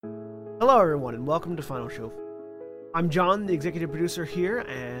Hello everyone and welcome to Final Show. I'm John, the executive producer here,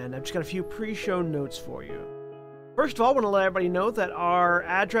 and I've just got a few pre-show notes for you. First of all, I want to let everybody know that our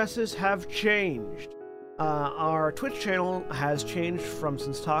addresses have changed. Our Twitch channel has changed from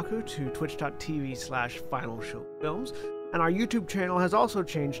Senstaku to twitch.tv/FinalShowFilms, and our YouTube channel has also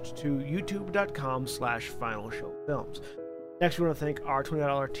changed to youtube.com/FinalShowFilms. Next, we want to thank our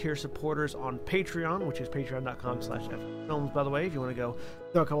 $20 tier supporters on Patreon, which is patreon.com/FFilms, by the way, if you want to go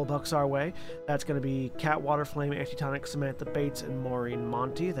throw a couple bucks our way. That's going to be Cat Waterflame, Antitonic, Samantha Bates, and Maureen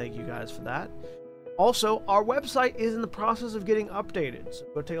Monty. Thank you guys for that. Also, our website is in the process of getting updated, so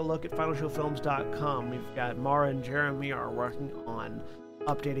go take a look at finalshowfilms.com. We've got Mara and Jeremy are working on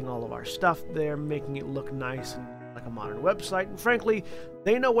updating all of our stuff there, making it look nice and like a modern website, and frankly,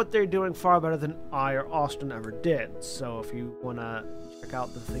 they know what they're doing far better than I or Austin ever did. So if you want to check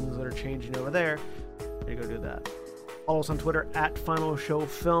out the things that are changing over there, you go do that. Follow us on Twitter at Final Show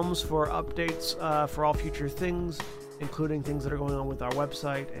Films for updates for all future things, including things that are going on with our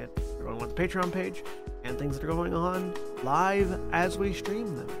website and going on with the Patreon page, and things that are going on live as we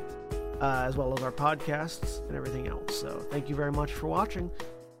stream them, as well as our podcasts and everything else. So thank you very much for watching.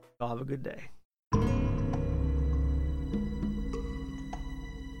 Y'all have a good day.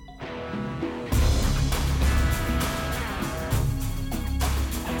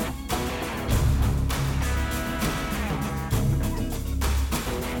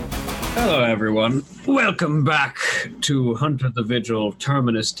 Hello everyone, welcome back to Hunter the Vigil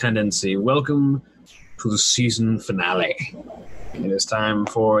Terminus Tendency. Welcome to the season finale. It is time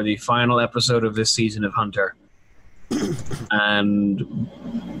for the final episode of this season of Hunter. And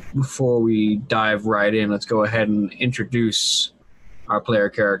before we dive right in, let's go ahead and introduce our player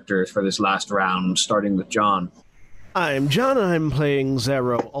characters for this last round, starting with John. I'm John, and I'm playing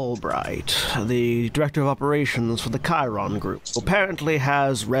Xaro Albright, the Director of Operations for the Chiron Group, who apparently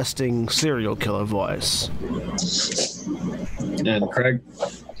has resting serial killer voice. And Craig?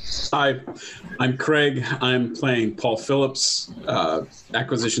 Hi, I'm Craig. I'm playing Paul Phillips,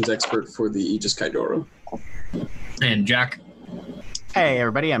 acquisitions expert for the Aegis Kaidoro. And Jack? Hey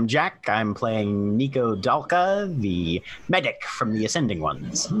everybody, I'm Jack. I'm playing Nico Dalca, the medic from the Ascending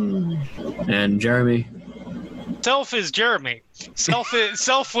Ones. And Jeremy? Self is Jeremy. Self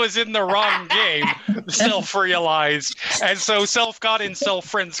was in the wrong game. Self realized, and so Self got in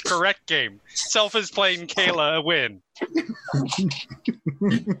Self-Friend's correct game. Self is playing Kayla a win.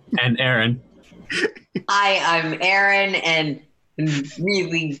 And Erin. Hi, I'm Erin, and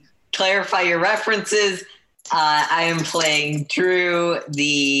really clarify your references. I am playing Drew,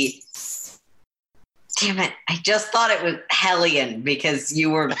 the... Damn it, I just thought it was Hellion because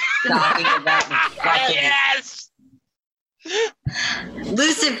you were talking about Yes!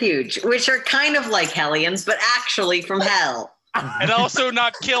 Lucifuge, which are kind of like Hellions, but actually from hell. And also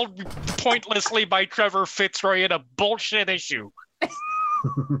not killed pointlessly by Trevor Fitzroy in a bullshit issue.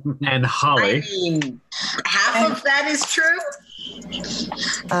 And Holly. I mean, half of that is true.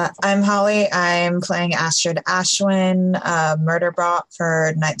 I'm Holly. I'm playing Astrid Ashwin, murder bot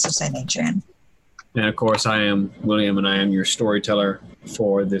for Knights of St. Adrian. And of course, I am William, and I am your storyteller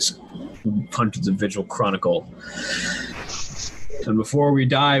for this Hunters of Vigil Chronicle. And before we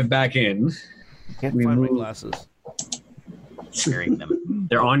dive back in, Can't we find my move... glasses. Hearing them.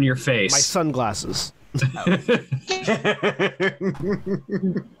 They're on your face. My sunglasses.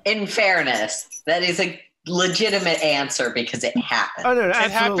 In fairness, that is a legitimate answer because it happened. Oh no, It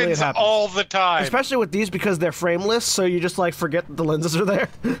absolutely happens all the time. Especially with these because they're frameless, so you just like forget that the lenses are there.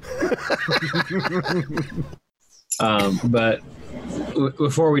 But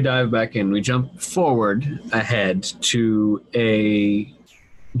before we dive back in, we jump forward ahead to a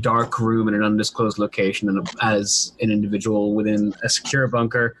dark room in an undisclosed location, and as an individual within a secure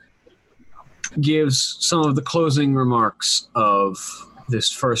bunker gives some of the closing remarks of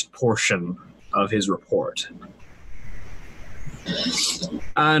this first portion of his report.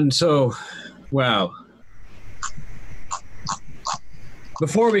 And so, well,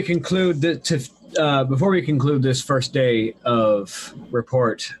 before we conclude this first day of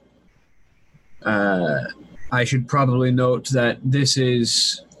report, I should probably note that this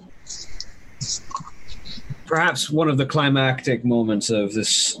is perhaps one of the climactic moments of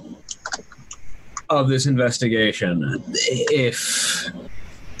this investigation.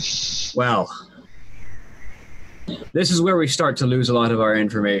 This is where we start to lose a lot of our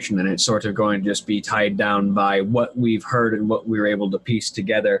information, and it's sort of going to just be tied down by what we've heard and what we were able to piece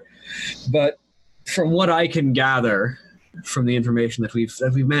together. But from what I can gather from the information that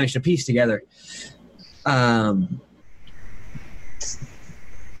we've managed to piece together,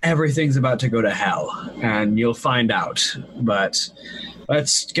 everything's about to go to hell, and you'll find out. But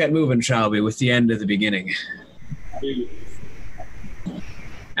let's get moving, shall we, with the end of the beginning.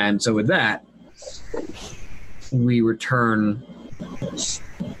 And so with that, we return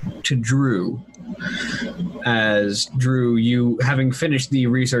to Drew. As Drew, you, having finished the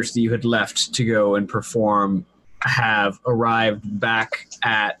research that you had left to go and perform, have arrived back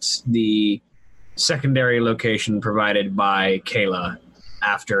at the secondary location provided by Kayla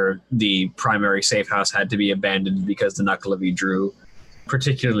after the primary safe house had to be abandoned because the Nicolae drew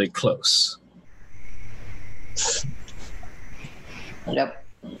particularly close. Yep.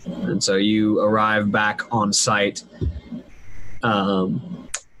 And so you arrive back on site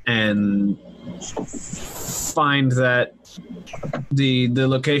and find that the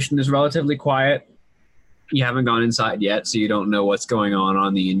location is relatively quiet. You haven't gone inside yet, so you don't know what's going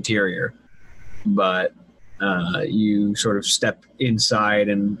on the interior. But you sort of step inside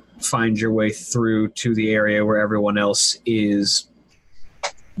and find your way through to the area where everyone else is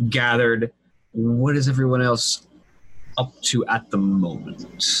gathered. What is everyone else up to at the moment?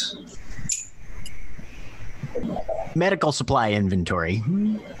 Medical supply inventory.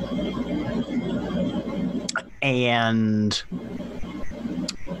 And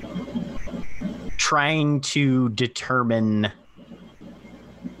trying to determine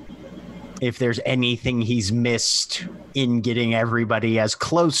if there's anything he's missed in getting everybody as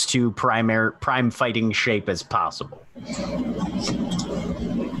close to prime fighting shape as possible.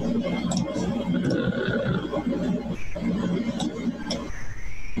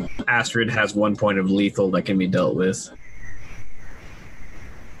 Astrid has 1 point of lethal that can be dealt with.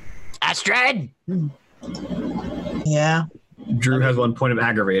 Astrid! Yeah. Drew has 1 point of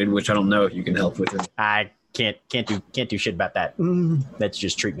aggravated, which I don't know if you can help with. I can't do shit about that. That's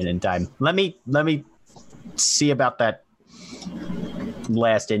just treatment in time. Let me see about that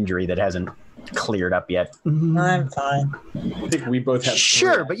last injury that hasn't cleared up yet. I'm fine. I think we both have.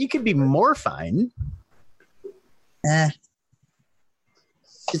 Sure, but you could be more fine.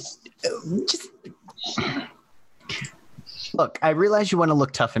 Just look, I realize you want to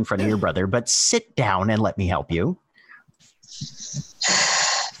look tough in front of your brother, but sit down and let me help you.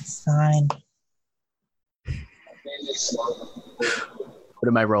 Fine. What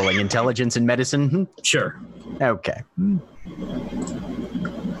am I rolling? Intelligence and medicine? Sure. Okay.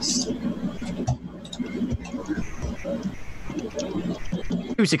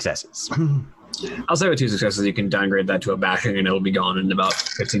 2 successes. I'll say with 2 successes, you can downgrade that to a bashing, and it'll be gone in about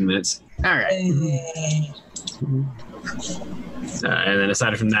 15 minutes. All right. And then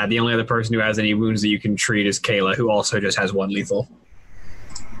aside from that, the only other person who has any wounds that you can treat is Kayla, who also just has 1 lethal.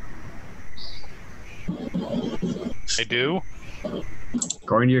 I do?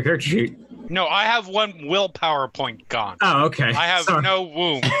 According to your character sheet. No, I have 1 willpower point gone. Oh, okay. I have Sorry. no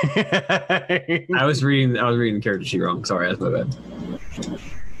wound. I was reading the character sheet wrong. Sorry, that's my bad.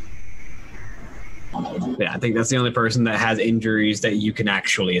 Yeah, I think that's the only person that has injuries that you can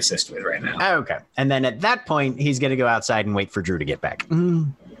actually assist with right now. Okay. And then at that point, he's going to go outside and wait for Drew to get back.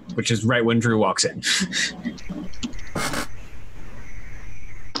 Which is right when Drew walks in.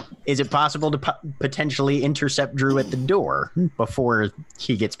 Is it possible to potentially intercept Drew at the door before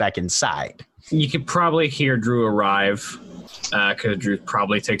he gets back inside? You could probably hear Drew arrive, because Drew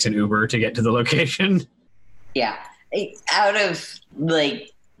probably takes an Uber to get to the location. Yeah. Out of,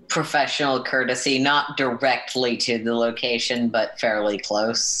 professional courtesy, not directly to the location, but fairly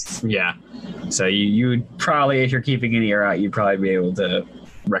close. Yeah. So you would probably, if you're keeping an ear out, you'd probably be able to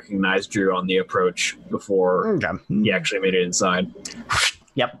recognize Drew on the approach before he actually made it inside.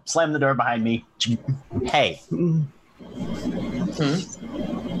 Yep. Slam the door behind me. Hey.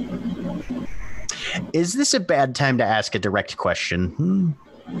 Is this a bad time to ask a direct question?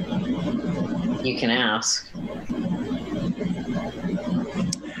 You can ask.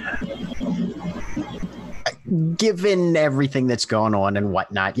 Given everything that's going on and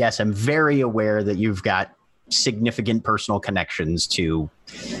whatnot, yes, I'm very aware that you've got significant personal connections to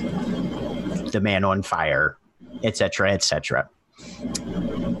the man on fire, etc., etc.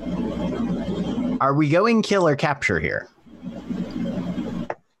 Are we going kill or capture here?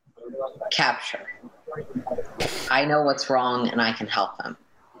 Capture. I know what's wrong and I can help them.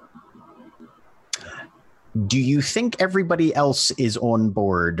 Do you think everybody else is on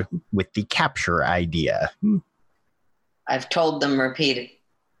board with the capture idea? I've told them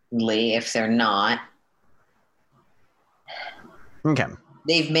repeatedly if they're not. Okay.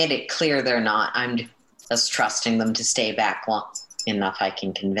 They've made it clear they're not. I'm just trusting them to stay back long enough I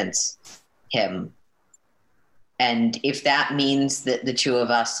can convince him. And if that means that the 2 of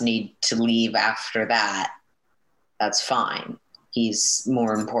us need to leave after that, that's fine. He's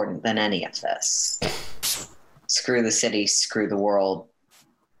more important than any of this. Screw the city, screw the world.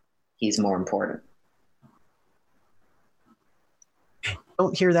 He's more important.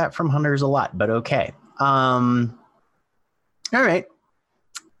 Don't hear that from hunters a lot, but okay. All right.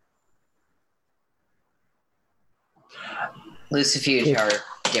 Lucifuge are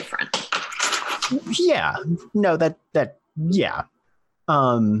different. Yeah. No, yeah.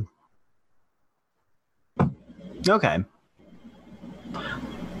 Okay.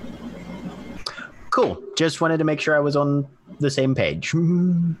 Cool. Just wanted to make sure I was on the same page.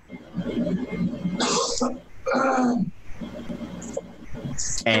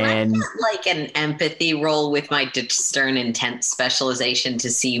 And like an empathy roll with my discern intent specialization to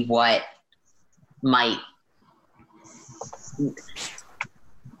see what might.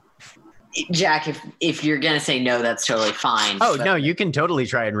 Jack, if you're gonna say no, that's totally fine. Oh no, you can totally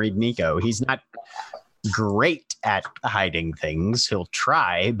try and read Nico. He's not great at hiding things. He'll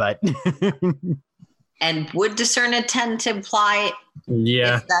try, but and would discern intent imply?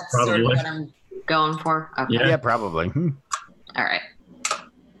 Yeah, if that's probably. sort of what I'm going for. Okay. Yeah, probably. All right.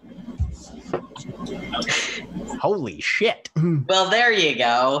 Holy shit. Well, there you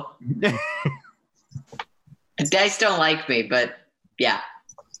go. Dice don't like me, but yeah.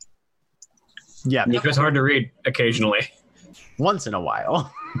 Yeah. Nico's hard to read occasionally. Once in a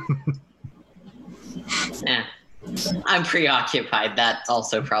while. Yeah. I'm preoccupied. That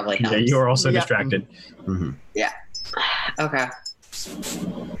also probably helps. Yeah, you are also distracted. Mm-hmm. Yeah. Okay.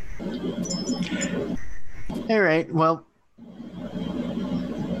 All right. Well.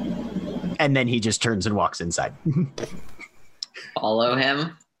 And then he just turns and walks inside. Follow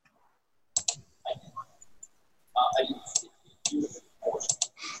him.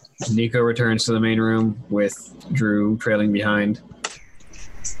 Nico returns to the main room with Drew trailing behind.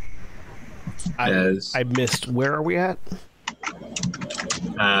 I missed. Where are we at?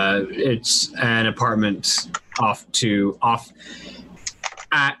 It's an apartment off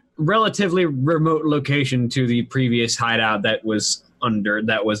at relatively remote location to the previous hideout that was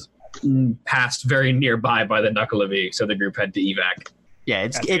passed very nearby by the Nicolae, so the group had to evac. Yeah,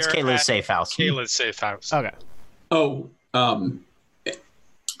 it's Kayla's safe house. Kayla's safe house. Okay. Oh,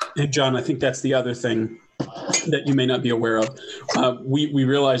 and John, I think that's the other thing that you may not be aware of. We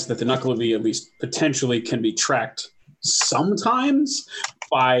realize that the Nicolae at least potentially can be tracked sometimes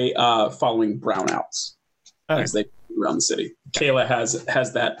by following brownouts as they move around the city. Kayla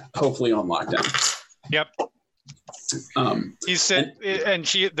has that hopefully on lockdown. Yep.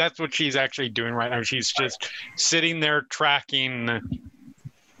 That's what she's actually doing right now. She's just sitting there tracking,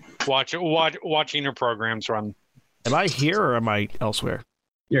 watching her programs run. Am I here or am I elsewhere?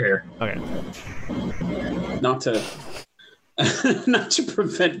 You're here. Okay. Not to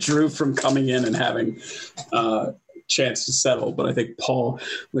prevent Drew from coming in and having a chance to settle, but I think Paul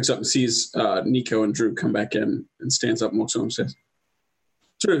looks up and sees Nico and Drew come back in and stands up and looks at him and says,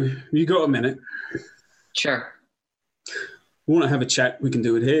 "Drew, you got a minute? Sure. We want to have a chat. We can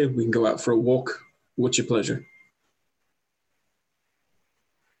do it here. We can go out for a walk. What's your pleasure?"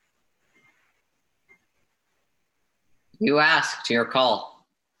 You asked. Your call.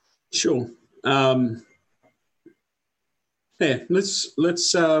 Sure. Hey, let's.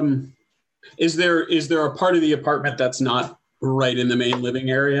 Is there a part of the apartment that's not right in the main living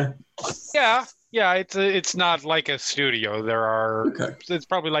area? Yeah. It's not like a studio. Okay. It's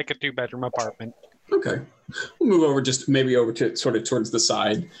probably like a 2-bedroom apartment. Okay. We'll move over to sort of towards the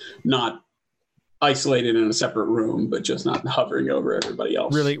side, not isolated in a separate room, but just not hovering over everybody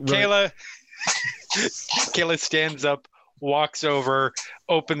else. Really. Kayla stands up, walks over,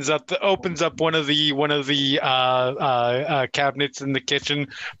 opens up one of the cabinets in the kitchen,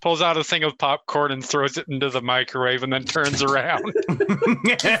 pulls out a thing of popcorn and throws it into the microwave, and then turns around.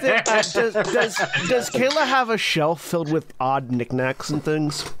 Does Kayla have a shelf filled with odd knickknacks and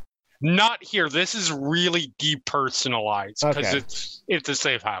things? Not here. This is really depersonalized because it's a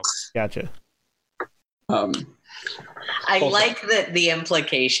safe house. Gotcha. I like that the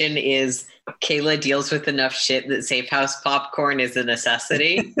implication is Kayla deals with enough shit that safe house popcorn is a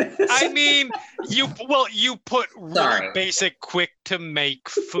necessity. I mean, you put really basic, quick to make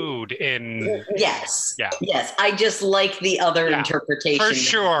food in. Yes. Yeah. Yes. I just like the other interpretation. For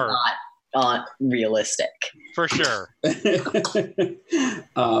sure. Not realistic. For sure.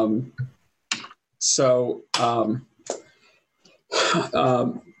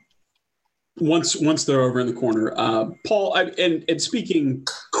 Once they're over in the corner, Paul, and speaking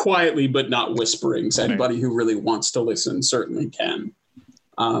quietly but not whispering, so anybody who really wants to listen certainly can,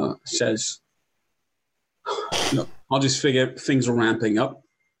 says, I'll just figure things are ramping up.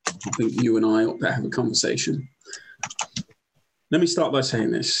 I think you and I ought to have a conversation. let me start by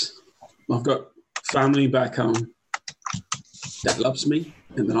saying this. I've got family back home that loves me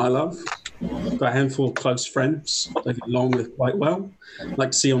and that I love. I've got a handful of close friends that I get along with quite well. I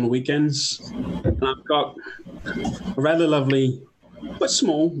like to see on the weekends. And I've got a rather lovely but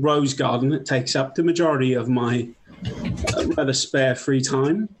small rose garden that takes up the majority of my rather spare free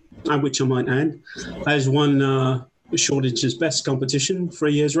time, which I might add, has won Shoreditch's best competition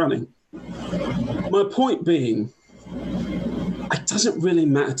 3 years running. My point being, it doesn't really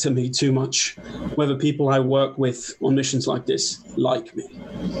matter to me too much whether people I work with on missions like this like me.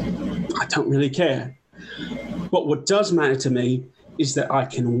 I don't really care. But what does matter to me is that I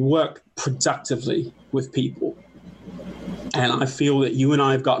can work productively with people. And I feel that you and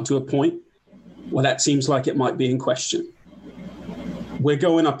I have gotten to a point where that seems like it might be in question. We're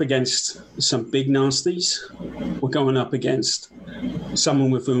going up against some big nasties. We're going up against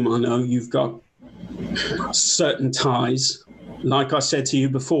someone with whom I know you've got certain ties. Like I said to you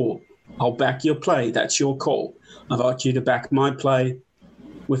before, I'll back your play. That's your call. I've asked you to back my play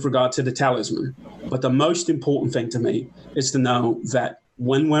with regard to the talisman. But the most important thing to me is to know that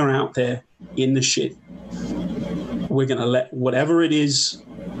when we're out there in the shit, we're going to let whatever it is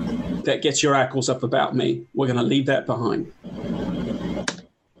that gets your ackles up about me, we're going to leave that behind.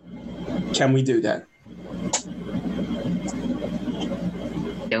 Can we do that?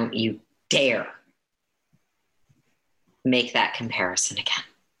 Don't you dare make that comparison again.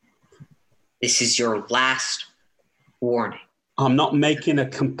 This is your last warning. I'm not making a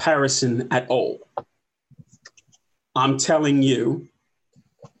comparison at all. I'm telling you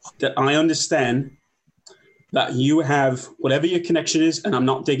that I understand that you have whatever your connection is, and I'm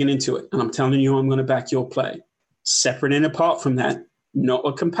not digging into it. And I'm telling you I'm going to back your play. Separate and apart from that, not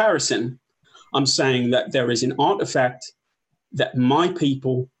a comparison. I'm saying that there is an artifact that my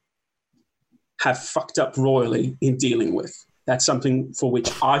people have fucked up royally in dealing with. That's something for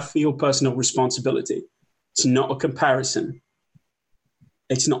which I feel personal responsibility. It's not a comparison.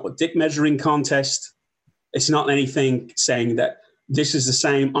 It's not a dick measuring contest. It's not anything saying that this is the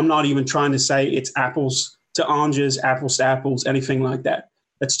same. I'm not even trying to say it's apples to oranges, apples to apples, anything like that.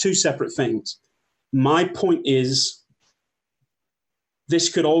 That's two separate things. My point is, this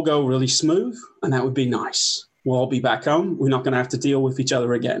could all go really smooth, and that would be nice. We'll all be back home. We're not going to have to deal with each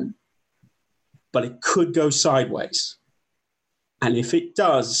other again. But it could go sideways. And if it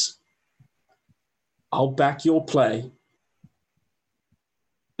does, I'll back your play.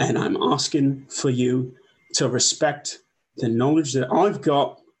 And I'm asking for you to respect the knowledge that I've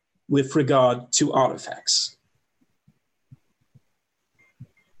got with regard to artifacts.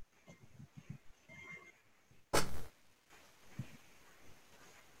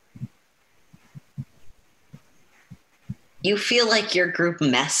 You feel like your group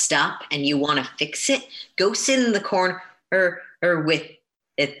messed up and you want to fix it? Go sit in the corner or with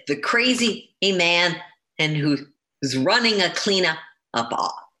the crazy man and who's running a cleanup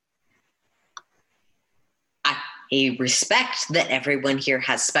up. I respect that everyone here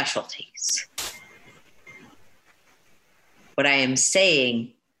has specialties. What I am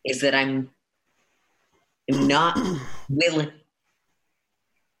saying is that I'm not willing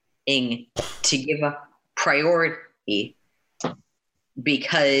to give up priority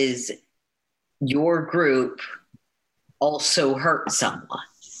because your group also hurt someone.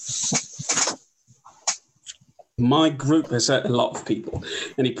 My group has hurt a lot of people.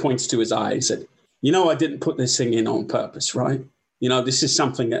 And he points to his eye and said, you know, I didn't put this thing in on purpose, right? You know, this is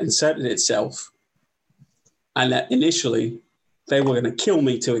something that inserted itself. And that initially they were going to kill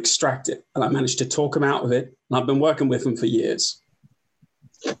me to extract it. And I managed to talk them out of it. And I've been working with them for years.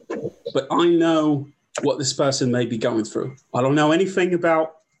 But I know what this person may be going through. I don't know anything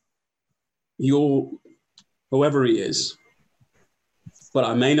about whoever he is, but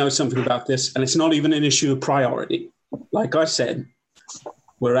I may know something about this, and it's not even an issue of priority. Like I said,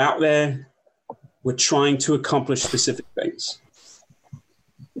 we're out there, we're trying to accomplish specific things.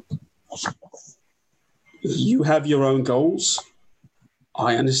 You have your own goals.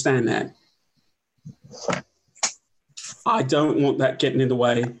 I understand that. I don't want that getting in the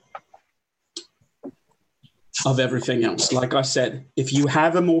way of everything else. Like I said, if you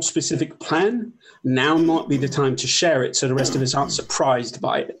have a more specific plan, now might be the time to share it so the rest of us aren't surprised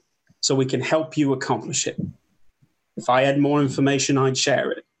by it, so we can help you accomplish it. If I had more information, I'd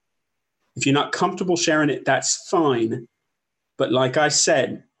share it. If you're not comfortable sharing it, that's fine. But like I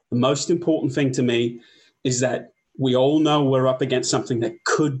said, the most important thing to me is that we all know we're up against something that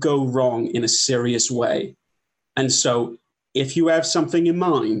could go wrong in a serious way. And so if you have something in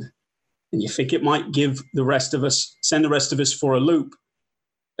mind, and you think it might send the rest of us for a loop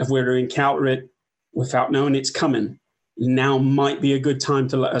if we're to encounter it without knowing it's coming, now might be a good time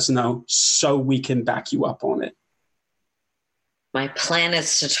to let us know so we can back you up on it. My plan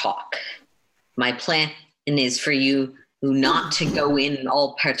is to talk. My plan is for you not to go in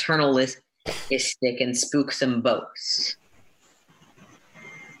all paternalistic and spook them both.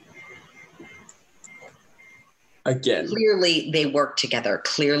 Again. Clearly, they work together.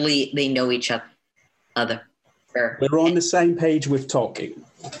 Clearly, they know each other. We're on the same page with talking.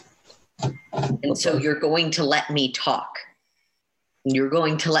 And so you're going to let me talk. You're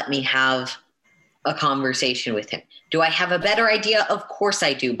going to let me have a conversation with him. Do I have a better idea? Of course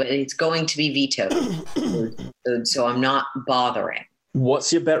I do, but it's going to be vetoed. So I'm not bothering.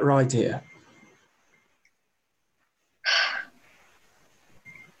 What's your better idea?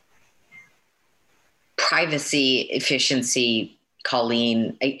 Privacy, efficiency,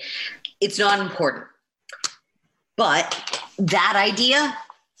 Colleen. It's not important. But that idea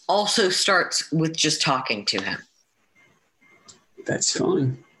also starts with just talking to him. That's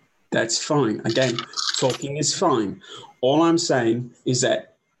fine. That's fine. Again, talking is fine. All I'm saying is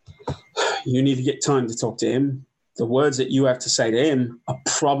that you need to get time to talk to him. The words that you have to say to him are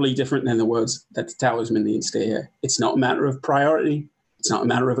probably different than the words that the talisman needs to hear. It's not a matter of priority. It's not a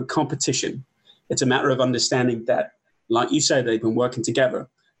matter of a competition. It's a matter of understanding that, like you said, they've been working together.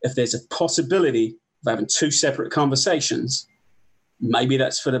 If there's a possibility of having two separate conversations, maybe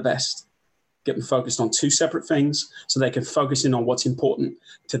that's for the best. Get them focused on two separate things so they can focus in on what's important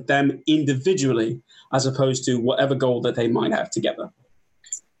to them individually as opposed to whatever goal that they might have together.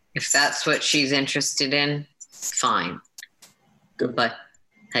 If that's what she's interested in, fine. Good. But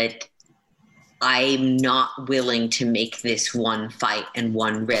I'm not willing to make this one fight and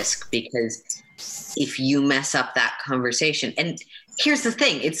one risk, because if you mess up that conversation, and here's the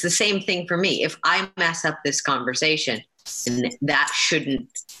thing, it's the same thing for me. If I mess up this conversation, and that shouldn't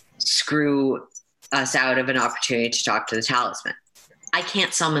screw us out of an opportunity to talk to the talisman. I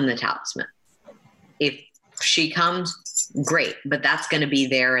can't summon the talisman. If she comes, great, but that's going to be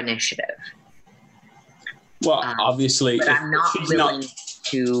their initiative. Well, obviously, but I'm not willing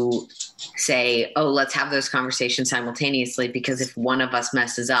to say, oh, let's have those conversations simultaneously, because if one of us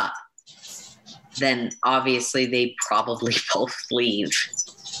messes up, then obviously they probably both leave.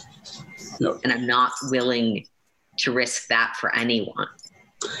 No. And I'm not willing to risk that for anyone.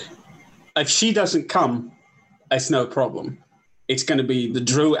 If she doesn't come, it's no problem. It's going to be the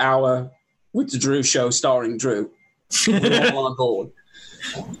Drew Hour with the Drew Show starring Drew. We're all on board.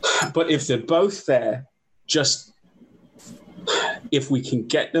 But if they're both there, just if we can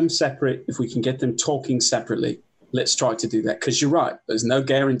get them separate, if we can get them talking separately, let's try to do that. Because you're right. There's no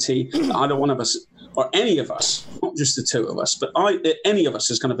guarantee that either one of us or any of us, not just the two of us, but any of us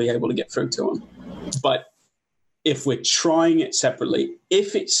is going to be able to get through to them. But if we're trying it separately,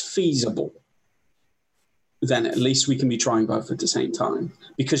 if it's feasible, then at least we can be trying both at the same time.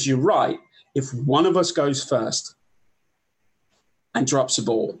 Because you're right, if one of us goes first and drops the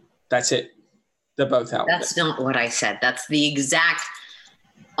ball, that's it. They're both out. That's not what I said. That's the exact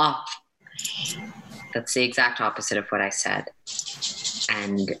opposite of what I said.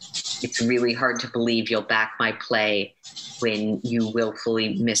 And it's really hard to believe you'll back my play when you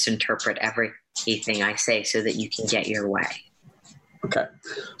willfully misinterpret everything I say so that you can get your way. Okay.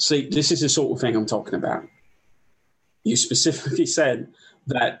 See, this is the sort of thing I'm talking about. You specifically said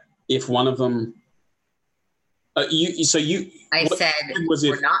that if one of them... I said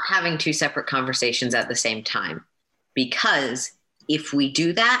we're not having two separate conversations at the same time, because if we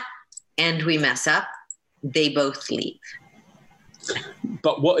do that and we mess up, they both leave.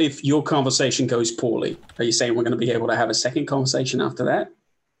 But what if your conversation goes poorly? Are you saying we're going to be able to have a second conversation after that?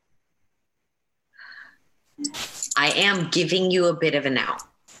 I am giving you a bit of an out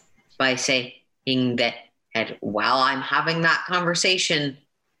by saying that while I'm having that conversation,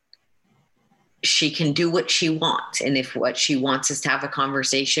 she can do what she wants. And if what she wants is to have a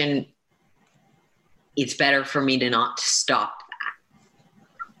conversation, it's better for me to not stop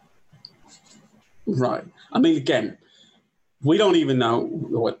that. Right. I mean, again, we don't even know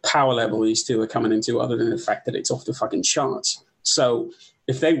what power level these two are coming into other than the fact that it's off the fucking charts. So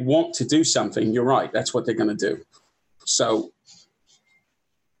if they want to do something, you're right. That's what they're going to do. So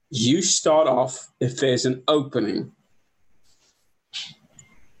you start off. If there's an opening,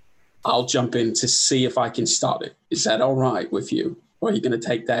 I'll jump in to see if I can start it. Is that all right with you? Or are you going to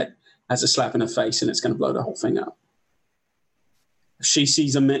take that as a slap in the face and it's going to blow the whole thing up? If she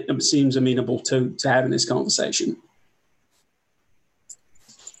seems amenable to having this conversation.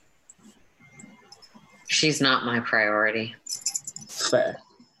 She's not my priority. Fair.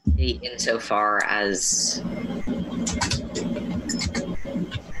 Insofar as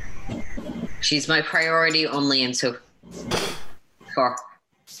she's my priority only insofar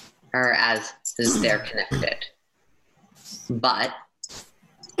or as they're connected. But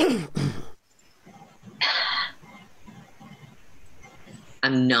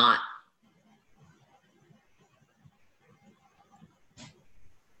I'm not.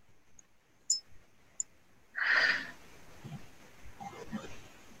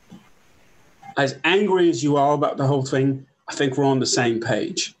 As angry as you are about the whole thing, I think we're on the same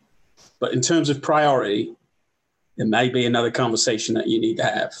page. But in terms of priority, there may be another conversation that you need to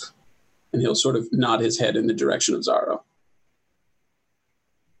have. And he'll sort of nod his head in the direction of Xaro.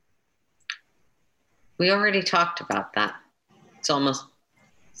 We already talked about that. It's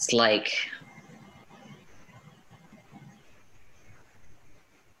like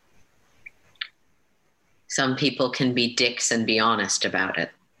some people can be dicks and be honest about it.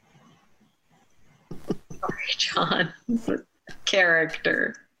 Sorry, John.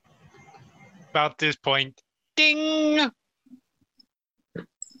 Character. About this point, ding!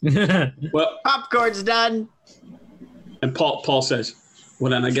 Well, Popcorn's done. and Paul says,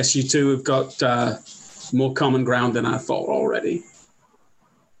 well, then I guess you two have got more common ground than I thought already.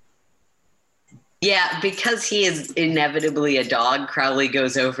 Yeah, because he is inevitably a dog, Crowley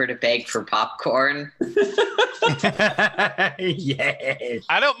goes over to beg for popcorn. Yes.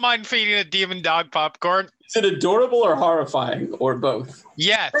 I don't mind feeding a demon dog popcorn. Is it adorable or horrifying, or both?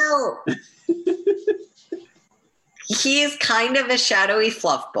 Yes. Well, he is kind of a shadowy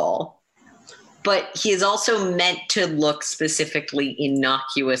fluff ball, but he is also meant to look specifically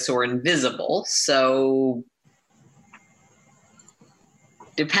innocuous or invisible, so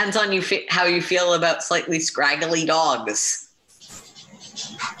depends on how you feel about slightly scraggly dogs.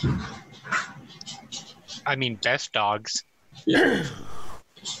 I mean, best dogs. Yeah.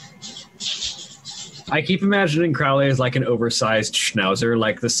 I keep imagining Crowley as like an oversized schnauzer,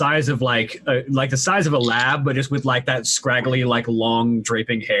 like the size of the size of a lab, but just with like that scraggly, like long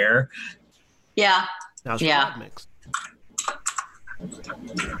draping hair. Yeah. Now it's Yeah. mix.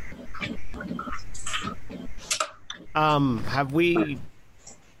 Have we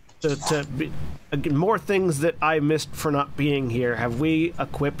more things that I missed for not being here? Have we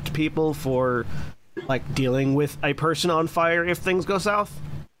equipped people for like dealing with a person on fire if things go south?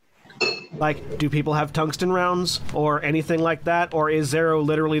 Like, do people have tungsten rounds or anything like that? Or is Xaro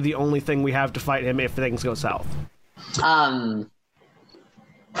literally the only thing we have to fight him if things go south?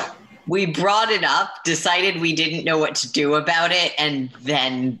 We brought it up, decided we didn't know what to do about it, and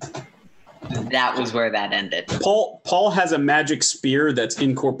then that was where that ended. Paul has a magic spear that's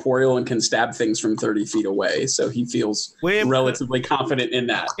incorporeal and can stab things from 30 feet away, so he feels relatively confident in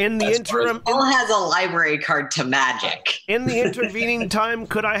that. In the interim, Paul has a library card to magic. in the intervening time,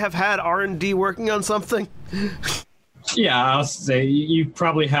 could I have had R&D working on something? Yeah, I'll say you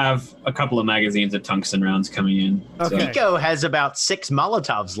probably have a couple of magazines of tungsten rounds coming in. Okay. Nico has about 6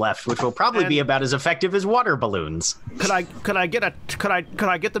 Molotovs left, which will probably be about as effective as water balloons. Could I get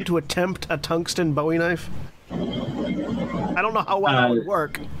them to attempt a tungsten Bowie knife? I don't know how well that would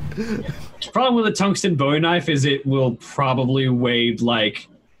work. Problem with a tungsten Bowie knife is it will probably weigh like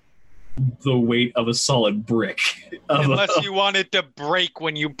the weight of a solid brick. Unless you want it to break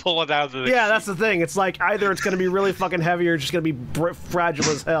when you pull it out of the Yeah, that's the thing. It's like either it's going to be really fucking heavy or it's just going to be fragile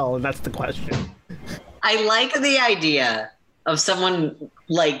as hell, and that's the question. I like the idea of someone,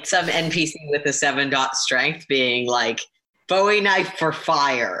 like some NPC with a 7-dot strength being like, Bowie knife for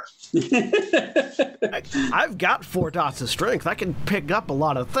fire. I've got 4 dots of strength. I can pick up a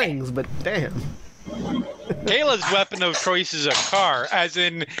lot of things, but damn. Kayla's weapon of choice is a car, as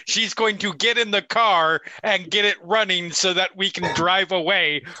in she's going to get in the car and get it running so that we can drive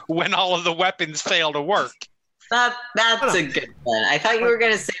away when all of the weapons fail to work. That's a good one. I thought you were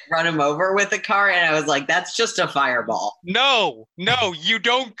going to say run him over with a car, and I was like, that's just a fireball. No, you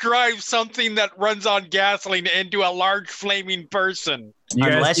don't drive something that runs on gasoline into a large flaming person.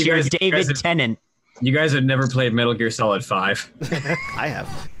 Unless you're David Tennant. You guys have never played Metal Gear Solid 5. I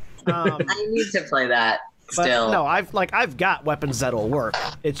have. I need to play that But still. no, I've got weapons that'll work.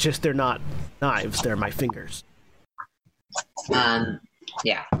 It's just they're not knives; they're my fingers.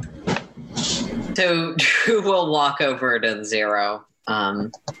 Yeah. So Drew will walk over to Xaro.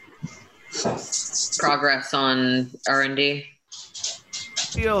 Progress on R&D.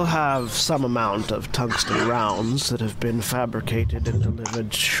 You'll have some amount of tungsten rounds that have been fabricated and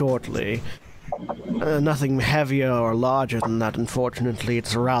delivered shortly. Nothing heavier or larger than that, unfortunately.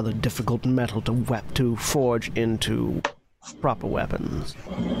 It's a rather difficult metal to forge into proper weapons.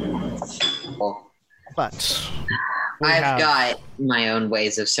 But I've got my own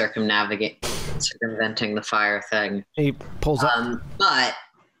ways of circumventing the fire thing. He pulls up. But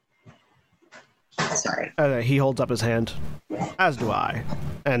Sorry. He holds up his hand, as do I.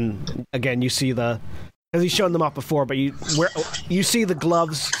 And again, you see because he's shown them off before, but you see the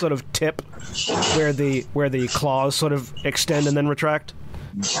gloves sort of tip where the claws sort of extend and then retract.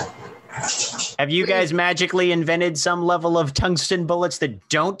 Have you guys magically invented some level of tungsten bullets that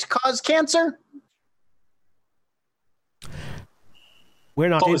don't cause cancer? We're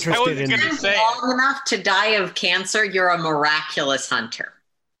not interested in... long enough to die of cancer, you're a miraculous hunter.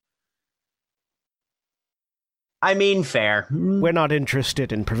 I mean, fair. We're not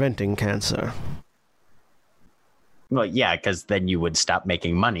interested in preventing cancer. Well, yeah, because then you would stop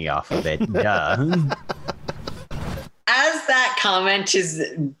making money off of it. Duh. As that comment is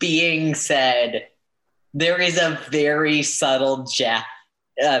being said, there is a very subtle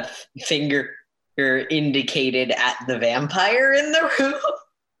finger indicated at the vampire in the room.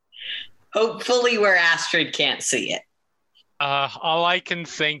 Hopefully where Astrid can't see it. All I can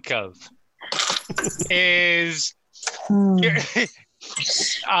think of is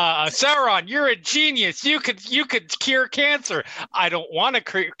Sauron, you're a genius. You could cure cancer. I don't want to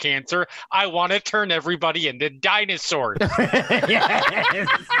cure cancer. I want to turn everybody into dinosaurs.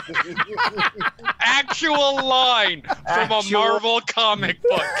 Actual line from a Marvel comic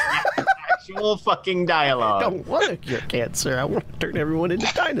book. Actual fucking dialogue. I don't want to cure cancer. I want to turn everyone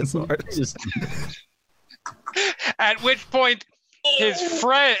into dinosaurs. At which point, his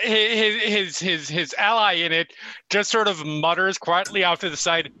friend, his ally in it, just sort of mutters quietly off to the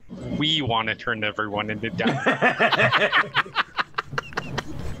side, "We want to turn everyone into dinosaurs."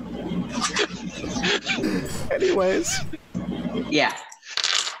 Anyways. Yeah.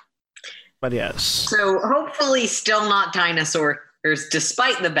 But yes. So hopefully still not dinosaurs,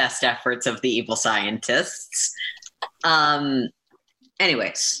 despite the best efforts of the evil scientists.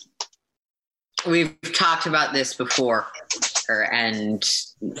 Anyways. We've talked about this before, and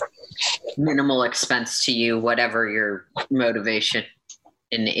minimal expense to you, whatever your motivation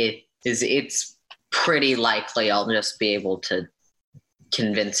in it is. It's pretty likely I'll just be able to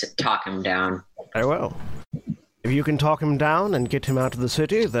talk him down. Very well. If you can talk him down and get him out of the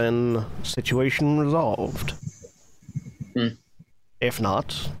city, then situation resolved. If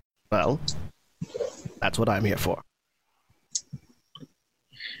not, well, that's what I'm here for.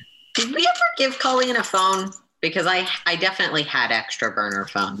 Did we ever give Colleen a phone? Because I definitely had extra burner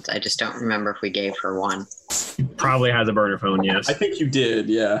phones. I just don't remember if we gave her one. Probably has a burner phone, yes. I think you did,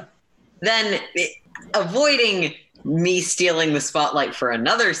 yeah. Then, avoiding me stealing the spotlight for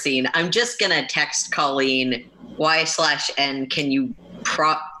another scene, I'm just going to text Colleen, Y/N, can you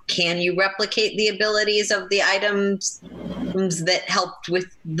replicate the abilities of the items that helped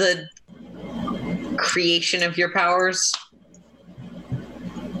with the creation of your powers?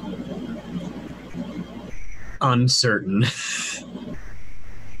 Uncertain.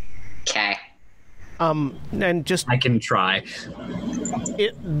 Okay. And just I can try.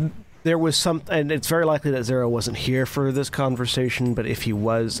 There was and it's very likely that Xaro wasn't here for this conversation, but if he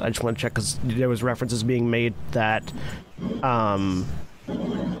was, I just want to check because there was references being made that the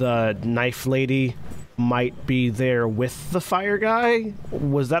knife lady might be there with the fire guy.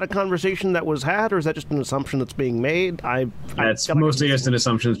 Was that a conversation that was had, or is that just an assumption that's being made? That's mostly just an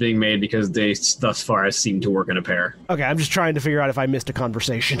assumption that's being made because they thus far seem to work in a pair. Okay, I'm just trying to figure out if I missed a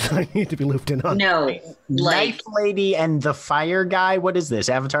conversation I need to be looped in on. No, Knife lady and the fire guy. What is this?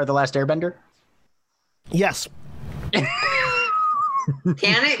 Avatar: The Last Airbender? Yes. Can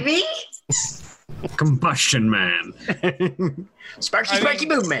it be? Combustion Man. Sparky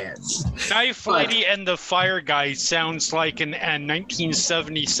Boom Man. Knife Lady and the Fire Guy sounds like a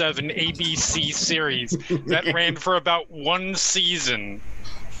 1977 ABC series that ran for about one season.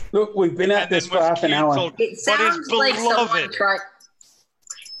 Look, we've been at this for half an hour. It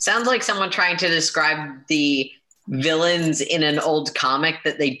sounds like someone trying to describe the villains in an old comic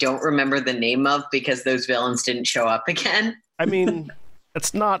that they don't remember the name of because those villains didn't show up again. I mean,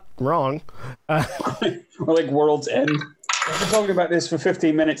 it's not wrong. Or like World's End. We've been talking about this for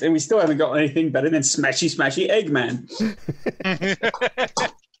 15 minutes and we still haven't got anything better than Smashy Eggman.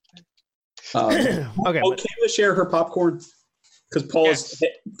 Okay. Will Kayla share her popcorn? Because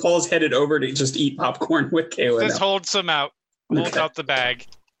Paul's headed over to just eat popcorn with Kayla. Just hold some out. Hold out the bag.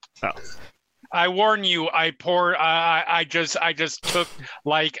 Oh. I warn you. I just took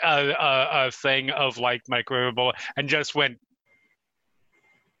like a thing of like microwavable and just went.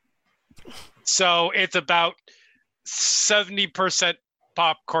 So it's about 70%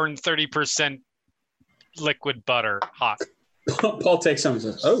 popcorn, 30% liquid butter, hot. Paul takes some and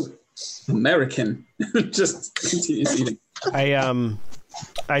says, "Oh, American." Just continues eating.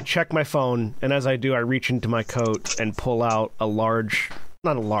 I check my phone, and as I do, I reach into my coat and pull out a large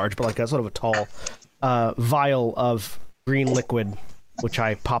not a large, but like a sort of a tall vial of green liquid, which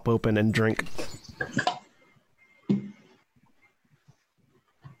I pop open and drink.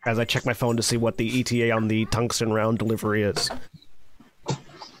 As I check my phone to see what the ETA on the tungsten round delivery is.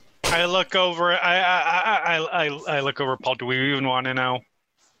 I look over. I look over. Paul, do we even want to know?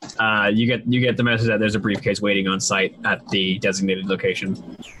 You get the message that there's a briefcase waiting on site at the designated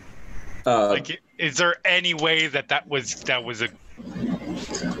location. Is there any way that was a?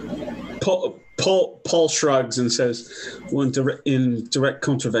 Paul shrugs and says, well, in direct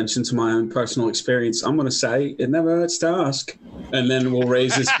contravention to my own personal experience, I'm going to say it never hurts to ask. And then we'll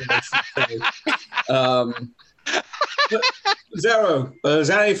raise his Xaro, is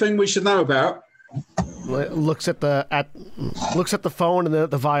there anything we should know about? Looks at the phone and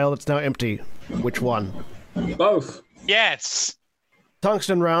the vial that's now empty. Which one? Both. Yes.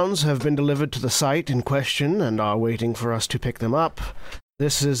 Tungsten rounds have been delivered to the site in question and are waiting for us to pick them up.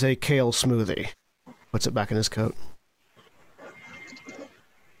 This is a kale smoothie. Puts it back in his coat.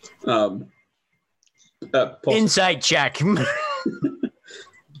 Insight check.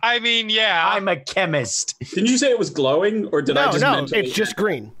 I mean, yeah. I'm a chemist. Did you say it was glowing, or did I just mentally... it's just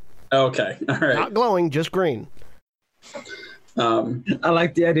green. Okay, all right. Not glowing, just green. I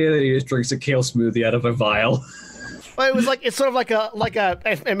like the idea that he just drinks a kale smoothie out of a vial. Well, it was it's sort of like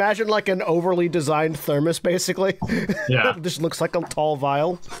a imagine like an overly designed thermos, basically. Yeah. It just looks like a tall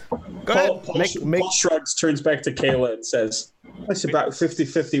vial. Go ahead. Paul shrugs, turns back to Kayla and says, it's about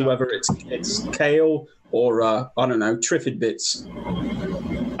 50-50 whether it's kale or, I don't know, Triffid bits.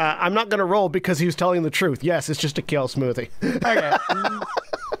 I'm not going to roll because he was telling the truth. Yes, it's just a kale smoothie. Okay.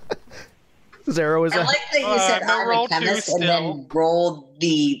 Xaro is I like that you said I'm a chemist and then rolled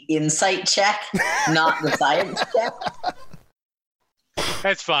the insight check, not the science check.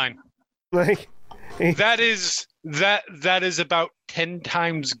 That's fine. That is about 10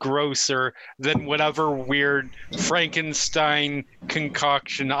 times grosser than whatever weird Frankenstein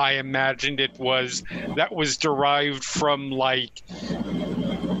concoction I imagined it was that was derived from, like,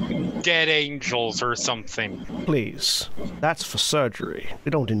 dead angels or something. Please. That's for surgery.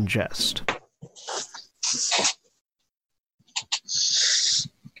 We don't ingest.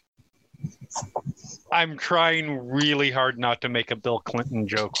 I'm trying really hard not to make a Bill Clinton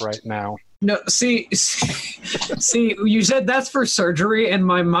joke right now. No, see, you said that's for surgery, and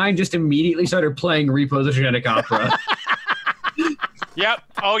my mind just immediately started playing Repositioning Opera. Yep.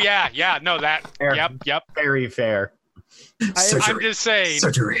 Oh, yeah. No, that. Fair. Yep. Very fair. I'm just saying.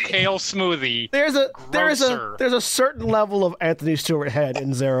 Surgery. Kale smoothie. There's a certain level of Anthony Stewart head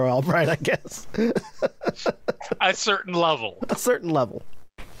in Xaro Albright, I guess. A certain level. A certain level.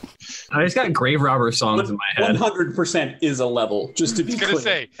 I just got grave robber songs in my head. 100% is a level, just to be clear. I was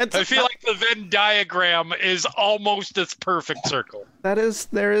going to say, I feel like the Venn diagram is almost this perfect circle. That is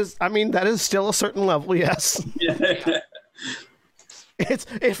still a certain level, yes. It's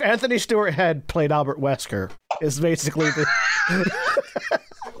if Anthony Stewart had played Albert Wesker is basically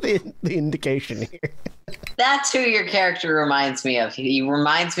the indication here. That's who your character reminds me of. He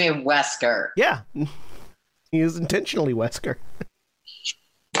reminds me of Wesker. Yeah. He is intentionally Wesker.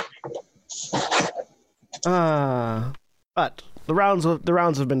 But the rounds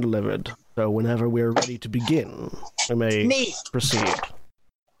have been delivered, so whenever we're ready to begin, we may proceed.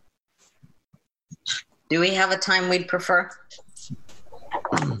 Do we have a time we'd prefer?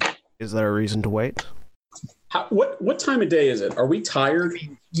 Is there a reason to wait? What time of day is it? Are we tired?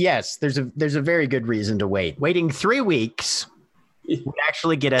 Yes, there's a very good reason to wait. Waiting 3 weeks would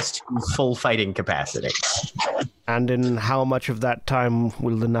actually get us to full fighting capacity. And in how much of that time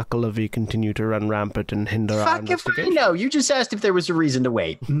will the Nicolae continue to run rampant and hinder our investigation? No, you just asked if there was a reason to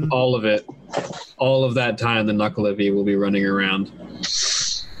wait. All of it. All of that time, the Nicolae will be running around.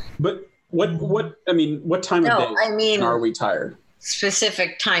 But what time of day are we tired?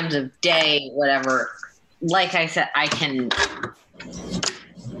 Specific times of day, whatever. Like I said, I can...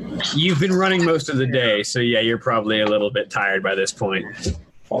 You've been running most of the day, so yeah, you're probably a little bit tired by this point.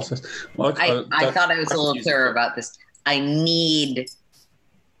 Well, I thought I was a little clearer about this. I need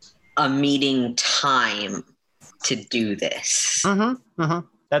a meeting time to do this.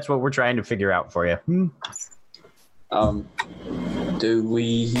 That's what we're trying to figure out for you. Do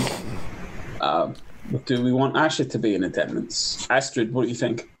we want Astrid to be in attendance? Astrid, what do you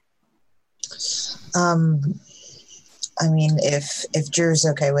think? I mean, if Drew's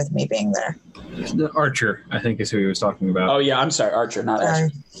okay with me being there. The Archer, I think, is who he was talking about. Oh yeah, I'm sorry, Archer, not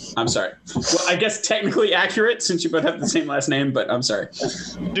Ashwin. I'm sorry. Well, I guess technically accurate since you both have the same last name, but I'm sorry.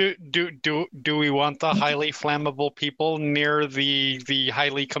 Do we want the highly flammable people near the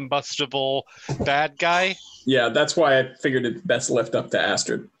highly combustible bad guy? Yeah, that's why I figured it best left up to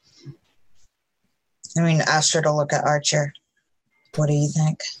Astrid. I mean, Astrid will look at Archer. What do you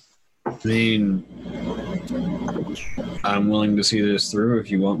think? I mean, I'm willing to see this through if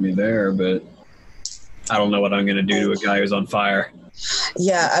you want me there, but I don't know what I'm going to do to a guy who's on fire.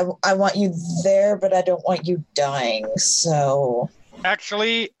 Yeah, I want you there, but I don't want you dying, so...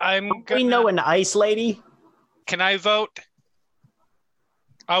 Actually, We know an ice lady. Can I vote?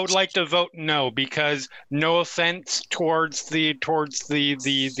 I would like to vote no, because no offense towards the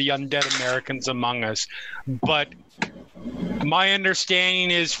undead Americans among us, but my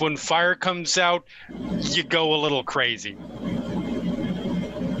understanding is when fire comes out, you go a little crazy.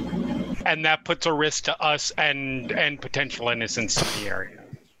 And that puts a risk to us and potential innocents in the area.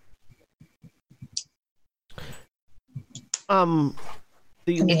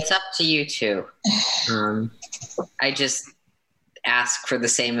 It's up to you two. I just ask for the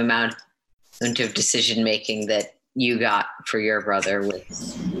same amount of decision making that you got for your brother with.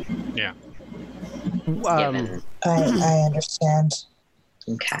 Yeah. I understand.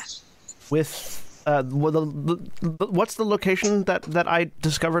 Okay. With what's the location that I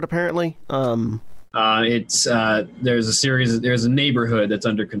discovered apparently? It's there's a neighborhood that's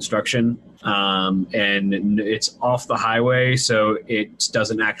under construction, and it's off the highway, so it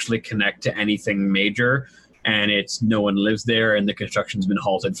doesn't actually connect to anything major, and no one lives there, and the construction's been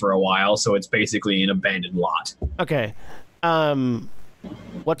halted for a while, so it's basically an abandoned lot. Okay.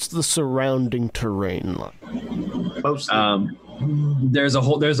 What's the surrounding terrain like? Mostly. There's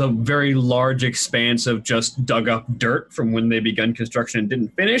a very large expanse of just dug up dirt from when they begun construction and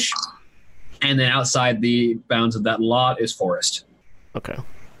didn't finish. And then outside the bounds of that lot is forest. Okay.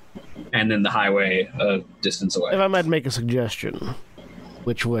 And then the highway a distance away. If I might make a suggestion,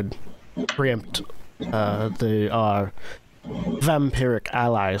 which would preempt our vampiric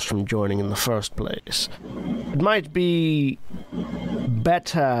allies from joining in the first place, it might be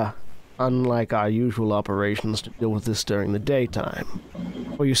better, unlike our usual operations, to deal with this during the daytime,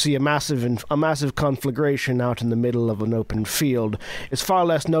 where you see a massive conflagration out in the middle of an open field is far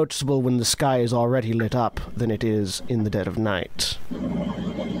less noticeable when the sky is already lit up than it is in the dead of night.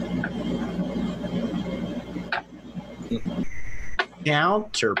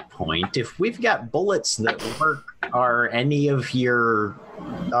 Counterpoint: if we've got bullets that work, are any of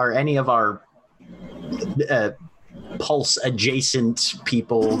our pulse adjacent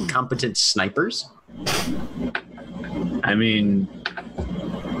people competent snipers? I mean,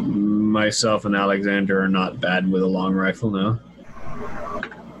 myself and Alexander are not bad with a long rifle, no.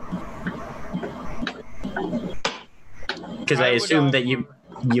 Because I assume that you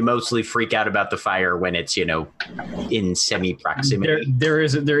mostly freak out about the fire when it's, in semi-proximity. There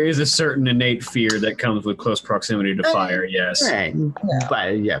is a certain innate fear that comes with close proximity to fire, yes. Right. Yeah.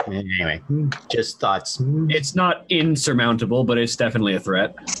 But yeah, anyway, just thoughts. It's not insurmountable, but it's definitely a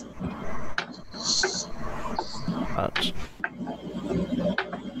threat.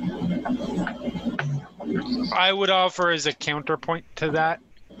 I would offer as a counterpoint to that,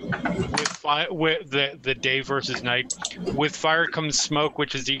 with the day versus night, with fire comes smoke,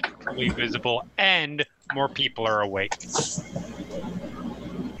 which is equally visible, and more people are awake.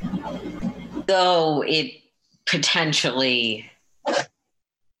 Though it potentially,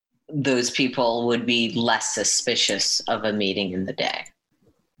 those people would be less suspicious of a meeting in the day.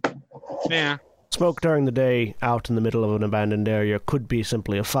 Yeah. Smoke during the day out in the middle of an abandoned area could be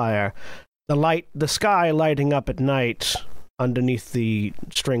simply a fire. The sky lighting up at night underneath the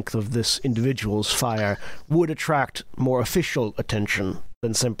strength of this individual's fire would attract more official attention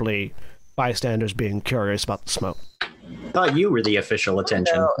than simply bystanders being curious about the smoke. Thought you were the official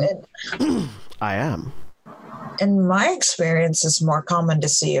attention. No, I am. in my experience, it's more common to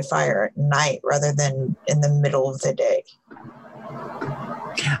see a fire at night rather than in the middle of the day.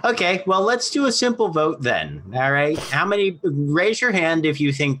 Okay, well, let's do a simple vote then. All right. Raise your hand if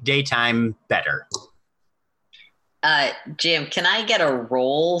you think daytime better. Jim, can I get a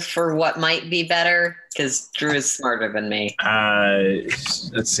roll for what might be better? Because Drew is smarter than me.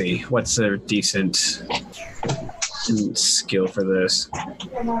 Let's see. What's a decent skill for this?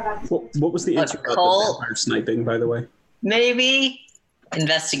 What was the answer about the vampire sniping, by the way? Maybe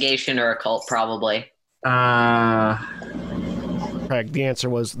investigation or occult, probably. Craig, the answer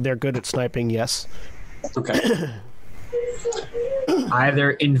was they're good at sniping, yes. Okay.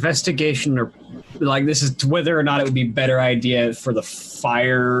 Either investigation or like this is whether or not it would be a better idea for the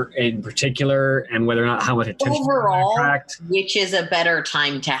fire in particular, and whether or not how much attention Overall, attract. which is a better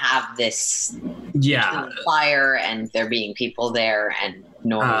time to have this Yeah, fire and there being people there and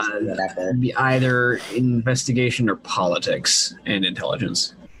noise and whatever. be either investigation or politics and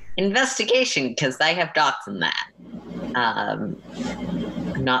intelligence. Investigation, because I have dots in that. I'm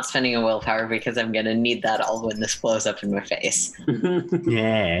not spending a willpower because I'm going to need that all when this blows up in my face.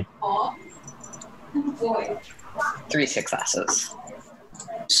 Yeah. 3 successes.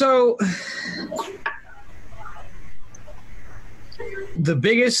 So, the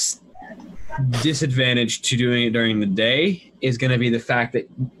biggest disadvantage to doing it during the day is going to be the fact that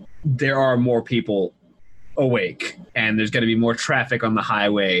there are more people awake, and there's going to be more traffic on the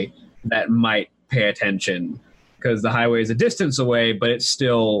highway that might pay attention, because the highway is a distance away, but it's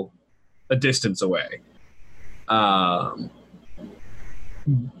still a distance away.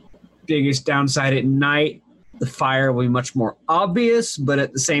 Biggest downside at night, the fire will be much more obvious, but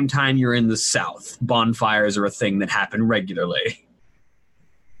at the same time, you're in the south. Bonfires are a thing that happen regularly.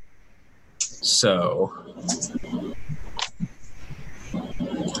 So...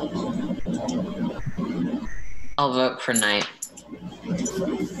 I'll vote for night.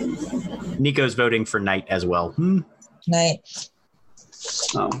 Nico's voting for night as well. Night.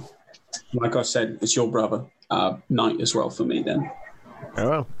 Like I said, it's your brother. Night as well for me then.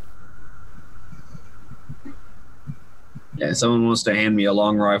 Oh, Yeah, if someone wants to hand me a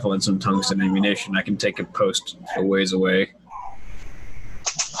long rifle and some tungsten ammunition, I can take a post a ways away.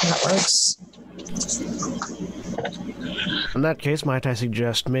 That works. in that case, might I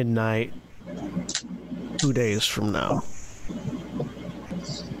suggest midnight 2 days from now?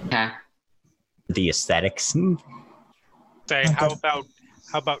 Okay. The aesthetics. Say, how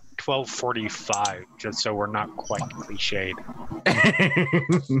about 12:45, just so we're not quite cliched.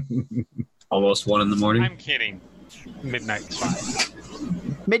 Almost 1 in the morning. I'm kidding. Midnight's fine.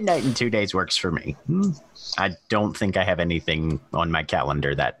 Midnight in 2 days works for me. I don't think I have anything on my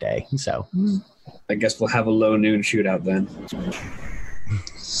calendar that day, so. I guess we'll have a low noon shootout then.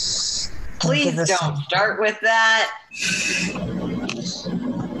 Please don't start with that.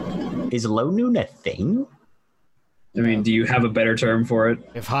 Is low noon a thing? I mean, do you have a better term for it?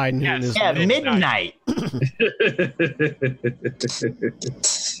 If high noon Yes. is Yeah, Midnight. midnight.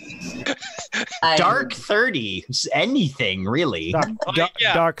 Dark 30. Anything, really.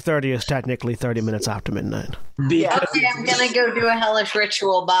 dark 30 is technically 30 minutes after midnight. Okay, I'm gonna go do a hellish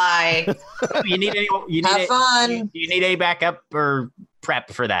ritual. Bye. You need any? Have fun. Do you need any backup or prep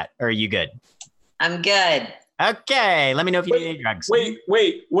for that? Or are you good? I'm good. Okay, let me know if you need any drugs. Wait.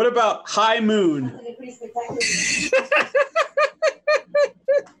 What about high moon?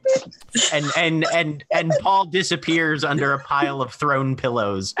 And Paul disappears under a pile of thrown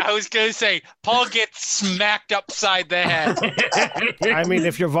pillows. I was gonna say, Paul gets smacked upside the head. I mean,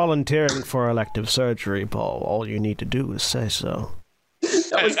 if you're volunteering for elective surgery, Paul, all you need to do is say so.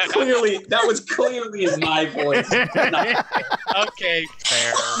 That was clearly in my voice. Okay,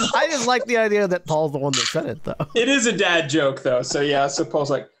 fair. I just like the idea that Paul's the one that said it, though. It is a dad joke though, so yeah. So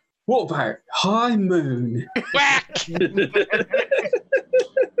Paul's like, "What about high moon?" Whack!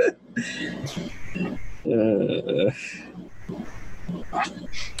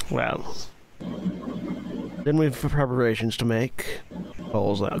 Well, then we've preparations to make.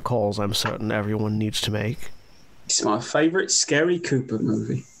 Calls I'm certain everyone needs to make. It's my favorite Scary Cooper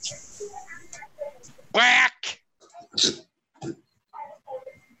movie. Whack!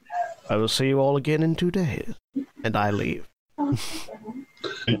 I will see you all again in 2 days. And I leave.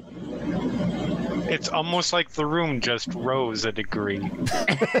 It's almost like the room just rose a degree.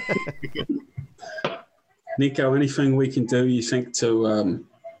 Nico, anything we can do, you think, to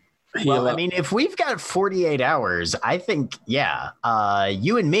heal Well, up? I mean, if we've got 48 hours, I think,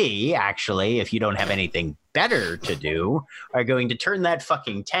 you and me, actually, if you don't have anything better to do, are going to turn that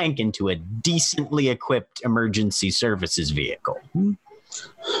fucking tank into a decently equipped emergency services vehicle.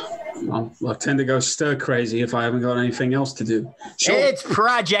 I tend to go stir crazy if I haven't got anything else to do. Sure. It's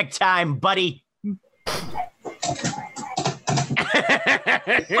project time, buddy.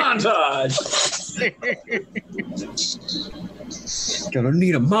 Montage. Gonna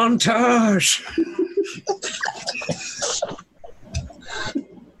need a montage.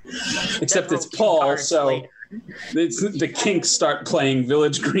 Except it's Paul, so the kinks start playing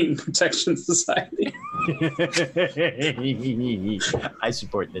Village Green Protection Society. I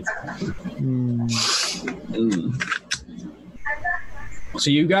support this. So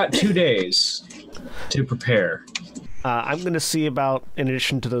you got 2 days to prepare. I'm going to see about, in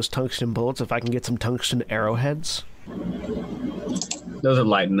addition to those tungsten bullets, if I can get some tungsten arrowheads. Those are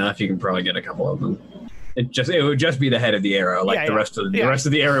light enough. You can probably get a couple of them. It would just be the head of the arrow. Like the rest of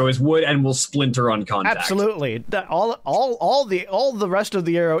the arrow is wood and will splinter on contact. Absolutely. All the rest of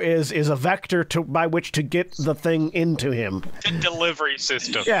the arrow is a vector by which to get the thing into him. The delivery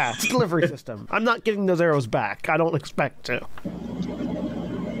system. Yeah, it's a delivery system. I'm not getting those arrows back. I don't expect to.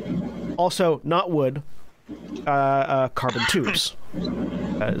 Also, not wood. Carbon tubes.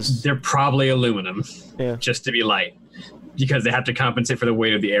 They're probably aluminum. Yeah. Just to be light, because they have to compensate for the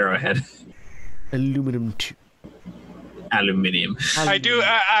weight of the arrowhead. Aluminum tube. Aluminium. I do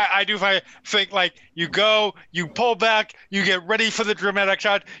think like you go, you pull back, you get ready for the dramatic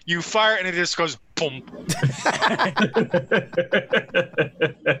shot, you fire, and it just goes boom.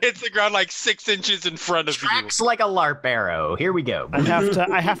 Hits the ground like 6 inches in front of Tracks like a LARP arrow. Here we go. I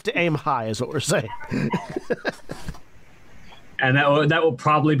have to aim high, is what we're saying. And that will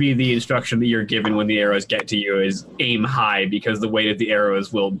probably be the instruction that you're given when the arrows get to you is aim high, because the weight of the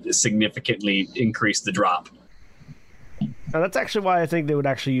arrows will significantly increase the drop. Now, that's actually why I think they would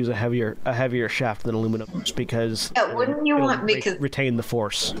actually use a heavier shaft than aluminum, because wouldn't you want retain the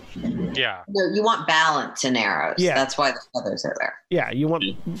force? Yeah. No, you want balance in arrows. Yeah. That's why the feathers are there. Yeah, you want.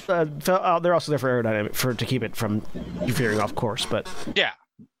 They're also there for aerodynamic, to keep it from veering off course. But yeah.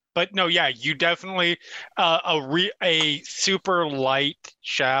 But no, yeah, you definitely a super light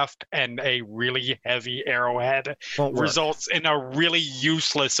shaft and a really heavy arrowhead results in a really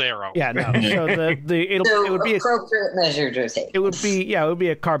useless arrow. Yeah, no. So it would be appropriate measure to take. It would be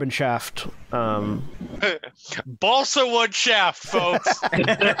a carbon shaft. Balsa wood shaft, folks. See,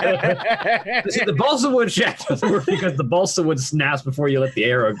 the balsa wood shaft doesn't work because the balsa wood snaps before you let the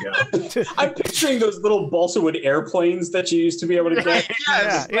arrow go. I'm picturing those little balsa wood airplanes that you used to be able to get.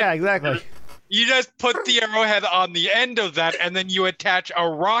 Yeah, exactly. You just put the arrowhead on the end of that, and then you attach a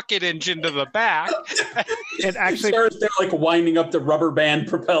rocket engine to the back. It actually starts there, like winding up the rubber band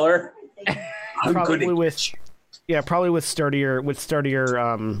propeller. Probably with sturdier.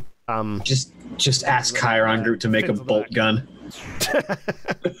 Just ask Chiron Group to make a bolt gun.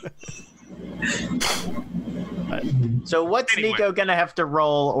 So what's Nico gonna have to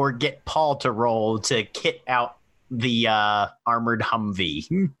roll or get Paul to roll to kit out the armored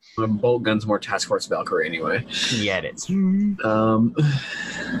Humvee? A bolt gun's more task force Valkyrie anyway. Yeah, it is.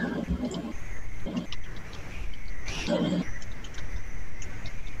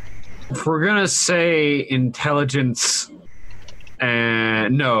 If we're gonna say intelligence,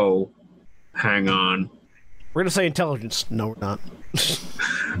 no, hang on. We're gonna say intelligence. No, we're not.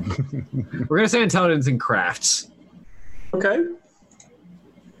 We're gonna say intelligence and crafts. Okay.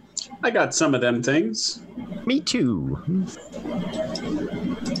 I got some of them things. Me too.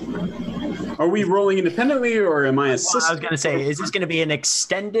 Are we rolling independently, or am I assisting? I was going to say, is this going to be an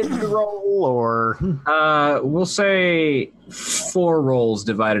extended roll, or? We'll say 4 rolls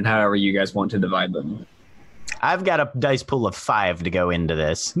divided however you guys want to divide them. I've got a dice pool of 5 to go into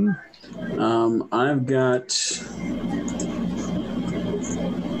this. I've got...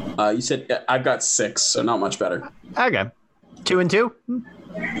 you said I've got 6, so not much better. Okay. 2 and 2?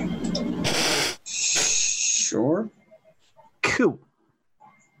 Sure. Cool.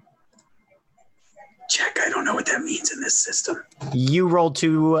 Check, I don't know what that means in this system. You roll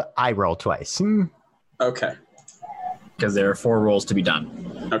 2, I roll twice. Okay. Because there are 4 rolls to be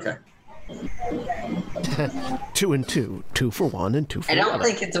done. Okay. 2 and 2. 2 for 1 and 2 for 1. I don't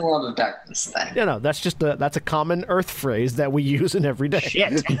think it's a World of Darkness thing. No, that's just that's a common Earth phrase that we use in every day.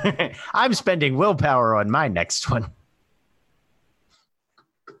 Shit. I'm spending willpower on my next one.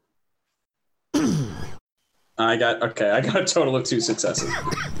 I got a total of 2 successes.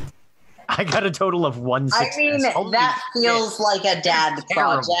 I got a total of 1 success. I mean, that feels like a dad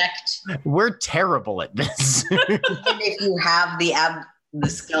project. We're terrible at this. And if you have the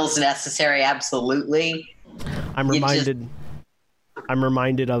skills necessary, absolutely. I'm reminded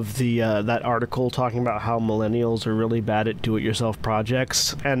of the that article talking about how millennials are really bad at do-it-yourself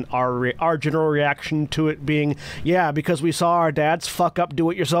projects, and our general reaction to it being, yeah, because we saw our dads fuck up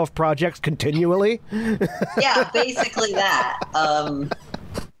do-it-yourself projects continually. Yeah, basically that.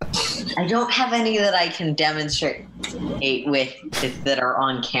 I don't have any that I can demonstrate with that are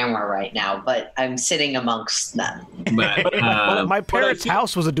on camera right now, but I'm sitting amongst them. But, my parents'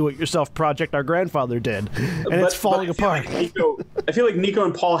 house was a do-it-yourself project our grandfather did, and it's falling apart. I feel like Nico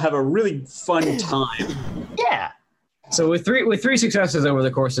and Paul have a really fun time. Yeah. So with three successes over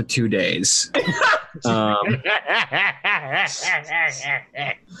the course of 2 days,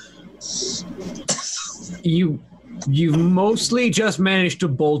 You've mostly just managed to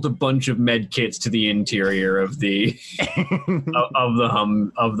bolt a bunch of med kits to the interior of the of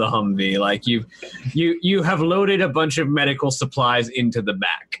the Humvee. Like you have loaded a bunch of medical supplies into the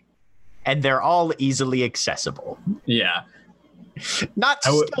back, and they're all easily accessible. Yeah, not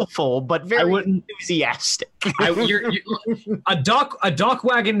skillful, but very enthusiastic. You're a dock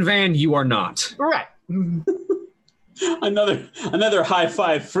wagon van. You are not right. Another high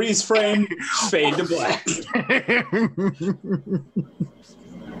five freeze frame, fade to black.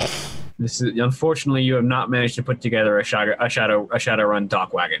 This is unfortunately you have not managed to put together a Shadowrun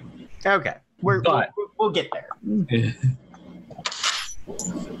dock wagon. Okay, we'll get there.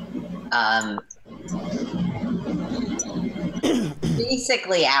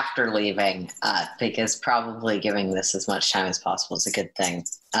 Basically, after leaving, because probably giving this as much time as possible is a good thing.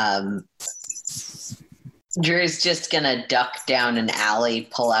 Drew's just gonna duck down an alley,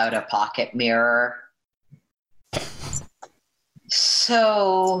 pull out a pocket mirror.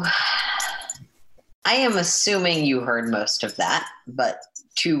 So, I am assuming you heard most of that, but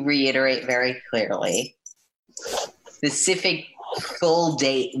to reiterate very clearly, specific full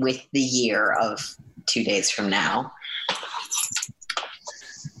date with the year of 2 days from now.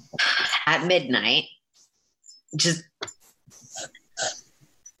 At midnight, just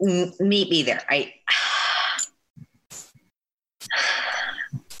meet me there.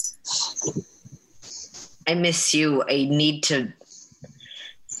 I miss you. I need to.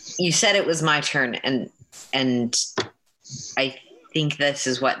 You said it was my turn, and I think this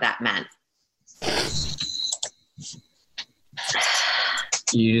is what that meant.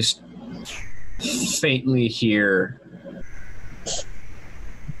 You just faintly hear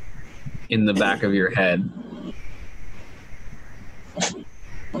in the back of your head,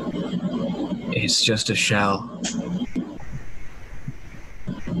 "It's just a shell."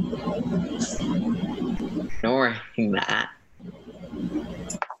 Ignoring that,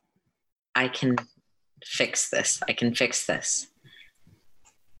 I can fix this.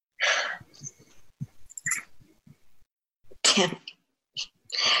 Damn.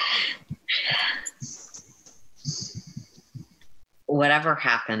 Whatever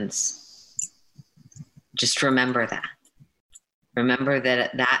happens, just remember that. Remember that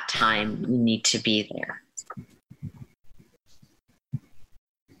at that time, you need to be there.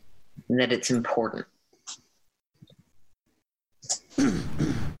 And that it's important.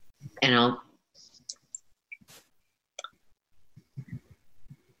 And I'll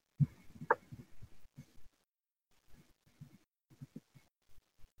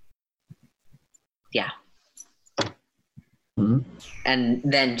Mm-hmm. And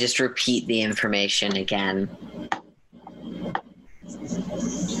then just repeat the information again.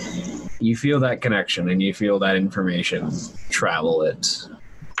 You feel that connection and you feel that information. Travel it.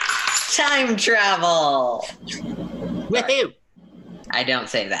 Time travel! Woohoo! I don't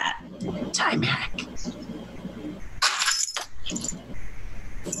say that. Time hack.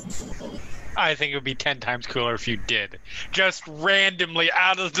 I think it would be 10 times cooler if you did. Just randomly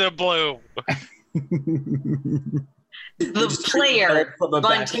out of the blue. The player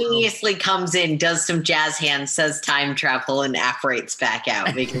spontaneously comes in, does some jazz hands, says time travel, and apparates back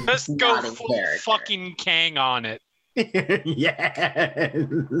out. Because just go full fucking Kang on it. Yeah.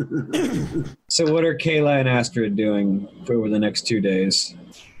 So what are Kayla and Astrid doing for over the next 2 days?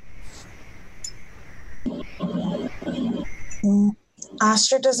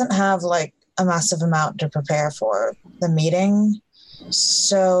 Astrid doesn't have like a massive amount to prepare for the meeting.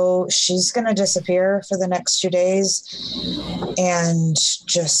 So she's going to disappear for the next 2 days and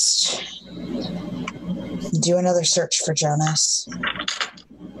just do another search for Jonas.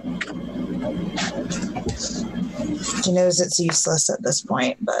 She knows it's useless at this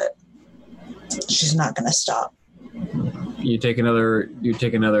point, but she's not going to stop. You take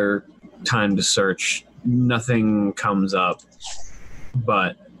another time to search. Nothing comes up,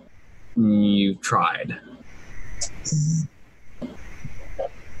 but you've tried. Mm-hmm.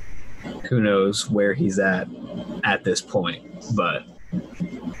 Who knows where he's at this point, but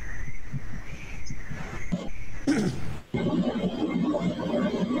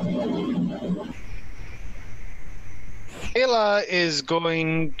Kayla is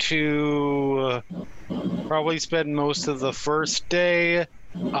going to probably spend most of the first day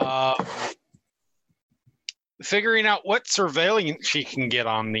figuring out what surveillance she can get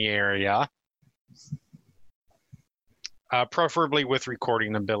on the area. Preferably with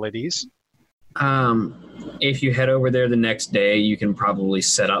recording abilities. If you head over there the next day, you can probably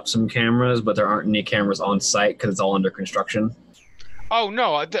set up some cameras, but there aren't any cameras on site because it's all under construction. Oh,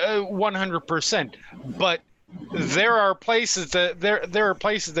 no, 100%. But there are places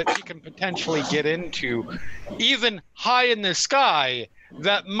that she can potentially get into, even high in the sky,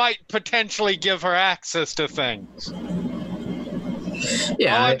 that might potentially give her access to things.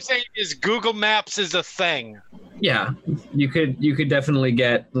 Yeah. All I'm saying is Google Maps is a thing. Yeah, you could definitely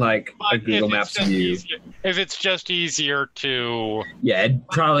get like a Google Maps view. If it's just easier to... Yeah,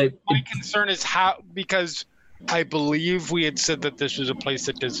 My concern is how, because I believe we had said that this was a place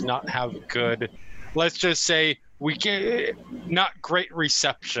that does not have good, let's just say, not great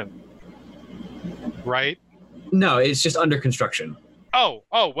reception, right? No, it's just under construction. Oh,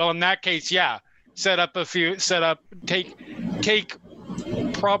 well, in that case, yeah. Take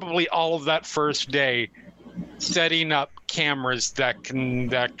probably all of that first day, setting up cameras that can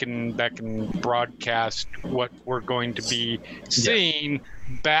broadcast what we're going to be seeing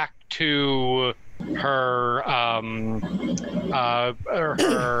back to her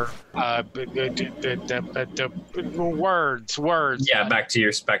words. Yeah, back to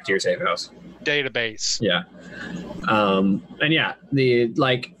your safe house Database. Yeah. And yeah, the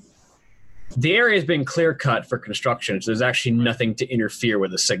area has been clear cut for construction, so there's actually nothing to interfere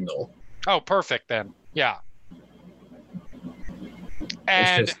with the signal. Oh, perfect then. Yeah.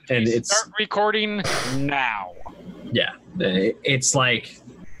 And start recording now. Yeah, it's like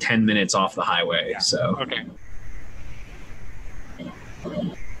 10 minutes off the highway. So okay.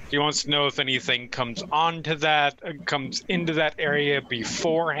 He wants to know if anything comes into that area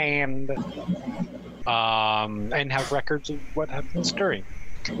beforehand, and have records of what happens during.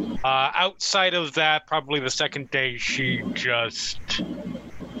 Outside of that, probably the second day, she just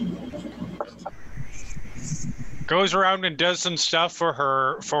goes around and does some stuff for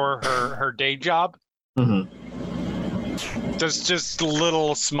her day job. Mm-hmm. Does just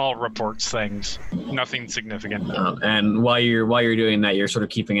little small reports things, nothing significant. And while you're doing that, you're sort of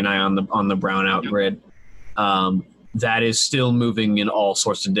keeping an eye on the brownout grid. That is still moving in all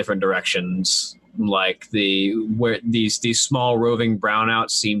sorts of different directions. Like where these small roving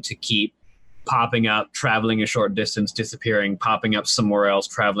brownouts seem to keep popping up, traveling a short distance, disappearing, popping up somewhere else,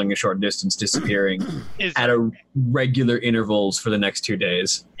 traveling a short distance, disappearing at a regular intervals for the next 2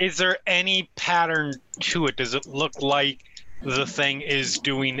 days. Is there any pattern to it? Does it look like the thing is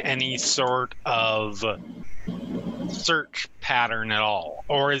doing any sort of search pattern at all?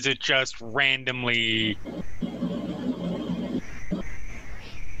 Or is it just randomly...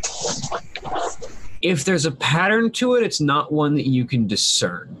 If there's a pattern to it, it's not one that you can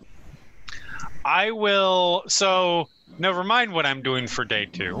discern. So never mind what I'm doing for day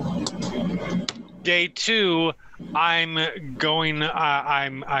 2. Day 2, I'm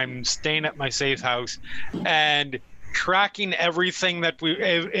staying at my safe house and tracking everything that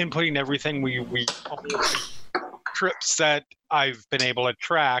inputting everything we trips that I've been able to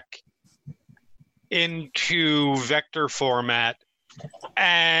track into vector format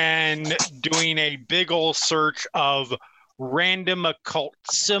and doing a big ol' search of random occult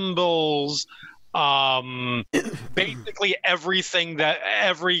symbols, basically everything that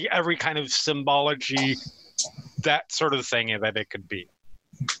every kind of symbology, that sort of thing that it could be.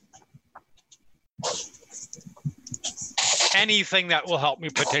 Anything that will help me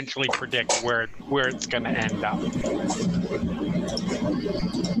potentially predict where it's going to end up.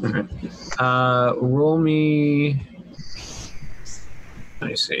 Roll me. Let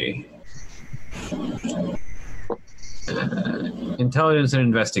me see. Intelligence and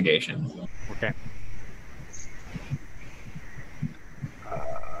investigation. Okay.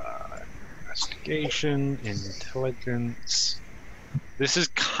 Investigation, intelligence. This is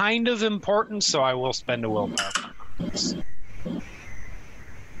kind of important, so I will spend a willpower.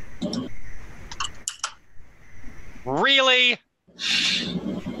 Really?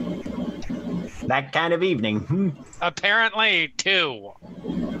 That kind of evening. Apparently, 2.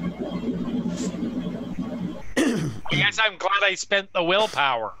 I guess I'm glad I spent the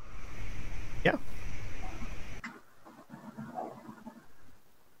willpower. Yeah.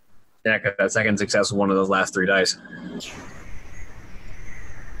 Yeah, because that second success was one of those last 3 dice.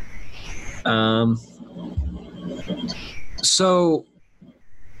 So,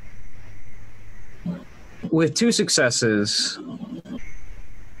 with 2 successes,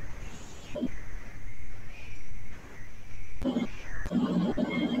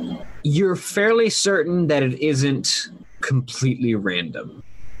 you're fairly certain that it isn't completely random.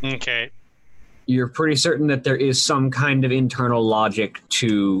 Okay. You're pretty certain that there is some kind of internal logic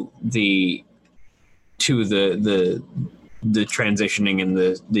to the transitioning and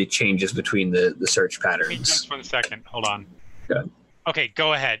the changes between the search patterns. Just 1 second. Hold on. Good. Okay,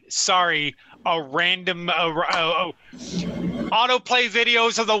 go ahead. Sorry, a random. Autoplay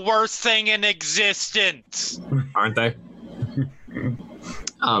videos are the worst thing in existence. Aren't they?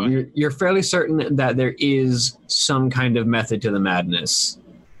 You're fairly certain that there is some kind of method to the madness,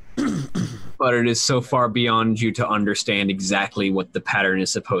 but it is so far beyond you to understand exactly what the pattern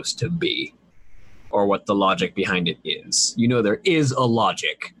is supposed to be or what the logic behind it is. You know there is a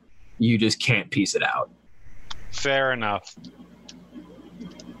logic. You just can't piece it out. Fair enough.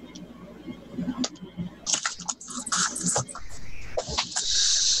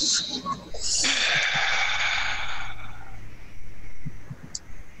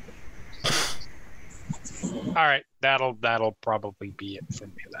 All right, that'll probably be it for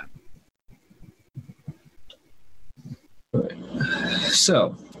me then.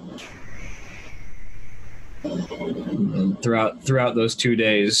 So, throughout those 2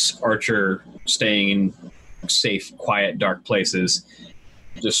 days, Archer staying in safe, quiet, dark places,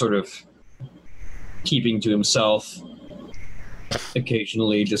 just sort of keeping to himself,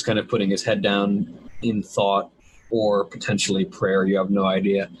 occasionally just kind of putting his head down in thought or potentially prayer, you have no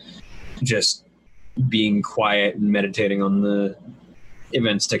idea. Just being quiet and meditating on the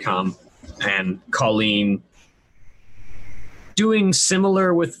events to come. And Colleen doing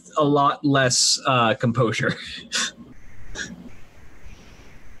similar with a lot less composure.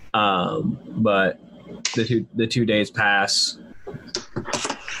 But the 2 days pass,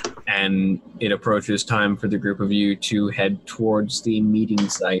 and it approaches time for the group of you to head towards the meeting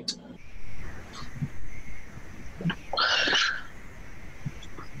site.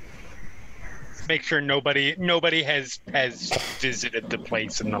 Make sure nobody has visited the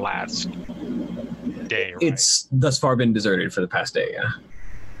place in the last day. Right? It's thus far been deserted for the past day, yeah.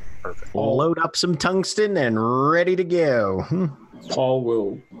 Perfect. Load up some tungsten and ready to go. Paul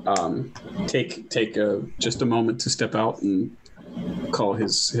will take just a moment to step out and call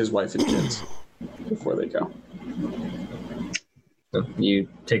his wife and kids before they go. So you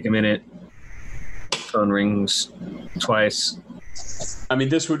take a minute. Phone rings twice. I mean,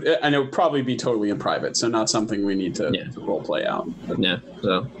 this would, and it would probably be totally in private, so not something we need to role play out. Yeah,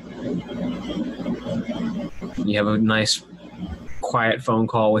 so you have a nice, quiet phone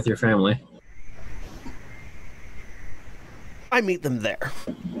call with your family. I meet them there,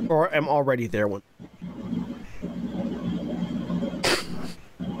 or am already there when.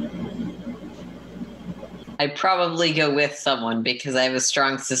 I probably go with someone because I have a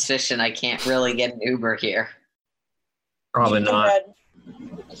strong suspicion I can't really get an Uber here. Probably not.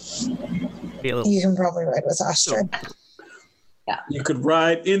 You can probably ride with Astrid. Yeah. You could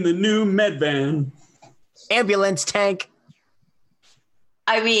ride in the new med van. Ambulance tank.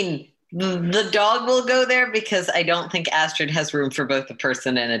 I mean, the dog will go there because I don't think Astrid has room for both a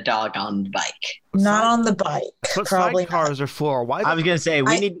person and a dog on the bike. Not on the bike. But Probably sidecars are for. Why? I was gonna say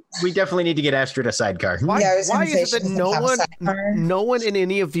we definitely need to get Astrid a sidecar. Why, Yeah, I was why gonna say is it she that doesn't have a sidecar. no one in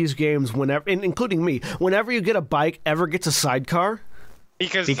any of these games, whenever, including me, whenever you get a bike, ever gets a sidecar?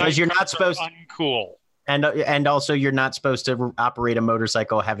 Because you're not supposed to. Uncool. And also you're not supposed to operate a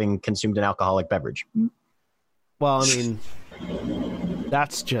motorcycle having consumed an alcoholic beverage. Well, I mean,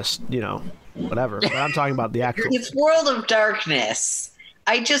 that's just, whatever. But I'm talking about the actual. It's World of Darkness.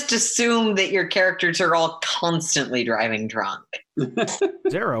 I just assume that your characters are all constantly driving drunk.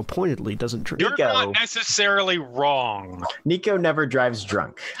 Xaro pointedly doesn't drink. You're not necessarily wrong. Nico never drives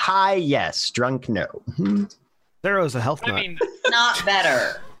drunk. High, yes. Drunk, no. Xaro's a health nut. I mean, Not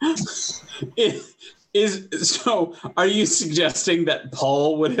better. So, are you suggesting that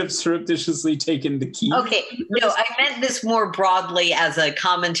Paul would have surreptitiously taken the key? Okay, no, I meant this more broadly as a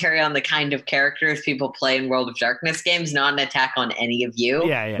commentary on the kind of characters people play in World of Darkness games, not an attack on any of you.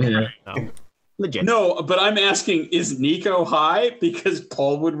 Yeah. No. Legit. No, but I'm asking, is Nico high? Because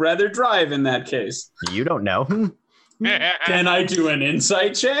Paul would rather drive in that case. You don't know. Can I do an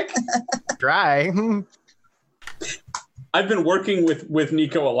insight check? Try. I've been working with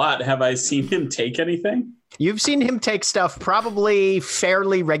Nico a lot. Have I seen him take anything? You've seen him take stuff probably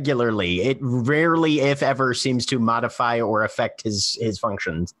fairly regularly. It rarely, if ever, seems to modify or affect his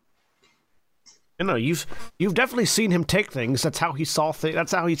functions. No, you've definitely seen him take things. That's how he saw things.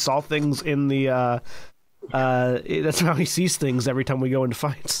 That's how he saw things in the. That's how he sees things every time we go into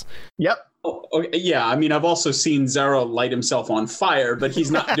fights. Yep. Oh, okay, yeah, I mean, I've also seen Xaro light himself on fire, but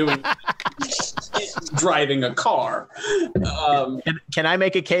he's not doing driving a car. Can I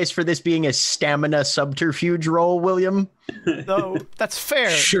make a case for this being a stamina subterfuge roll, William? Though that's fair.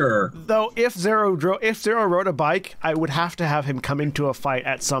 Sure. Though if Xaro rode a bike, I would have to have him come into a fight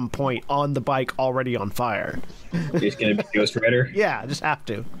at some point on the bike already on fire. He's gonna be Ghost Rider. Yeah, just have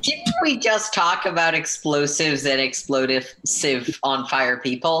to. Didn't we just talk about explosives and explosive on fire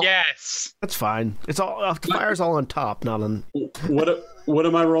people? Yes. That's fine. It's all the fire's all on top, not on. What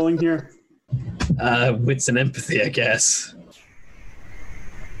am I rolling here? Wits and empathy, I guess.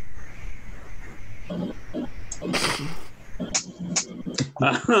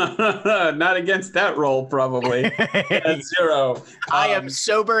 Not against that roll, probably. At 0. I am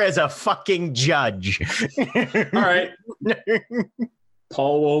sober as a fucking judge. All right.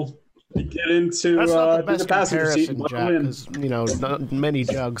 Paul will get into That's not the do best the passenger seat. comparison, and Jack, win. because many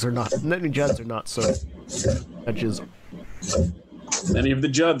judges are not so judges. Many of the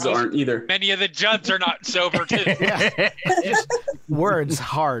Judds aren't either. Many of the Judds are not sober too. Yeah, just words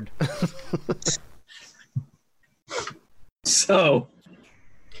hard. So,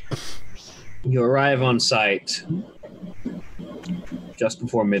 you arrive on site just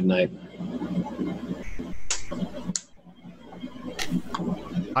before midnight.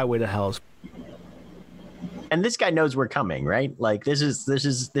 Highway to Hell's. And this guy knows we're coming, right? Like this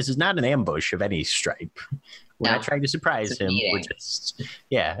is not an ambush of any stripe. We're not trying to surprise him. We're just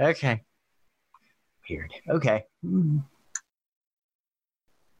okay. Weird. Okay.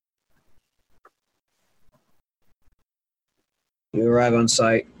 You arrive on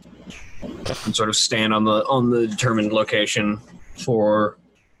site and sort of stand on the determined location for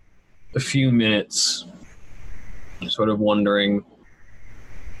a few minutes, sort of wondering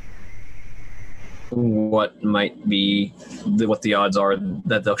what might be what the odds are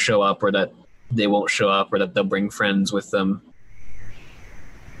that they'll show up, or that they won't show up, or that they'll bring friends with them.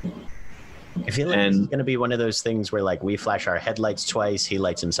 I feel like it's going to be one of those things where, like, we flash our headlights twice, he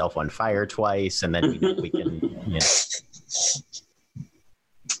lights himself on fire twice, and then we can.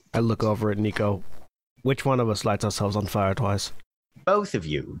 I look over at Nico. Which one of us lights ourselves on fire twice? Both of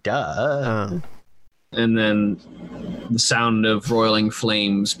you, duh. And then the sound of roiling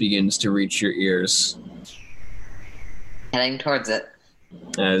flames begins to reach your ears. Heading towards it.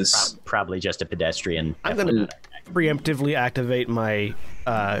 As probably just a pedestrian. I'm going to preemptively activate my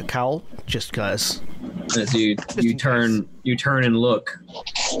cowl, just because. As you turn and look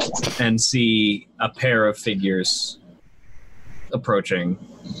and see a pair of figures approaching.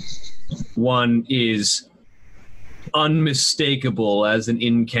 One is unmistakable as an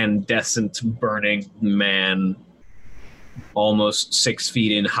incandescent burning man, almost 6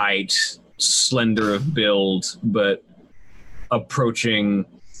 feet in height, slender of build, but approaching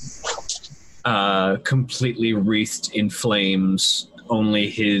completely wreathed in flames, only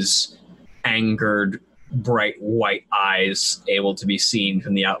his angered, bright white eyes able to be seen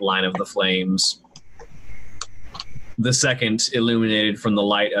from the outline of the flames. The second, illuminated from the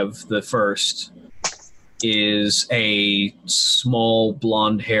light of the first, is a small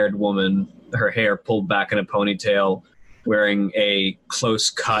blonde-haired woman, her hair pulled back in a ponytail, wearing a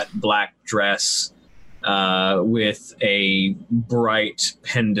close-cut black dress with a bright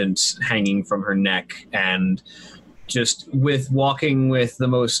pendant hanging from her neck, and just walking with the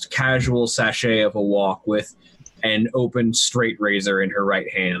most casual sachet of a walk, with an open straight razor in her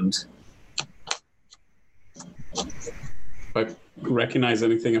right hand. I recognize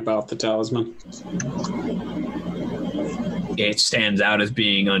anything about the talisman? It stands out as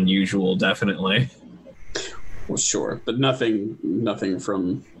being unusual, definitely. Well, sure, but nothing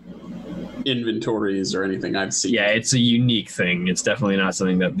from inventories or anything I've seen. Yeah, it's a unique thing. It's definitely not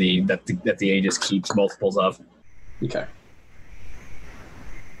something that the Aegis keeps multiples of. Okay.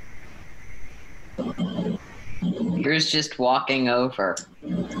 Here's just walking over.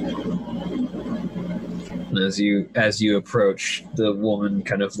 As you approach, the woman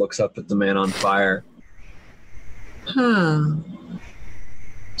kind of looks up at the man on fire. Huh.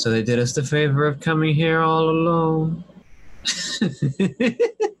 So they did us the favor of coming here all alone.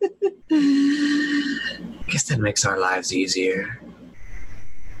 Guess that makes our lives easier.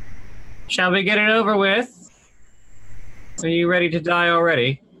 Shall we get it over with? Are you ready to die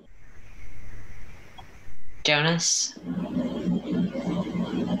already? Jonas?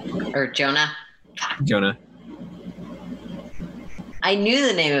 Or Jonah? Jonah. I knew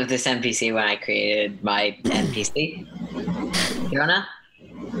the name of this NPC when I created my NPC. Jonah?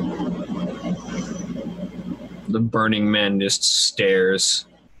 The burning man just stares.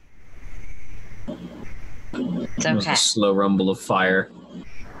 It's There's okay. a slow rumble of fire.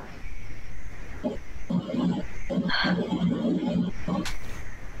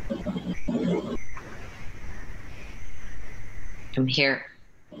 I'm here.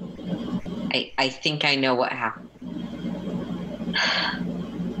 I think I know what happened.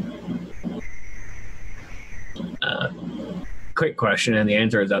 Quick question, and the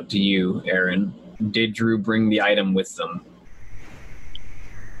answer is up to you, Erin. Did Drew bring the item with them?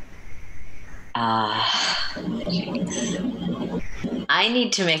 I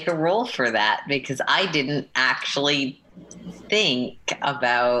need to make a roll for that because I didn't actually think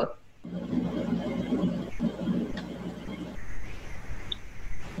about.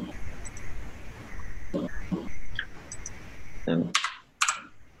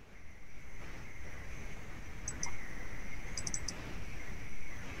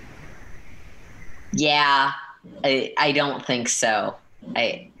 Yeah, I don't think so.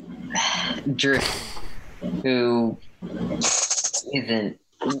 Drew, who isn't.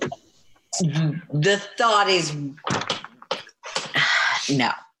 The thought is.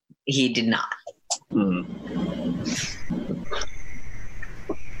 No, he did not.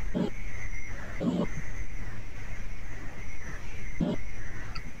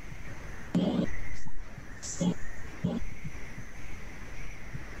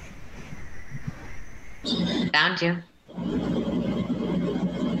 Found you.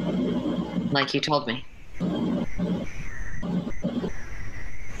 Like you told me.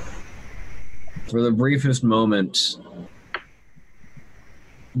 For the briefest moment,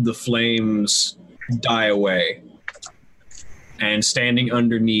 the flames die away. And standing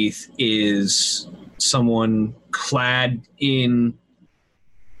underneath is someone clad in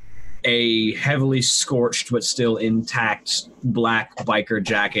a heavily scorched but still intact black biker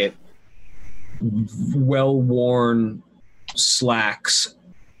jacket, well-worn slacks,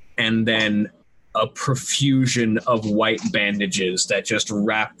 and then a profusion of white bandages that just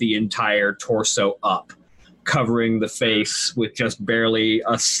wrap the entire torso up, covering the face with just barely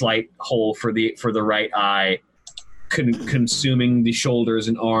a slight hole for the right eye, consuming the shoulders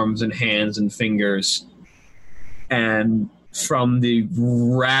and arms and hands and fingers. And from the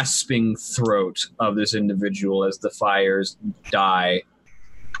rasping throat of this individual as the fires die,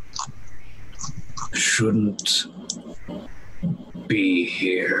 shouldn't be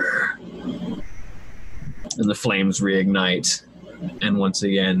here. And the flames reignite, and once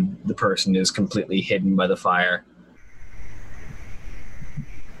again, the person is completely hidden by the fire.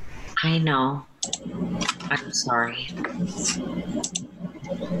 I know. I'm sorry.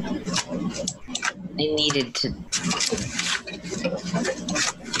 I needed to.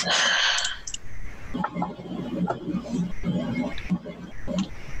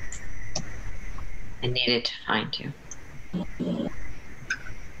 I needed to find you.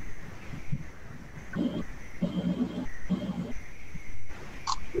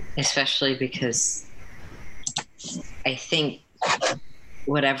 Especially because I think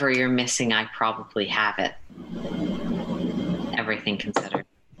whatever you're missing, I probably have it. Everything considered.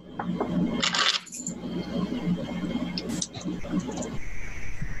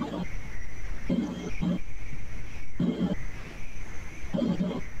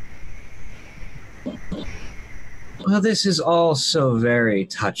 Well, this is all so very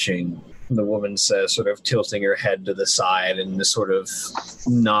touching, the woman says, sort of tilting her head to the side in this sort of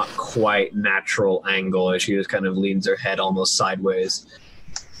not quite natural angle as she just kind of leans her head almost sideways.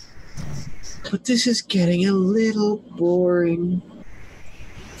 But this is getting a little boring.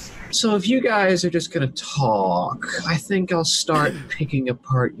 So if you guys are just going to talk, I think I'll start picking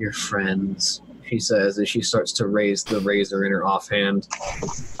apart your friends, she says as she starts to raise the razor in her offhand.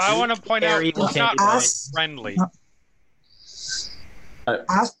 I want to point out it's not friendly.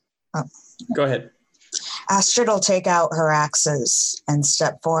 Go ahead. Astrid will take out her axes and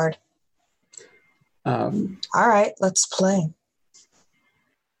step forward. All right, let's play.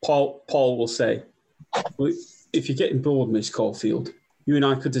 Paul will say, well, if you're getting bored, Miss Caulfield, you and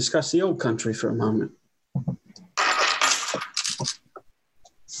I could discuss the old country for a moment.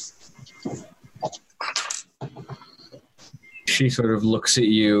 She sort of looks at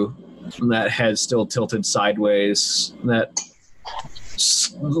you, that head still tilted sideways, that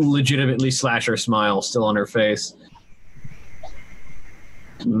legitimately slasher smile still on her face.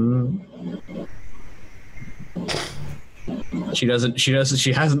 She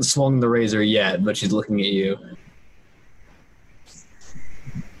hasn't swung the razor yet, but she's looking at you.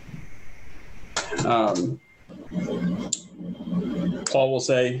 Paul will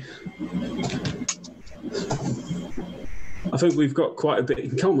say, I think we've got quite a bit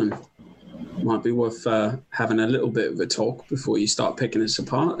in common. Might be worth having a little bit of a talk before you start picking us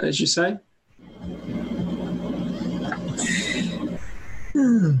apart, as you say.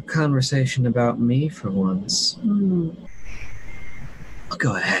 Conversation about me for once.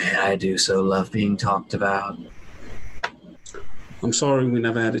 Go ahead, I do so love being talked about. I'm sorry we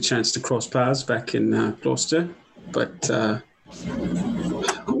never had a chance to cross paths back in Gloucester, but I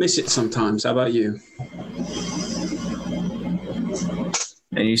miss it sometimes. How about you?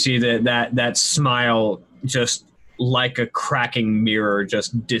 And you see that smile just like a cracking mirror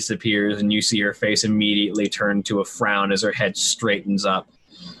just disappears, and you see her face immediately turn to a frown as her head straightens up.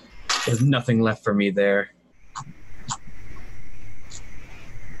 There's nothing left for me there.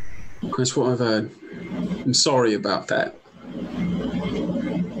 That's what I've heard. I'm sorry about that.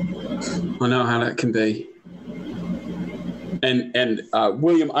 I know how that can be. And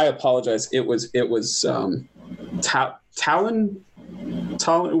William, I apologize. It was Talon.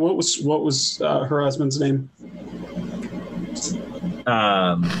 What was her husband's name?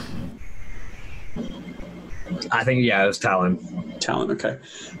 I think it was Talon. Talon. Okay.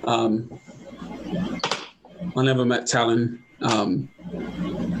 I never met Talon.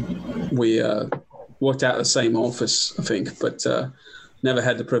 We worked out the same office, I think, but never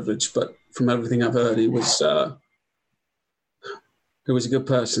had the privilege. But from everything I've heard, he was a good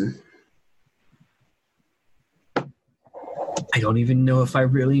person. I don't even know if I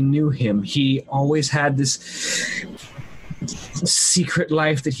really knew him. He always had this secret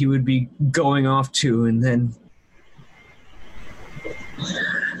life that he would be going off to, and then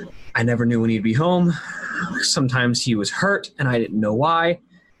I never knew when he'd be home. Sometimes he was hurt, and I didn't know why.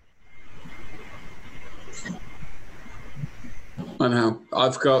 I know.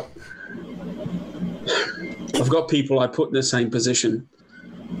 I've got people I put in the same position,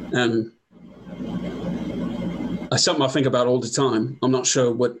 and it's something I think about all the time. I'm not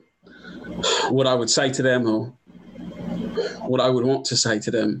sure what I would say to them or what I would want to say to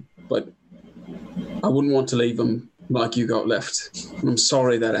them, but I wouldn't want to leave them like you got left. I'm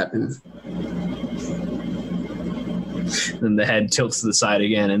sorry that happened. And the head tilts to the side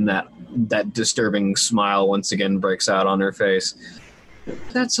again, and that disturbing smile once again breaks out on her face.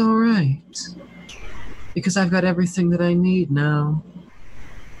 That's all right, because I've got everything that I need now,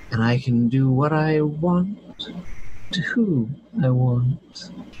 and I can do what I want to who I want.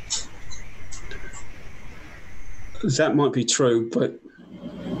 That might be true, but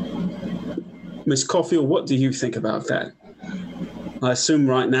Miss Caulfield, what do you think about that? I assume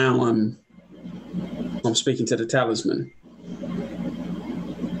right now I'm speaking to the talisman.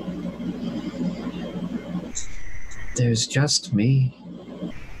 There's just me.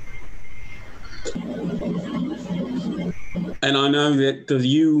 And I know that the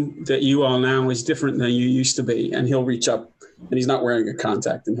you that you are now is different than you used to be. And he'll reach up, and he's not wearing a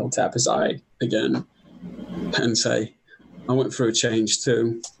contact, and he'll tap his eye again and say, I went through a change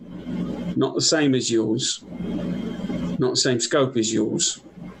too. Not the same as yours. Not the same scope as yours.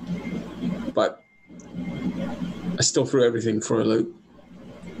 But I still threw everything for a loop.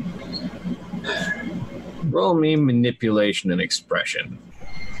 Roll me manipulation and expression.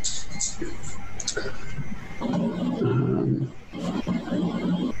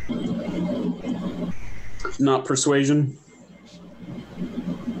 Not persuasion?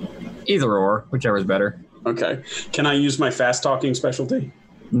 Either or, whichever's better. Okay. Can I use my fast talking specialty?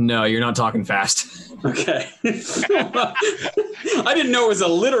 No, you're not talking fast. Okay. I didn't know it was a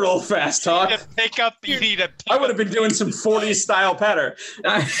literal fast talk. I would have been doing some 40s style patter.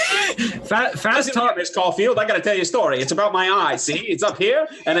 Fast talk, Miss Caulfield. I got to tell you a story. It's about my eye. See, it's up here,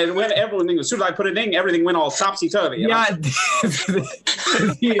 and it went. Everything as soon as I put it in, everything went all topsy turvy. Yeah.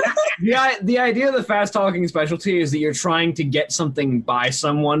 The idea of the fast talking specialty is that you're trying to get something by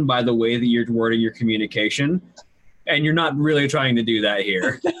someone by the way that you're wording your communication. And you're not really trying to do that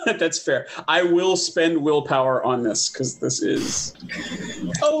here. That's fair. I will spend willpower on this because this is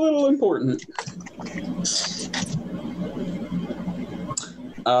a little important.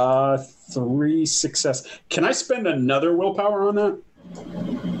 3 success. Can I spend another willpower on that?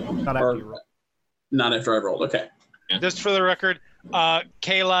 Not after you roll. Not after I rolled. Okay. Just for the record,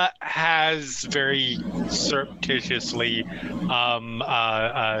 Kayla has very surreptitiously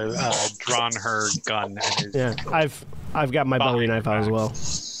drawn her gun. Yeah, I've got my bowie knife out as well.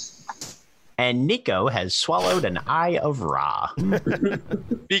 And Nico has swallowed an eye of Ra.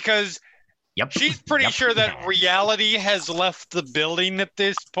 Because she's pretty sure that reality has left the building at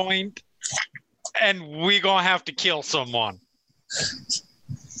this point, and we're gonna have to kill someone.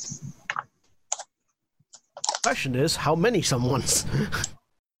 Question is, how many someones?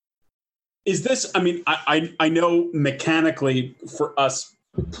 Is this, I mean, I know mechanically for us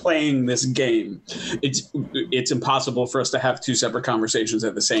playing this game, it's impossible for us to have two separate conversations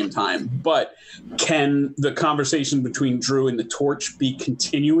at the same time. But can the conversation between Drew and the torch be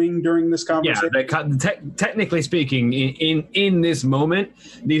continuing during this conversation? Yeah, technically speaking, in this moment,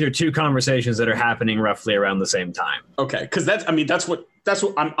 these are two conversations that are happening roughly around the same time. Okay, because that's what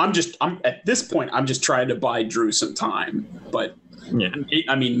I'm at this point. I'm just trying to buy Drew some time, but. Yeah.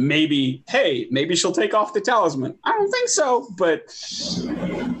 I mean, maybe she'll take off the talisman. I don't think so, but...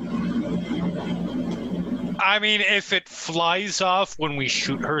 I mean, if it flies off when we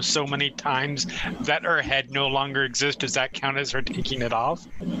shoot her so many times that her head no longer exists, does that count as her taking it off?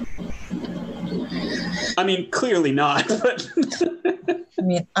 I mean, clearly not, but... I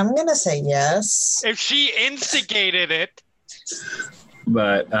mean, I'm going to say yes. If she instigated it...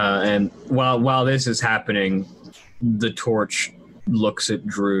 But, and while this is happening, the torch looks at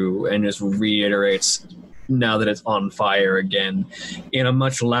Drew and just reiterates, now that it's on fire again, in a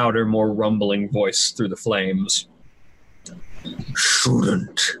much louder, more rumbling voice through the flames.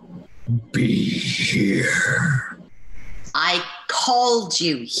 Shouldn't be here. I called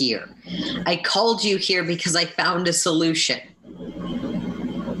you here. I called you here because I found a solution.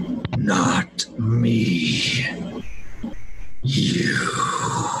 Not me. You.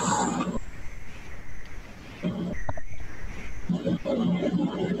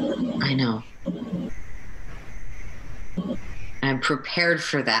 I know. I'm prepared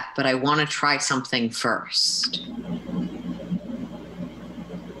for that, but I want to try something first.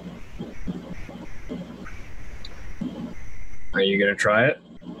 Are you going to try it?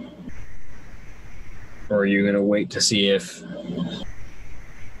 Or are you going to wait to see if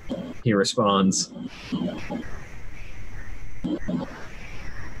he responds?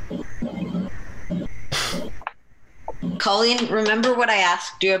 Colleen, remember what I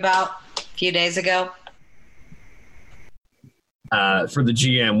asked you about a few days ago? For the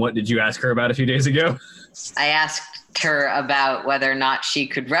GM, what did you ask her about a few days ago? I asked her about whether or not she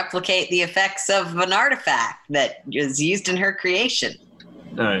could replicate the effects of an artifact that was used in her creation.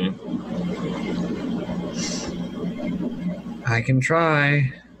 I can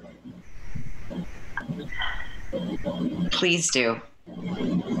try. Please do.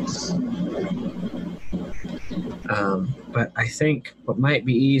 But I think what might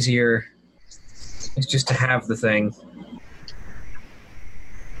be easier is just to have the thing.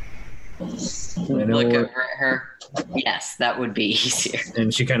 Look over at her. Yes, that would be easier.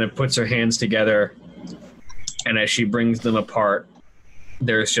 And she kind of puts her hands together, and as she brings them apart,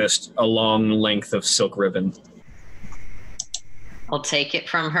 there's just a long length of silk ribbon. I'll take it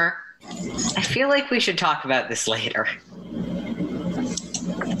from her. I feel like we should talk about this later.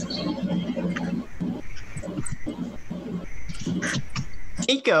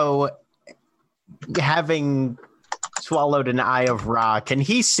 Nico, having swallowed an Eye of Ra, can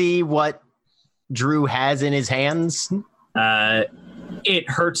he see what Drew has in his hands? It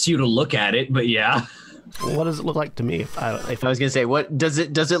hurts you to look at it, but yeah. What does it look like to me? If I was going to say, what does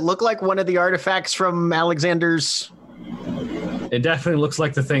it look like? One of the artifacts from Alexander's? It definitely looks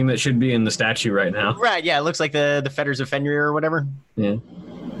like the thing that should be in the statue right now. Right, yeah, it looks like the Fetters of Fenrir or whatever. Yeah. All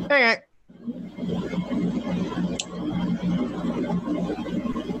right.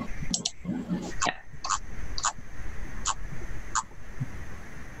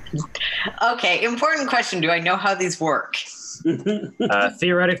 Okay, important question. Do I know how these work?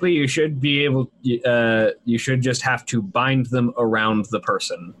 Theoretically, you should be able. You should just have to bind them around the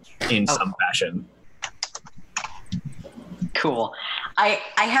person in some fashion. Cool. I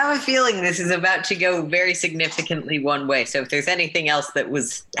have a feeling this is about to go very significantly one way. So if there's anything else that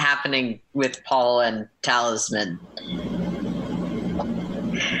was happening with Paul and Talisman.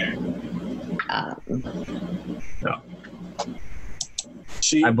 No.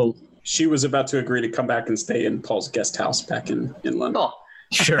 She was about to agree to come back and stay in Paul's guest house back in London. Cool.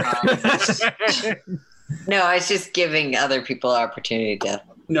 Sure. No, I was just giving other people opportunity to.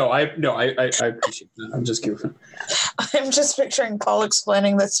 No, I appreciate that. I'm just giving. I'm just picturing Paul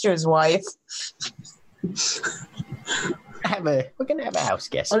explaining this to his wife. We're gonna have a house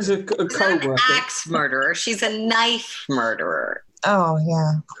guest. She's a co-worker. She's an axe murderer. She's a knife murderer. Oh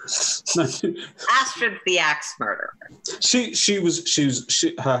yeah. Astrid, the axe murderer.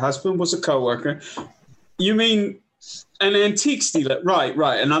 Her husband was a co-worker. You mean an antique stealer?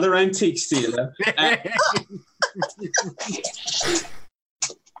 Right. Another antique stealer.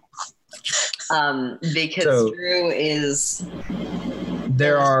 Because Drew is.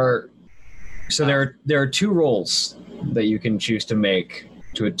 There are two roles that you can choose to make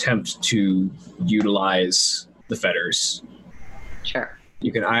to attempt to utilize the fetters. Sure.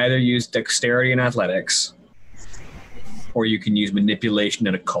 You can either use dexterity and athletics, or you can use manipulation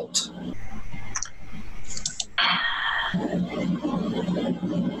and occult.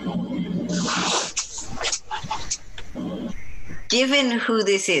 Given who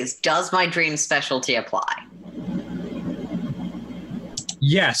this is, does my dream specialty apply?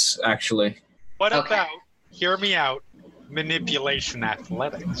 Yes, actually. What Okay. about, hear me out, manipulation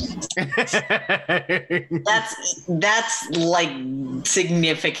athletics? That's like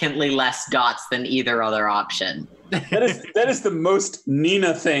significantly less dots than either other option. That is the most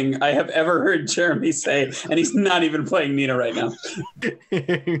Nina thing I have ever heard Jeremy say, and he's not even playing Nina right now.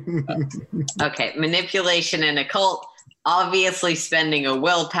 Okay, manipulation and occult, obviously spending a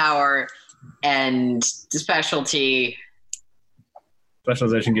willpower, and specialty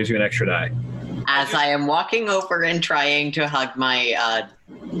Specialization gives you an extra die. as I am walking over and trying to hug my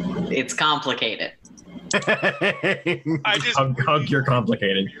it's complicated. I just Hug you're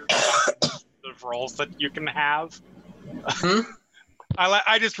complicated. the roles that you can have. Hmm?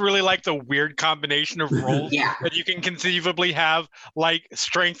 I just really like the weird combination of roles Yeah. that you can conceivably have. Like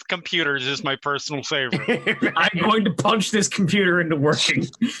strength computers is my personal favorite. I'm going to punch this computer into working.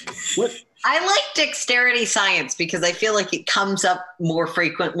 What? I like dexterity science because I feel like it comes up more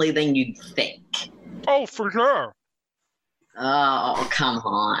frequently than you'd think. Oh, for sure. Oh, come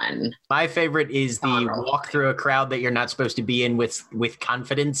on. My favorite is the walk through a crowd that you're not supposed to be in with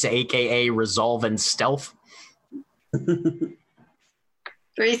confidence, aka resolve and stealth.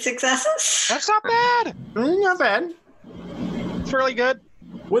 3 successes? That's not bad. Not bad. It's really good.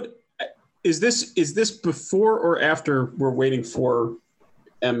 What is this? Is this before or after we're waiting for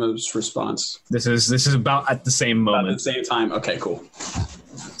Emma's response? This is about at the same About moment. at the same time. Okay, cool.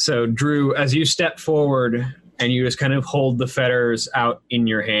 So, Drew, as you step forward and you just kind of hold the fetters out in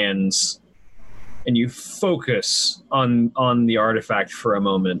your hands and you focus on the artifact for a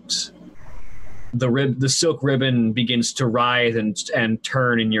moment, the silk ribbon begins to writhe and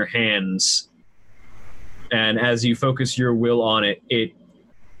turn in your hands. And as you focus your will on it, it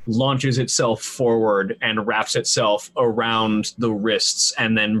launches itself forward and wraps itself around the wrists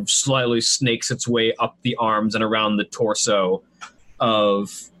and then slightly snakes its way up the arms and around the torso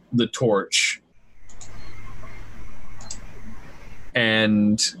of the torch.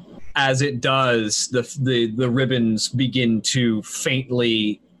 And as it does, the ribbons begin to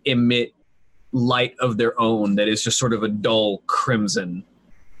faintly emit light of their own that is just sort of a dull crimson.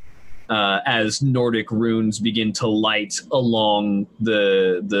 As Nordic runes begin to light along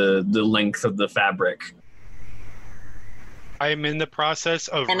the length of the fabric. I am in the process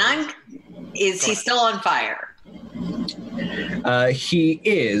of. And is he still on fire? He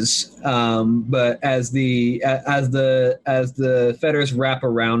is, but as the fetters wrap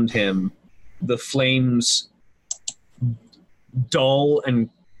around him, the flames dull and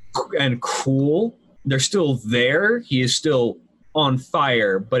cool. They're still there. He is still on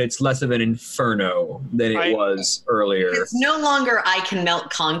fire, but it's less of an inferno than it was earlier. It's no longer I can melt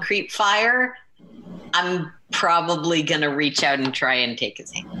concrete fire. I'm probably going to reach out and try and take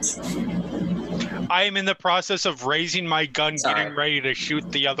his hands. I am in the process of raising my gun, Sorry. getting ready to shoot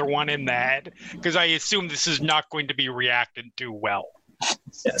the other one in the head, because I assume this is not going to be reacted to well.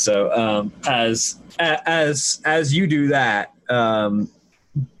 Yeah. So as you do that,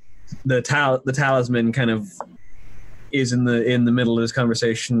 the talisman kind of is in the middle of this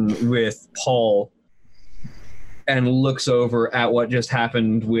conversation with Paul and looks over at what just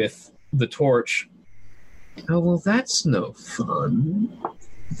happened with the torch. Oh, well, that's no fun.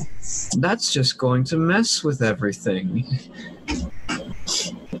 That's just going to mess with everything.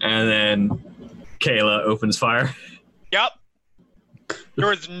 And then Kayla opens fire. Yep. There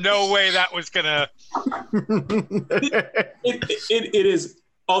was no way that was gonna. It is.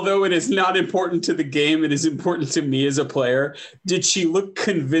 Although it is not important to the game, it is important to me as a player. Did she look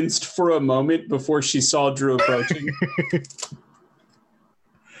convinced for a moment before she saw Drew approaching?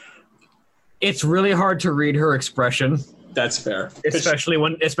 It's really hard to read her expression. That's fair. Especially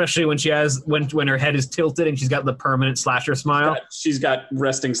when she has when her head is tilted and she's got the permanent slasher smile. She's got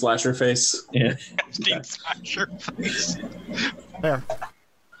resting slasher face. Yeah. There.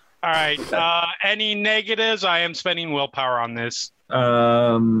 All right. Any negatives? I am spending willpower on this.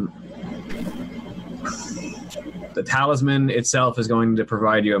 The talisman itself is going to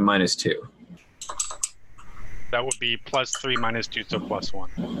provide you a -2. That would be +3 -2, so +1.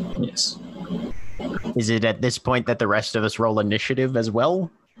 Yes. Is it at this point that the rest of us roll initiative as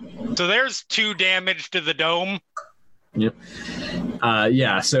well? So there's 2 damage to the dome. Yep.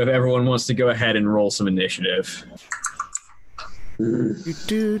 Yeah. So if everyone wants to go ahead and roll some initiative.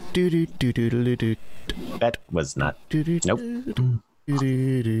 That was not. Nope.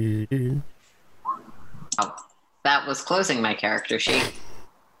 Oh, that was closing my character sheet.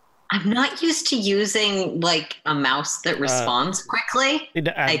 I'm not used to using like a mouse that responds quickly.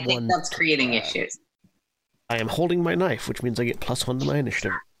 I think that's creating issues. I am holding my knife, which means I get +1 to my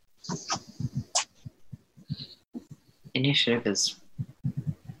initiative. Initiative is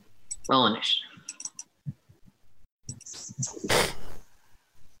roll initiative.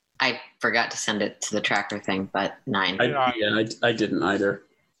 I forgot to send it to the tracker thing, but 9. I didn't either.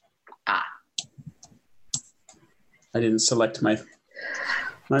 Ah. I didn't select my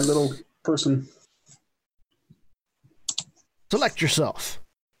little person. Select yourself.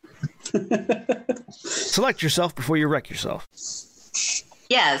 Select yourself before you wreck yourself.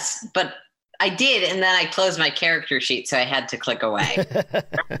 Yes, but I did, and then I closed my character sheet, so I had to click away.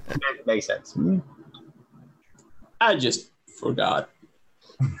 Makes sense. I just forgot.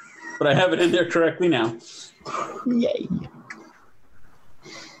 But I have it in there correctly now. Yay.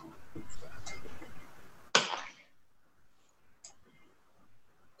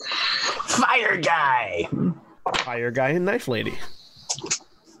 Fire guy. Fire guy and knife lady.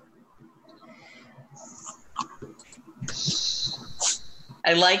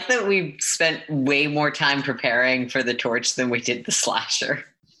 I like that we spent way more time preparing for the torch than we did the slasher.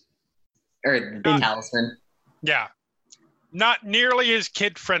 Or the talisman. Yeah. Not nearly as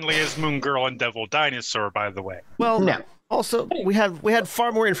kid-friendly as Moon Girl and Devil Dinosaur, by the way. Well, no. Also, we had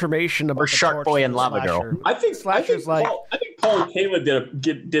far more information about Shark Boy and Lava Girl. I think Paul and Kayla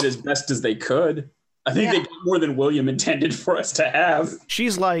did as best as they could. I think they got more than William intended for us to have.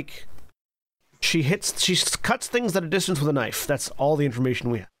 She's like, she cuts things at a distance with a knife. That's all the information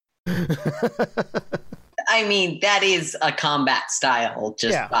we have. I mean, that is a combat style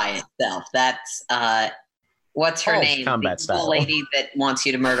just by itself. That's what's her name? Combat the style. Lady that wants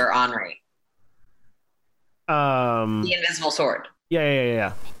you to murder Henri. The invisible sword.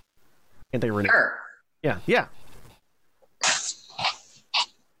 Yeah. Can't think of her name. Her. Yeah.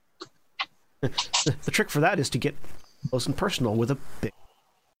 The trick for that is to get close and personal with a big.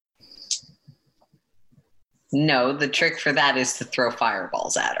 No, the trick for that is to throw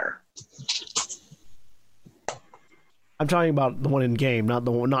fireballs at her. I'm talking about the one in game, not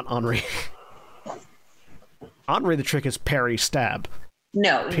Henri. Henri, the trick is parry, stab.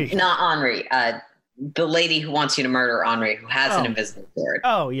 No, not Henri. The lady who wants you to murder Henri, who has an invisible sword.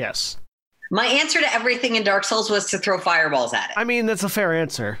 Oh, yes. My answer to everything in Dark Souls was to throw fireballs at it. I mean, that's a fair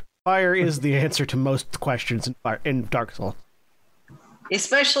answer. Fire is the answer to most questions in Dark Souls.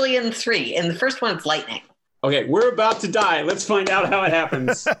 Especially in 3. In the first one, it's lightning. Okay, we're about to die. Let's find out how it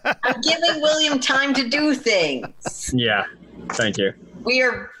happens. I'm giving William time to do things. Yeah, thank you. We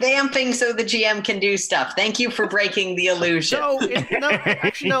are vamping so the GM can do stuff. Thank you for breaking the illusion. No,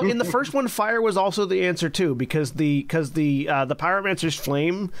 in the first one, fire was also the answer too, because the Pyromancer's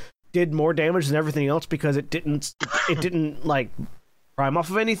flame did more damage than everything else because it didn't like prime off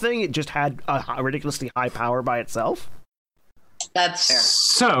of anything. It just had a ridiculously high power by itself. That's fair.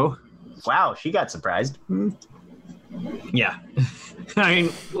 So, wow, she got surprised. Yeah. I mean,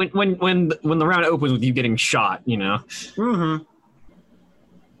 when the round opens with you getting shot, you know. Mm-hmm.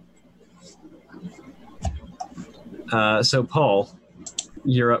 So, Paul,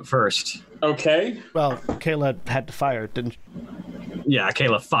 you're up first. Okay. Well, Kayla had to fire, didn't she? Yeah,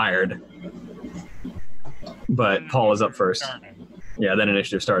 Kayla fired. But Paul is up first. Yeah, then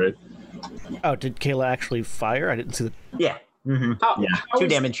initiative started. Oh, did Kayla actually fire? I didn't see the... Yeah. Mm-hmm. How 2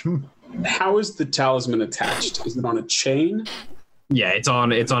 damage. How is the talisman attached? Is it on a chain? Yeah, it's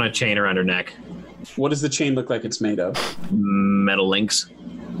on a chain around her neck. What does the chain look like it's made of? Metal links.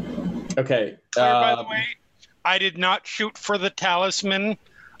 Okay. By the way, I did not shoot for the talisman.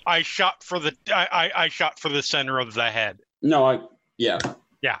 I shot for the I shot for the center of the head. No, yeah.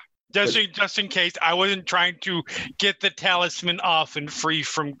 Just in case, I wasn't trying to get the talisman off and free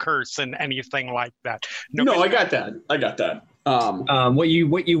from curse and anything like that. No, I got that. What you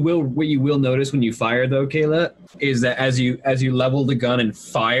will notice when you fire though, Kayla, is that as you level the gun and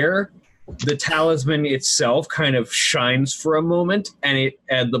fire, the talisman itself kind of shines for a moment, and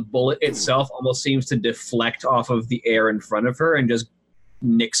the bullet itself almost seems to deflect off of the air in front of her and just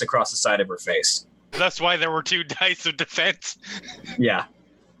nicks across the side of her face. That's why there were 2 dice of defense. Yeah.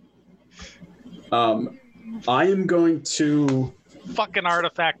 I am going to fucking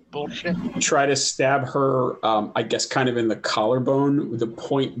artifact bullshit. Try to stab her, I guess, kind of in the collarbone. The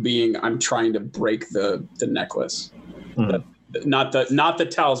point being, I'm trying to break the necklace, not the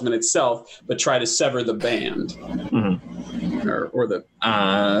talisman itself, but try to sever the band, or the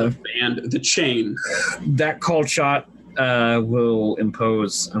band, the chain. That called shot will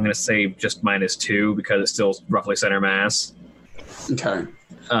impose. I'm going to say just -2 because it's still roughly center mass. Okay.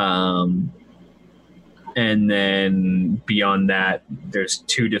 And then beyond that, there's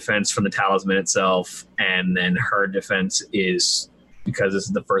 2 defense from the talisman itself, and then her defense is, because this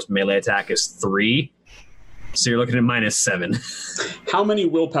is the first melee attack, is 3. So you're looking at -7. How many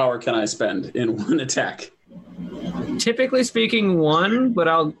willpower can I spend in one attack? Typically speaking, 1, but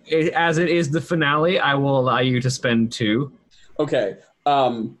as it is the finale, I will allow you to spend 2. Okay.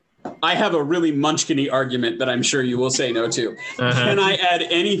 I have a really munchkin-y argument that I'm sure you will say no to. Can I add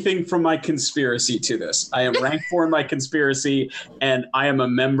anything from my conspiracy to this? I am rank 4 in my conspiracy, and I am a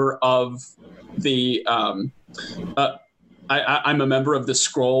member of the... I'm a member of the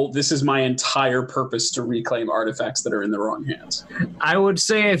scroll. This is my entire purpose, to reclaim artifacts that are in the wrong hands. I would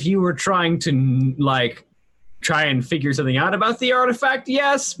say if you were trying to, try and figure something out about the artifact,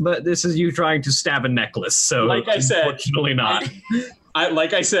 yes, but this is you trying to stab a necklace, so like I said, unfortunately not.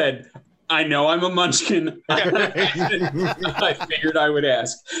 Like I said, I know I'm a munchkin. I figured I would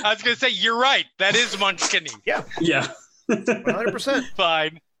ask. I was going to say, you're right. That is munchkin-y. Yeah. 100%.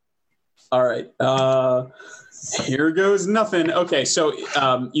 Fine. All right. Here goes nothing. Okay, so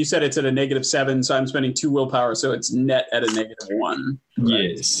you said it's at a -7, so I'm spending 2 willpower, so it's net at a -1. Right?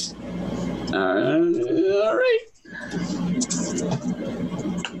 Yes. All right.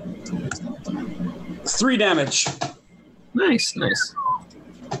 3 damage. Nice.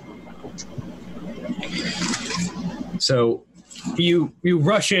 So you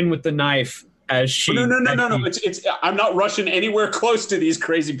rush in with the knife as she... No. It's I'm not rushing anywhere close to these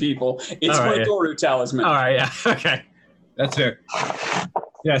crazy people. It's my Doru talisman. All right, yeah, okay. That's fair.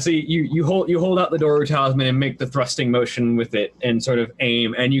 Yeah, so you hold out the Doru talisman and make the thrusting motion with it and sort of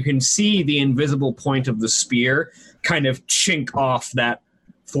aim, and you can see the invisible point of the spear kind of chink off that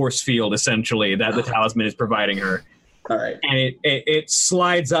force field, essentially, that the talisman is providing her. All right. And it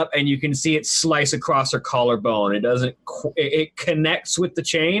slides up, and you can see it slice across her collarbone. It connects with the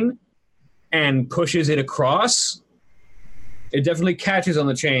chain and pushes it across. It definitely catches on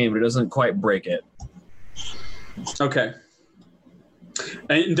the chain, but it doesn't quite break it. Okay.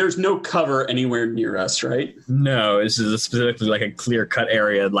 And there's no cover anywhere near us, right? No, this is specifically like a clear-cut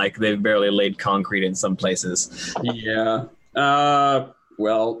area, like they've barely laid concrete in some places. Yeah.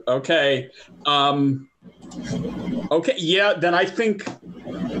 Well, okay. Okay, yeah, then I think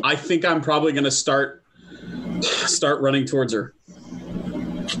I'm probably going to start running towards her.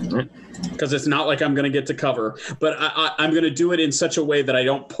 Because it's not like I'm going to get to cover. But I'm going to do it in such a way that I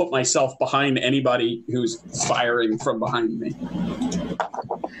don't put myself behind anybody who's firing from behind me.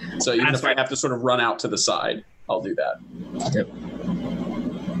 So even if I have to sort of run out to the side, I'll do that. Yep.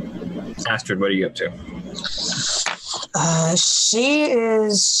 Astrid, what are you up to? She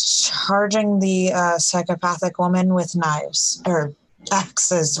is charging the psychopathic woman with knives or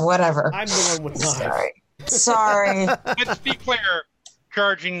axes, whatever. I'm the one with knives. Sorry. Let's be clear.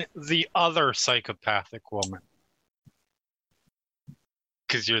 Charging the other psychopathic woman.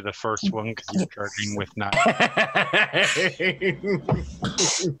 Because you're the first one, because you're charging with knives.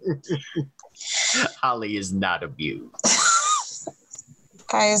 Holly is not amused.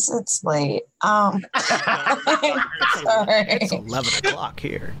 Guys, it's late. Sorry. It's 11 o'clock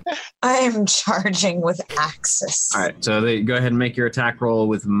here. I am charging with axes. All right, so go ahead and make your attack roll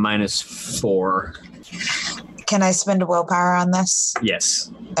with -4. Can I spend a willpower on this?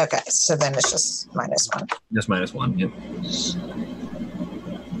 Yes. Okay, so then it's just -1. Just -1, yep.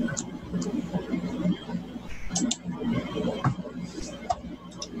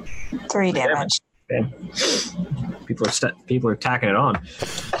 Three damage. Okay. People are tacking it on.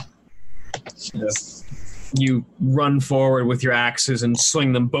 You run forward with your axes and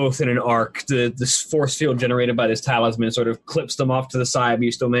swing them both in an arc. This force field generated by this talisman sort of clips them off to the side, but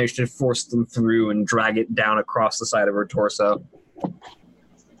you still manage to force them through and drag it down across the side of her torso.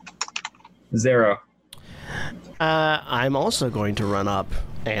 Xaro. I'm also going to run up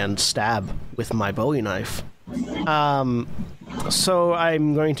and stab with my Bowie knife. So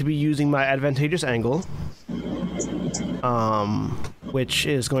I'm going to be using my advantageous angle, which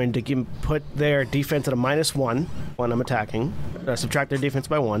is going to put their defense at a -1 when I'm attacking. Subtract their defense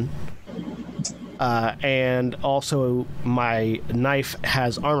by 1. And also my knife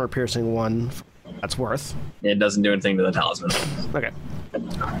has armor piercing 1. That's worth. It doesn't do anything to the talisman. Okay.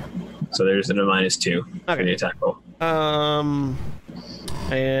 So there's a -2 for the attack roll.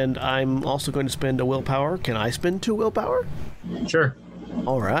 And I'm also going to spend a willpower. Can I spend 2 willpower? Sure.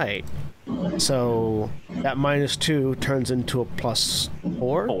 All right. So that -2 turns into a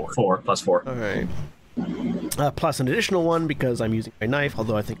 +4? 4 plus 4. All right. Plus an additional 1 because I'm using my knife,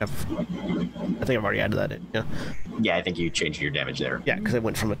 although I think I've already added that in. Yeah. Yeah, I think you changed your damage there. Yeah, because I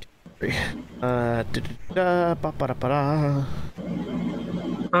went from a 2 to 3.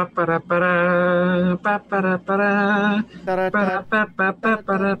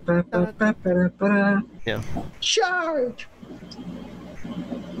 Yeah. Charge!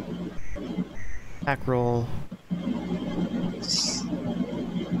 Attack roll. It's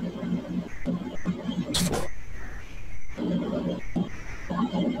 4.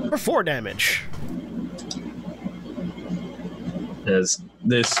 For 4 damage. As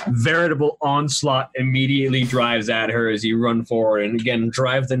this veritable onslaught immediately drives at her as you run forward and again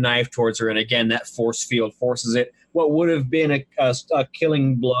drive the knife towards her, and again that force field forces it, what would have been a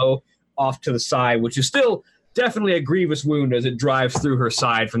killing blow, off to the side, which is still definitely a grievous wound as it drives through her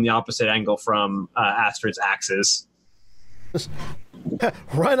side from the opposite angle from Astrid's axes.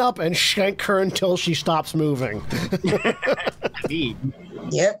 Run up and shank her until she stops moving.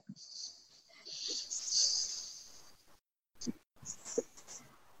 Yep.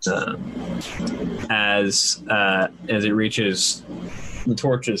 As it reaches the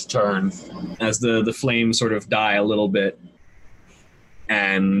torch's turn, as the flames sort of die a little bit,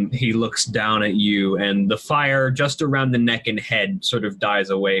 and he looks down at you, and the fire just around the neck and head sort of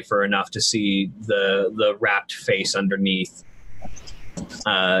dies away for enough to see the wrapped face underneath.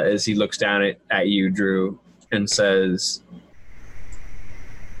 As he looks down at you, Drew, and says,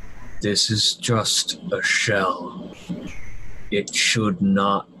 "This is just a shell. It should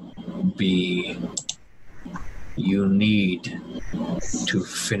not be. You need to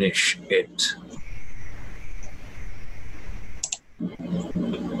finish it."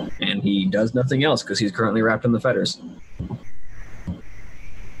 And he does nothing else because he's currently wrapped in the fetters.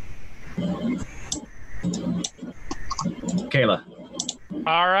 Kayla.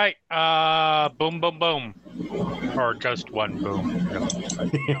 All right. Boom, boom, boom. Or just one boom.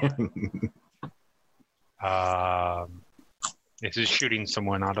 This is shooting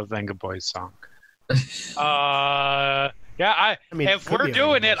someone out of Venga Boy's song. Yeah, I mean, if we're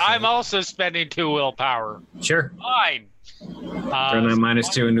doing it, I'm also spending 2 willpower. Sure. Fine. Turn that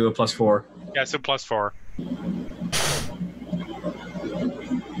 -2 into a +4. Yeah, so +4.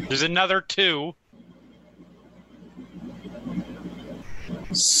 There's another 2.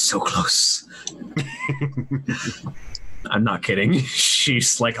 So close. I'm not kidding.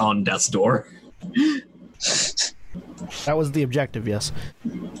 She's like on death's door. That was the objective, yes.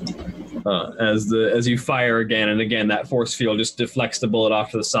 As you fire again and again, that force field just deflects the bullet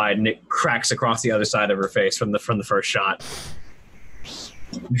off to the side, and it cracks across the other side of her face from the first shot.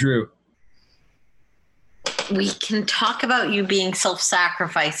 Drew. We can talk about you being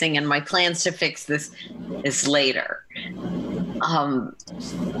self-sacrificing and my plans to fix this is later.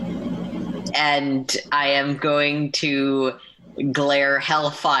 And I am going to glare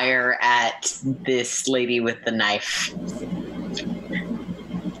hellfire at this lady with the knife.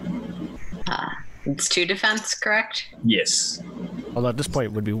 It's 2 defense, correct? Yes. Although at this point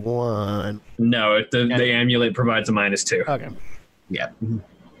it would be 1. No, the amulet provides a -2. Okay. Yeah.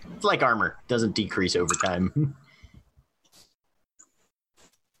 It's like armor. Doesn't decrease over time.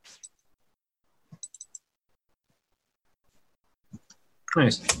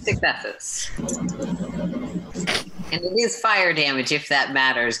 Nice. Successes. And it is fire damage, if that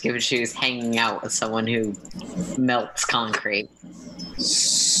matters, given she was hanging out with someone who melts concrete.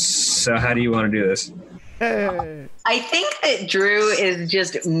 So how do you want to do this? Hey. I think that Drew is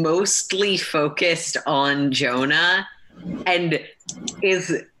just mostly focused on Jonah and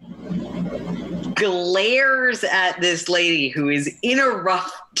glares at this lady who is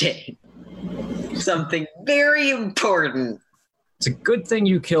interrupting something very important. It's a good thing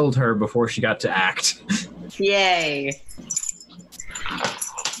you killed her before she got to act. Yay.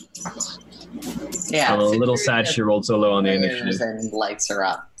 Yeah. I'm a little sad she rolled so low on the initiative. And lights her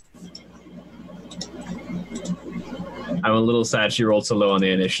up. I'm a little sad she rolled so low on the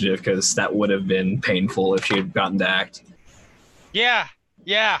initiative because that would have been painful if she had gotten to act. Yeah.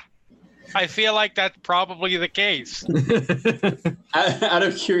 I feel like that's probably the case. Out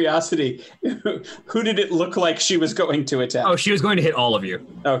of curiosity, who did it look like she was going to attack? Oh, she was going to hit all of you.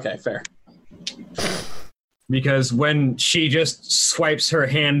 Okay, fair. Because when she just swipes her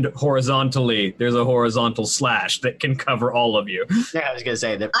hand horizontally, there's a horizontal slash that can cover all of you. Yeah, I was going to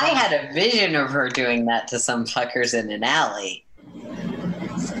say that. I had a vision of her doing that to some fuckers in an alley.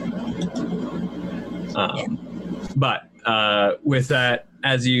 But with that,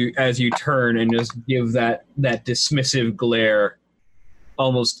 as you turn and just give that dismissive glare,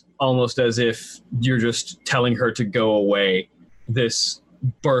 almost as if you're just telling her to go away, this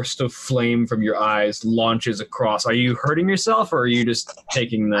burst of flame from your eyes launches across. Are you hurting yourself, or are you just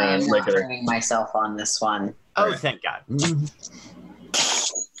taking the I am not regular? hurting myself on this one. Oh, thank God.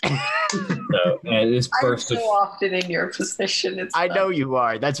 And this I'm burst so of often in your position. It's I fun. know you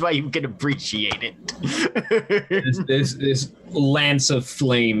are. That's why you can appreciate it. this lance of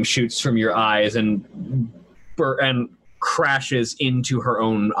flame shoots from your eyes and crashes into her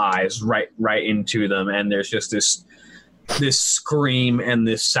own eyes, right into them, and there's just this scream and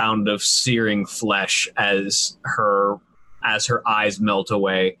this sound of searing flesh as her eyes melt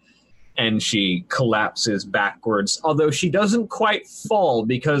away, and she collapses backwards, although she doesn't quite fall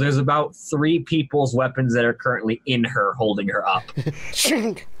because there's about 3 people's weapons that are currently in her holding her up.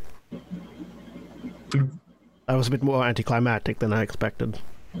 That was a bit more anticlimactic than I expected.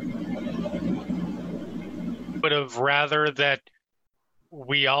 Would have rather that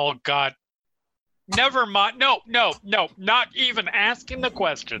we all got. Never mind. No. Not even asking the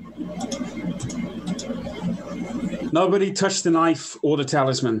question. Nobody touched the knife or the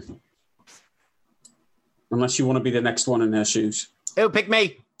talisman. Unless you want to be the next one in their shoes. Oh, pick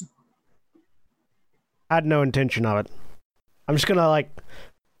me. I had no intention of it. I'm just gonna,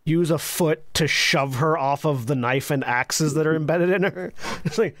 use a foot to shove her off of the knife and axes that are embedded in her.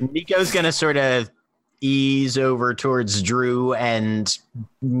 It's like, Nico's gonna sort of ease over towards Drew and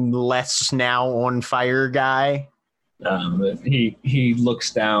less now on fire guy. He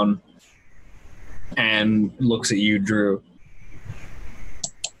looks down and looks at you, Drew.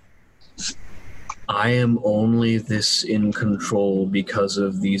 I am only this in control because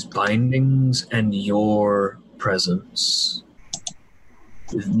of these bindings and your presence.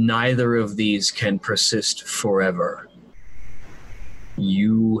 Neither of these can persist forever.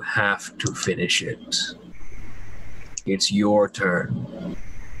 You have to finish it. It's your turn.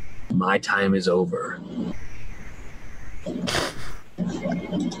 My time is over.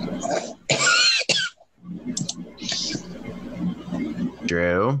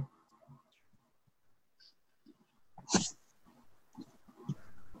 Drew.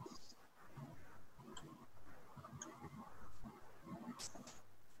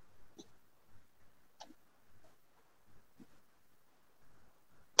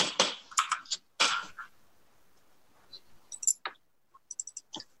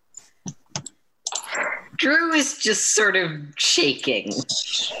 Drew is just sort of shaking.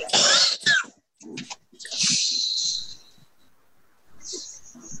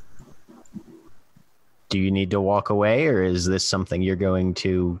 Do you need to walk away, or is this something you're going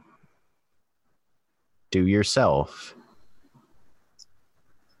to do yourself?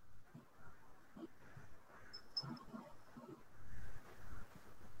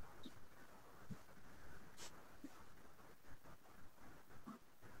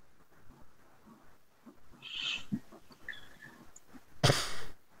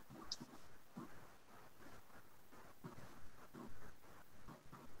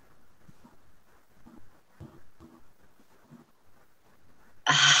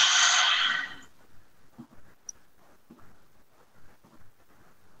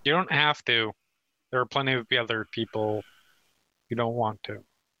 You don't have to. There are plenty of other people you don't want to.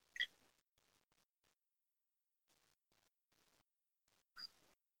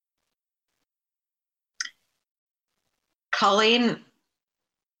 Colleen,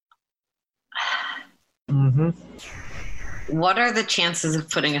 what are the chances of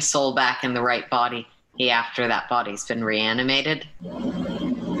putting a soul back in the right body after that body's been reanimated?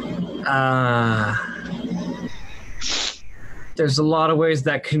 There's a lot of ways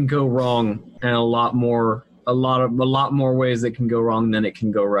that can go wrong, and a lot more ways that can go wrong than it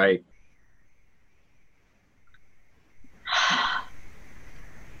can go right.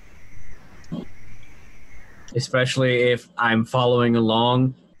 Especially if I'm following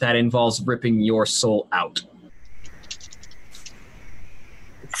along, that involves ripping your soul out.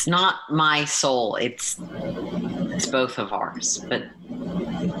 It's not my soul. It's both of ours, but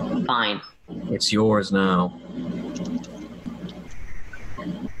fine. It's yours now.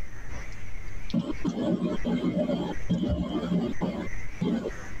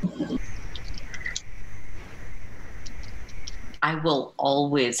 I will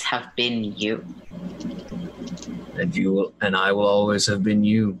always have been you. And I will always have been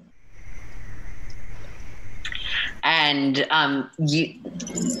you. And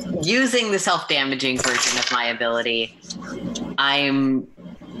using the self-damaging version of my ability, I'm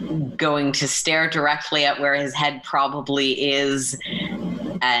going to stare directly at where his head probably is,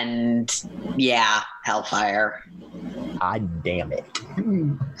 and yeah, hellfire. God damn it.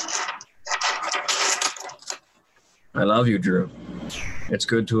 I love you, Drew. It's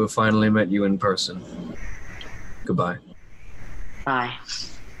good to have finally met you in person. Goodbye. Bye.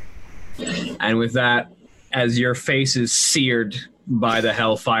 And with that, as your face is seared by the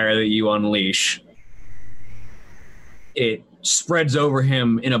hellfire that you unleash, it spreads over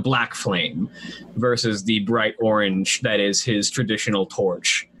him in a black flame versus the bright orange that is his traditional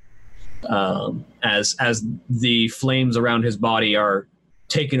torch. As the flames around his body are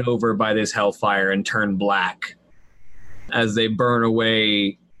taken over by this hellfire and turn black. As they burn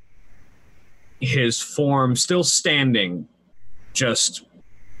away, his form, still standing, just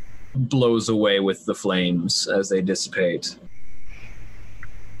blows away with the flames as they dissipate.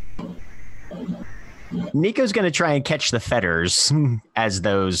 Nico's going to try and catch the fetters as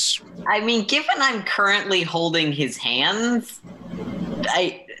those... I mean, given I'm currently holding his hands,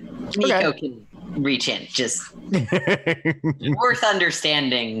 Nico can reach in. Just worth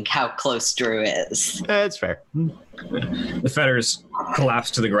understanding how close Drew is. That's fair. The fetters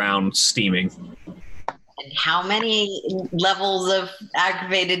collapse to the ground, steaming. And how many levels of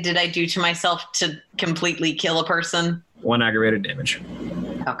aggravated did I do to myself to completely kill a person? 1 aggravated damage.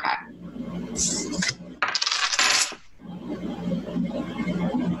 Okay.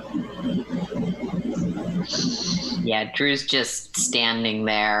 Yeah, Drew's just standing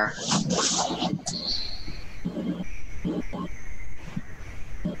there.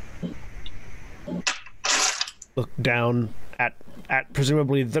 Look down at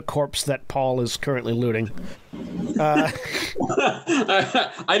presumably the corpse that Paul is currently looting. I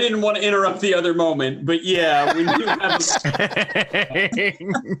didn't want to interrupt the other moment, but yeah, we do have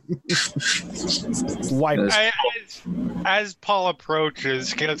Wipe. As Paul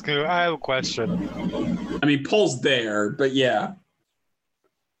approaches, I have a question. I mean, Paul's there, but yeah.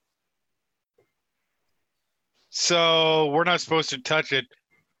 So we're not supposed to touch it.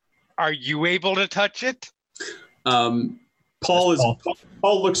 Are you able to touch it? Paul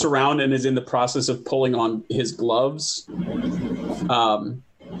looks around and is in the process of pulling on his gloves. And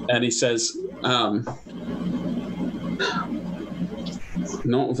he says, not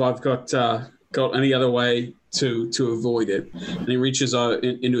if I've got any other way to avoid it. And he reaches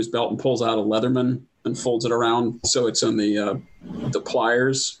into his belt and pulls out a Leatherman and folds it around so it's on the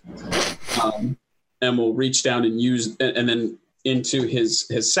pliers. And will reach down and use and then into his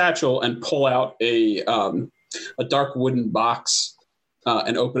satchel and pull out a dark wooden box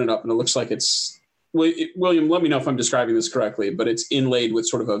and open it up, and it looks like it's William. Let me know if I'm describing this correctly, but it's inlaid with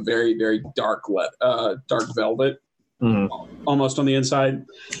sort of a very, very dark velvet, almost on the inside.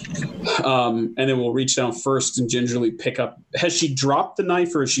 And then we'll reach down first and gingerly pick up. Has she dropped the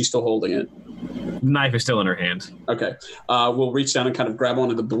knife, or is she still holding it? The knife is still in her hand. Okay. We'll reach down and kind of grab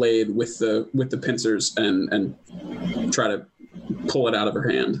onto the blade with the pincers and try to pull it out of her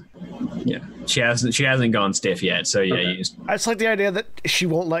hand. Yeah, she hasn't gone stiff yet. So yeah, Okay. I just like the idea that she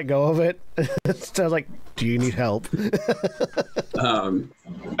won't let go of it. So I was like, "Do you need help?" And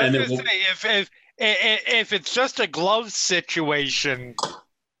then if it's just a glove situation,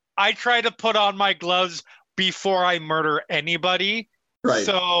 I try to put on my gloves before I murder anybody. Right.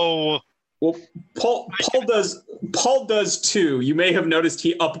 So. Well, Paul does too. You may have noticed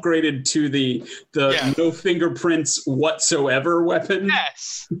he upgraded to the no fingerprints whatsoever weapon.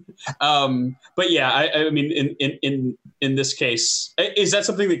 Yes. But yeah, I mean, in this case, is that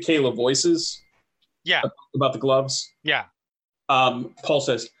something that Kayla voices? Yeah. About the gloves? Yeah. Paul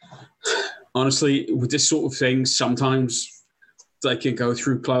says, honestly, with this sort of thing, sometimes they can go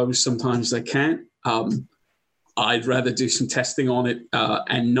through gloves, sometimes they can't. I'd rather do some testing on it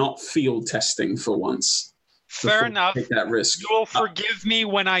and not field testing for once. Fair enough. Take that risk. You will forgive me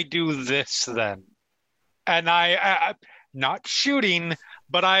when I do this then. And I not shooting,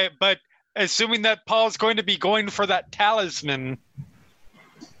 but assuming that Paul's going to be going for that talisman,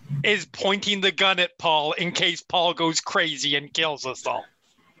 is pointing the gun at Paul in case Paul goes crazy and kills us all.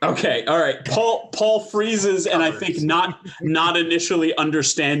 Okay, all right. Paul freezes, and I think not initially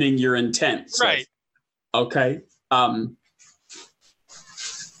understanding your intent. So. Right. Okay.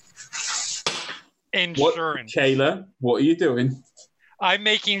 Insurance. Kayla, what are you doing? I'm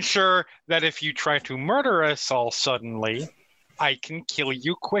making sure that if you try to murder us all suddenly, I can kill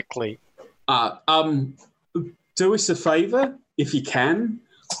you quickly. Do us a favor if you can.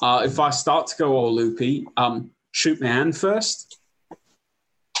 If I start to go all loopy, shoot my hand first.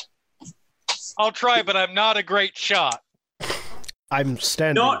 I'll try, but I'm not a great shot. I'm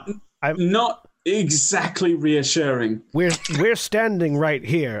standing. Not exactly reassuring. We're standing right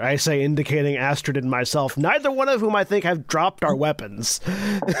here, I say, indicating Astrid and myself, neither one of whom I think have dropped our weapons.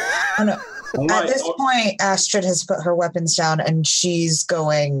 Oh, no. At this point, Astrid has put her weapons down, and she's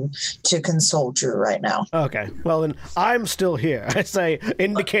going to console Drew right now. Okay, well then, I'm still here, I say,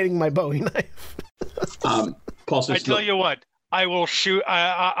 indicating my Bowie knife. Paul says, I tell you what, I will shoot.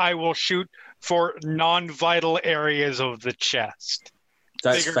 I will shoot for non-vital areas of the chest.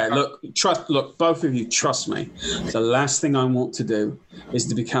 That's fair. Look, both of you, trust me. The last thing I want to do is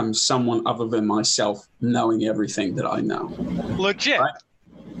to become someone other than myself, knowing everything that I know. Legit. Right?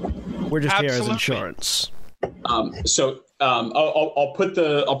 We're just here as Absolutely. insurance. I'll put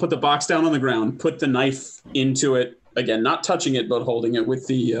the box down on the ground, put the knife into it again, not touching it, but holding it with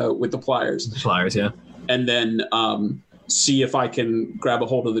the pliers. Pliers, yeah. And then see if I can grab a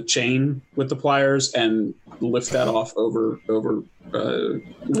hold of the chain with the pliers and lift that off over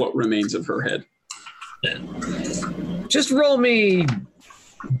what remains of her head. Just roll me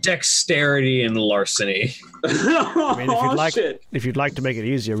dexterity and larceny. I mean, Shit. if you'd like to make it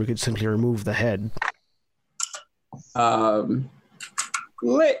easier, we could simply remove the head.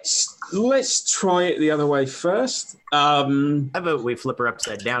 Let's try it the other way first. How about we flip her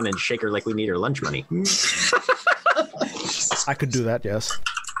upside down and shake her like we need her lunch money? I could do that, yes.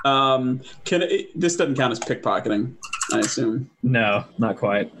 This doesn't count as pickpocketing, I assume. No, not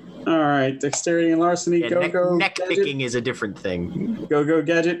quite. All right, dexterity and larceny. Yeah, go. neck gadget. picking is a different thing. Go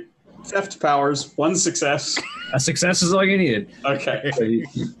gadget. Theft powers. 1 success. A success is all you needed. Okay. So you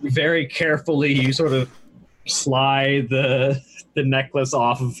very carefully, you sort of slide the necklace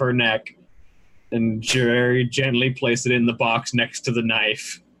off of her neck and very gently place it in the box next to the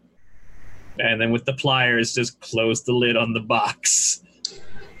knife. And then with the pliers, just close the lid on the box.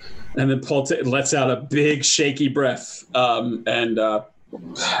 And then Paul lets out a big shaky breath and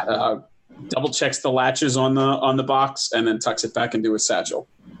double checks the latches on the box and then tucks it back into his satchel.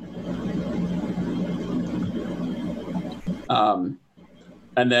 And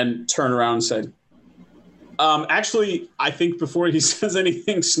then turn around and said, actually, I think before he says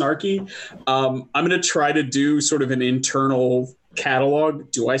anything snarky, I'm going to try to do sort of an internal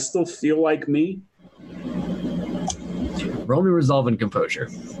catalog. Do I still feel like me? Roll me resolve and composure.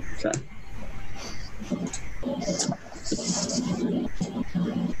 Okay.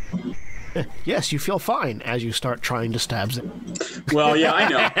 Yes, you feel fine as you start trying to stab it. Well, yeah, I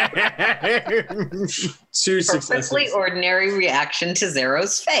know. 2 successes. Perfectly ordinary reaction to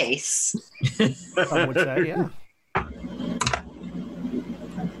Xaro's face. Some would say, yeah.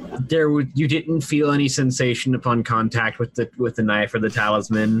 You didn't feel any sensation upon contact with the knife or the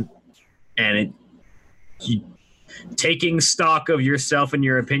talisman, and taking stock of yourself and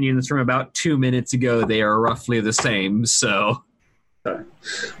your opinions from about 2 minutes ago, they are roughly the same. So, okay.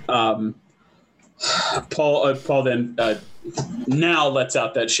 Paul then now lets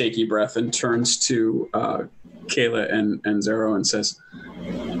out that shaky breath and turns to Kayla and Xaro and says,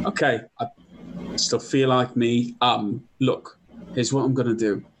 "Okay, I still feel like me. Look, here's what I'm gonna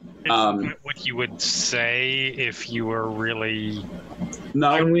do." What you would say if you were really...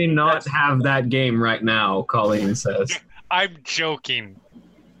 No, can we not have that game right now? Colleen says. I'm joking.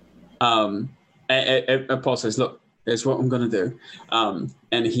 And Paul says, "Look, here's what I'm gonna do,"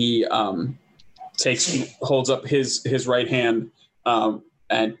 and he holds up his right hand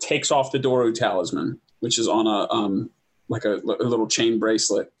and takes off the Doru talisman, which is on a little chain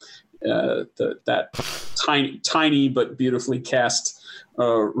bracelet. That tiny but beautifully cast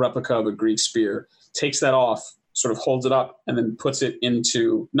replica of a Greek spear. Takes that off, sort of holds it up, and then puts it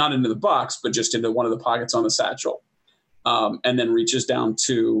not into the box, but just into one of the pockets on the satchel. And then reaches down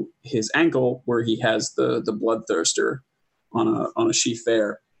to his ankle where he has the bloodthirster on a sheath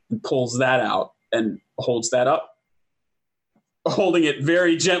there, and pulls that out and holds that up, holding it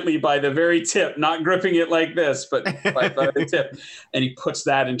very gently by the very tip, not gripping it like this, but by the tip. And he puts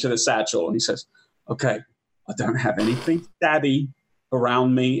that into the satchel and he says, "Okay, I don't have anything stabby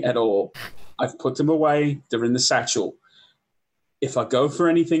around me at all. I've put them away. They're in the satchel. If I go for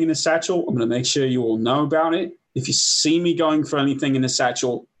anything in the satchel, I'm going to make sure you all know about it. If you see me going for anything in the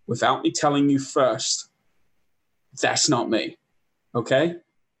satchel without me telling you first, that's not me. Okay?"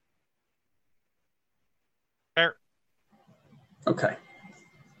 Fair. Okay.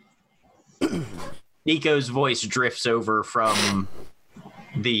 Nico's voice drifts over from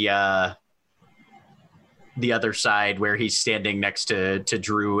the other side where he's standing next to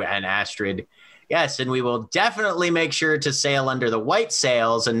Drew and Astrid. "Yes, and we will definitely make sure to sail under the white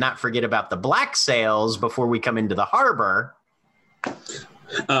sails and not forget about the black sails before we come into the harbor."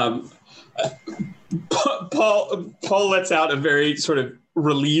 Paul lets out a very sort of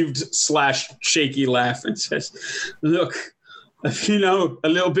relieved / shaky laugh and says, "Look, if you know a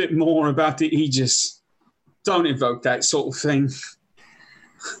little bit more about the Aegis, don't invoke that sort of thing.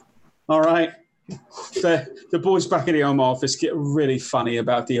 All right? The boys back in the home office get really funny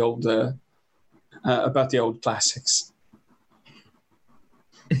about the old classics."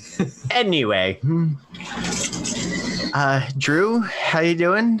 Anyway, Drew, how you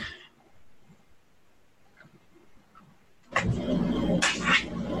doing?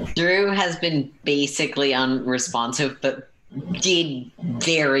 Drew has been basically unresponsive, but did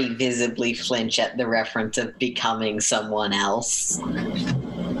very visibly flinch at the reference of becoming someone else.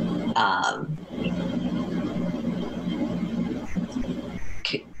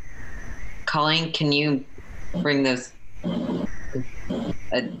 Colleen, can you bring those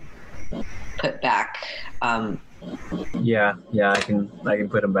put back? Yeah, I can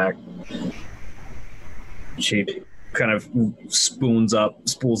put him back. She kind of spools up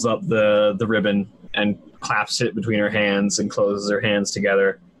the ribbon and claps it between her hands and closes her hands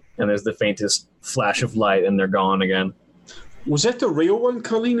together, and there's the faintest flash of light and they're gone again. Was that the real one,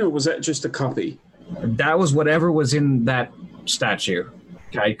 Colleen, or was that just a copy? That was whatever was in that statue,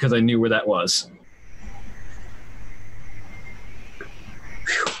 okay, because I knew where that was.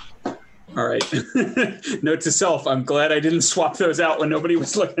 All right. Note to self, I'm glad I didn't swap those out when nobody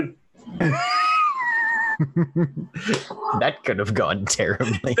was looking. That could have gone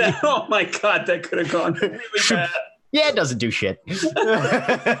terribly. Oh my God, that could have gone really bad. Yeah, it doesn't do shit.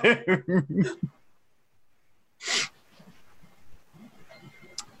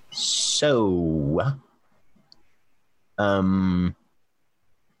 So, and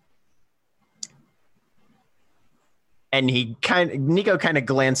Nico kind of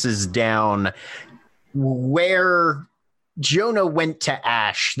glances down where Jonah went to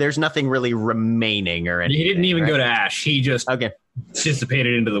Ash. There's nothing really remaining or anything. He didn't even go to Ash. He just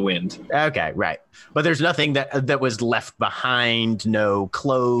dissipated into the wind. Okay, right. But there's nothing that was left behind. No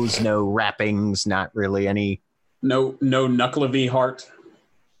clothes, no wrappings, not really any. No Nicolae heart.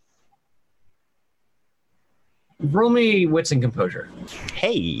 Roll me wits and composure.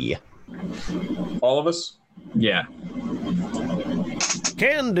 Hey. All of us? Yeah.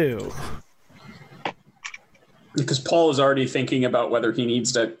 Can do. Because Paul is already thinking about whether he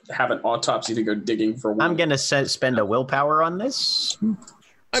needs to have an autopsy to go digging for one. I'm going to spend a willpower on this.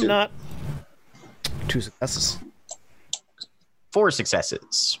 I'm not. 2 successes. 4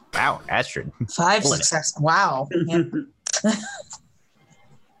 successes. Wow, Astrid. 5 successes. Wow. Yeah.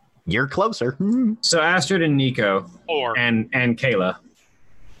 You're closer. So Astrid and Nico 4 and Kayla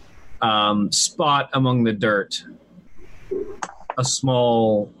spot among the dirt a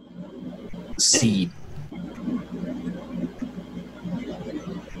small seed.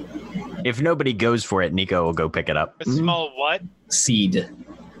 If nobody goes for it, Nico will go pick it up. A small what? Seed.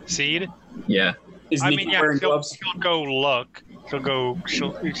 Seed? Yeah. Is Nico wearing gloves? She'll go look.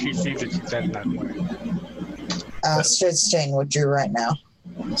 She sees it, she's heading that way. Astrid's staying with Drew right now.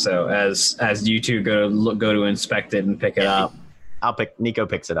 So as you two go to inspect it and pick it up. Nico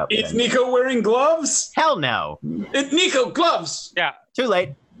picks it up. Is Nico wearing gloves? Hell no. It's Nico, gloves! Yeah. Too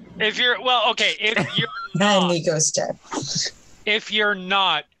late. If you're not, Nico's dead. if you're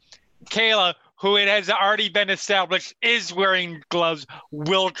not, Kayla, who it has already been established is wearing gloves,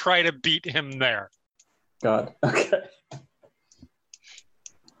 will try to beat him there. God. Okay.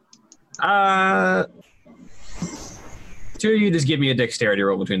 Two of you just give me a dexterity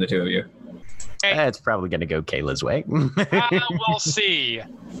roll between the two of you. Okay. It's probably going to go Kayla's way. We'll see.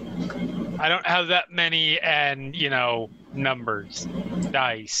 I don't have that many numbers.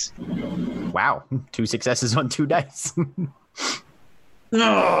 Dice. Wow. 2 successes on 2 dice.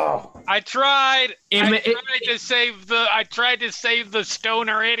 No. I tried. I tried to save the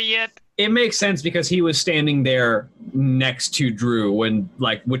stoner idiot. It makes sense because he was standing there next to Drew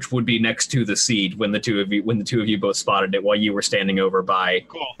which would be next to the seed when the two of you both spotted it while you were standing over by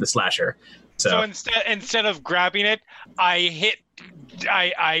the slasher. So instead of grabbing it, I hit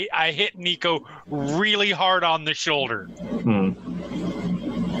Nico really hard on the shoulder.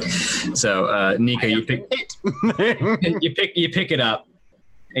 So Nico, you pick it up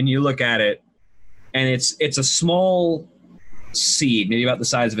and you look at it, and it's a small seed, maybe about the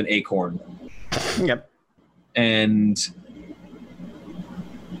size of an acorn. Yep. And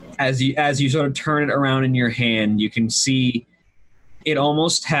as you sort of turn it around in your hand, you can see it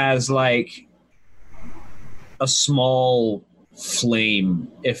almost has like a small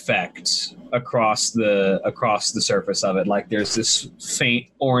flame effect across the surface of it. Like there's this faint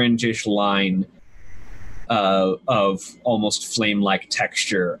orangish line of almost flame-like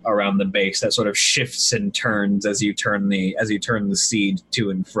texture around the base that sort of shifts and turns as you turn the seed to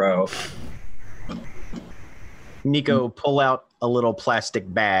and fro. Nico, pull out a little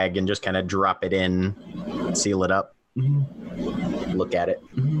plastic bag and just kind of drop it in, seal it up. Look at it.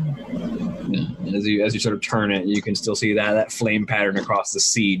 As you sort of turn it, you can still see that flame pattern across the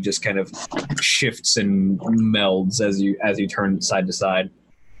seed just kind of shifts and melds as you turn side to side.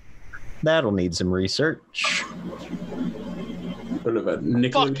 That'll need some research. Sort of a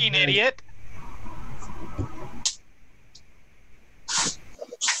nickel. Fucking idiot.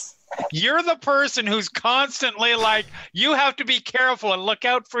 You're the person who's constantly like, you have to be careful and look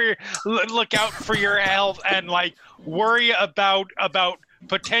out for your health and like worry about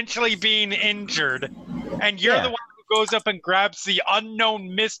potentially being injured. And you're the one who goes up and grabs the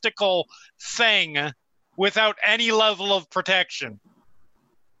unknown mystical thing without any level of protection.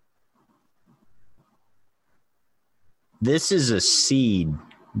 This is a seed,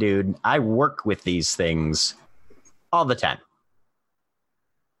 dude. I work with these things all the time.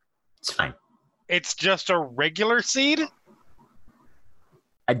 It's fine. It's just a regular seed?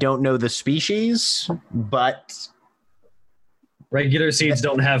 I don't know the species, but... Regular seeds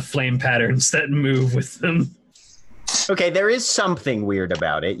don't have flame patterns that move with them. Okay, there is something weird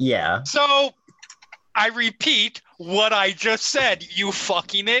about it, yeah. So, I repeat what I just said, you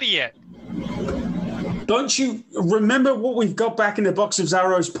fucking idiot. Don't you remember what we've got back in the box of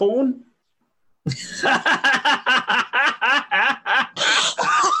Xaro's porn? Xaro,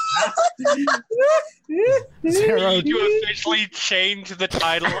 We need to officially change the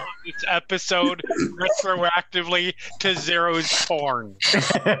title of this episode retroactively to Xaro's porn.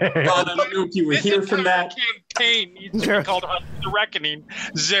 God, I don't know if you were here for that. Campaign needs to be called Hunt the Reckoning,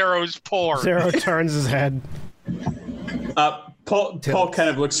 Xaro's porn. Xaro turns his head. Paul kind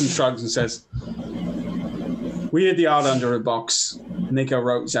of looks and shrugs and says, "We had the art under a box. Nico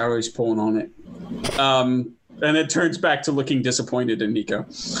wrote Xaro's porn on it." And it turns back to looking disappointed in Nico.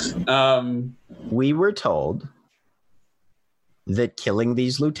 We were told that killing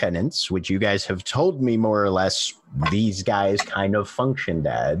these lieutenants, which you guys have told me more or less these guys kind of functioned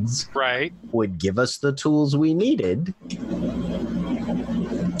as, Right. would give us the tools we needed.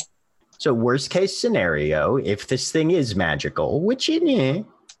 So worst case scenario, if this thing is magical, which it is,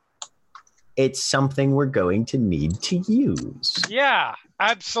 it's something we're going to need to use. Yeah,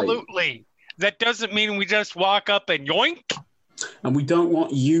 absolutely. That doesn't mean we just walk up and yoink. And we don't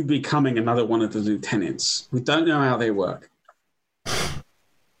want you becoming another one of the lieutenants. We don't know how they work.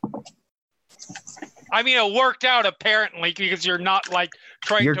 I mean, it worked out apparently because you're not like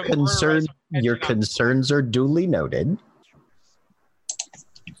trying Your to concern, your concerns are duly noted.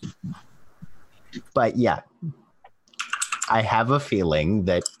 But yeah, I have a feeling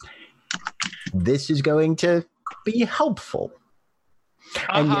that this is going to be helpful.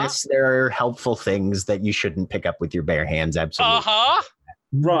 And yes, there are helpful things that you shouldn't pick up with your bare hands. Absolutely.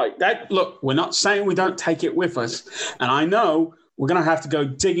 Right. Look, we're not saying we don't take it with us. And I know we're going to have to go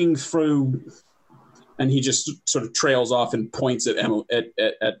digging through. And he just sort of trails off and points at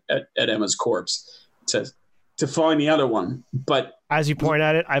Emma's corpse to find the other one. But as you point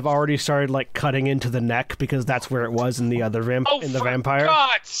at it, I've already started like cutting into the neck because that's where it was in the other in the vampire. For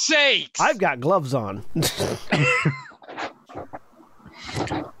God's sakes! I've got gloves on.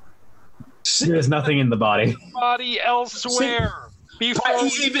 There's nothing in the body. Body elsewhere before we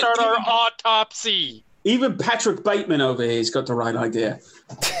start our autopsy. Even Patrick Bateman over here has got the right idea.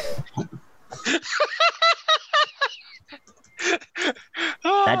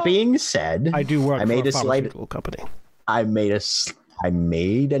 That being said, I do work for a pharmaceutical company. I made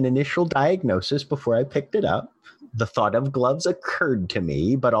an initial diagnosis before I picked it up. The thought of gloves occurred to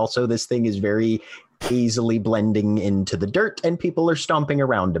me, but also this thing is very easily blending into the dirt and people are stomping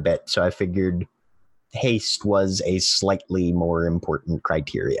around a bit. So I figured haste was a slightly more important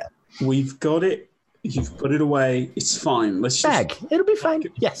criteria. We've got it. You've put it away. It's fine. Let's bag. It'll be fine.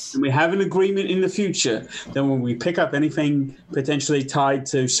 Yes. And we have an agreement in the future. Then when we pick up anything potentially tied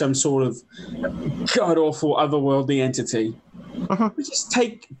to some sort of god-awful otherworldly entity, we just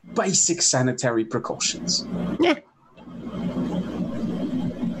take basic sanitary precautions. Yeah.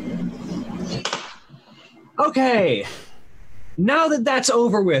 Okay. Now that that's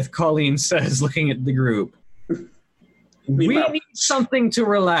over with, Colleen says, looking at the group, we need something to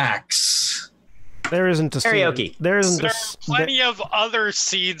relax. There isn't a karaoke. There isn't. There are plenty of other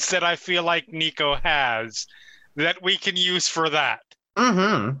seeds that I feel like Nico has that we can use for that.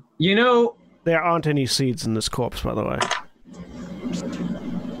 Mm-hmm. You know, there aren't any seeds in this corpse, by the way.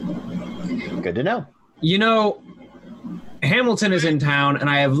 Good to know. You know, Hamilton is in town, and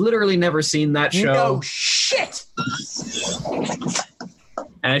I have literally never seen that show. No shit.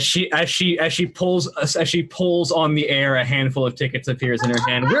 As she pulls on the air, a handful of tickets appears in her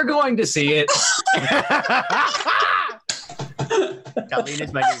hand. We're going to see it. Colleen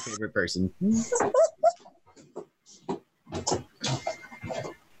is my new favorite person.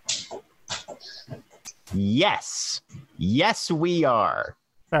 Yes, we are.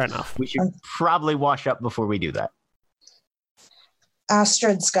 Fair enough. We should probably wash up before we do that.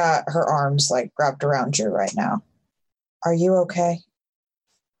 Astrid's got her arms like wrapped around you right now. Are you okay?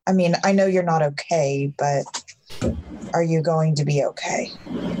 I mean, I know you're not okay, but are you going to be okay?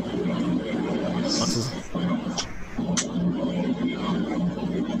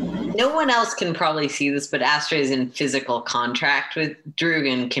 No one else can probably see this, but Astrid is in physical contact with Drew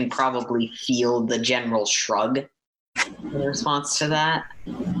and can probably feel the general shrug in response to that.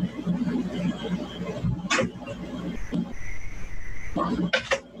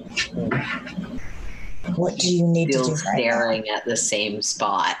 What do you need to do Still right staring at the same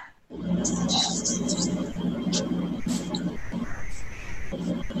spot.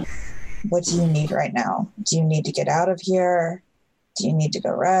 What do you need right now? Do you need to get out of here? Do you need to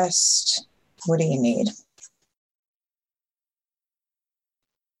go rest? What do you need?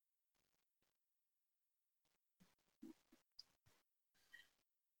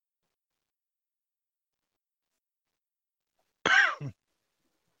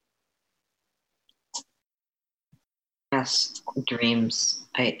 Yes, dreams.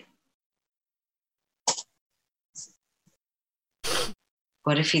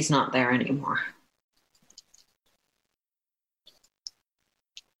 What if he's not there anymore?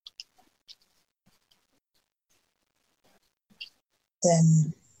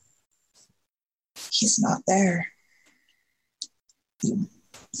 Then he's not there. I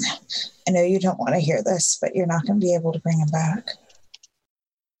know you don't want to hear this, but you're not going to be able to bring him back.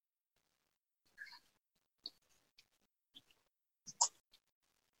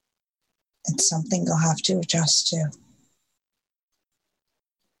 It's something you'll have to adjust to.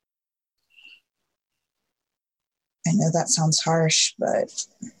 I know that sounds harsh, but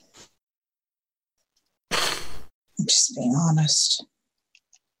I'm just being honest.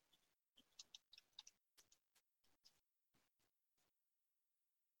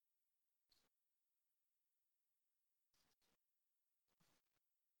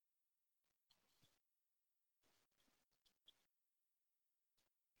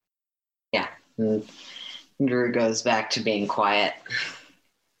 Yeah. Drew goes back to being quiet.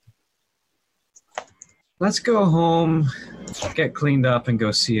 Let's go home, get cleaned up, and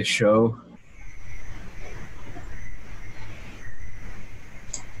go see a show.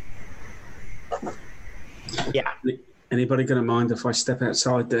 Yeah. Anybody gonna mind if I step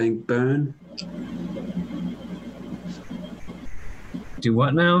outside doing burn? Do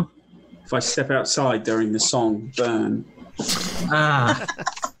what now? If I step outside during the song burn. Ah.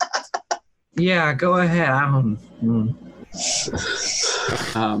 Yeah, go ahead.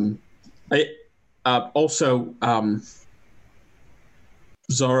 Also,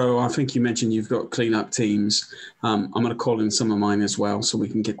 Xaro, I think you mentioned you've got cleanup teams. I'm going to call in some of mine as well so we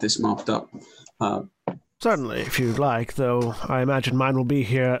can get this mopped up. Certainly, if you'd like, though I imagine mine will be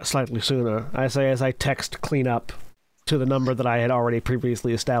here slightly sooner. I say as I text cleanup to the number that I had already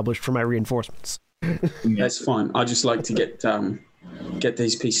previously established for my reinforcements. That's fine. I'd just like to get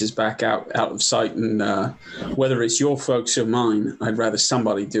these pieces back out of sight, and whether it's your folks or mine, I'd rather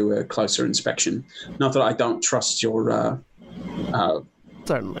somebody do a closer inspection. Not that I don't trust your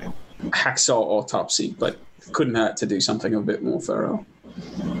Certainly hacksaw autopsy, but couldn't hurt to do something a bit more thorough.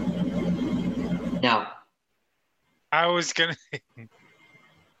 No. I was gonna.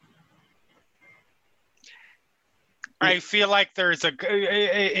 I feel like there's a.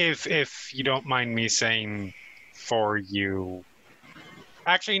 If you don't mind me saying, for you.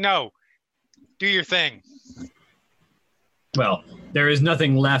 Actually, no. Do your thing. Well, there is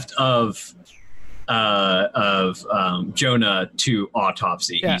nothing left of Jonah to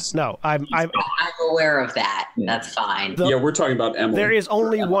autopsy. Yes, no, I'm aware of that. That's fine. Yeah, we're talking about Emily. There is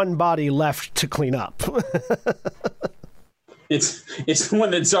only one body left to clean up. It's the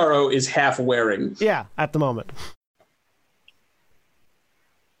one that Xaro is half wearing. Yeah, at the moment.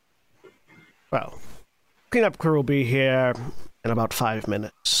 Well, cleanup crew will be here in about 5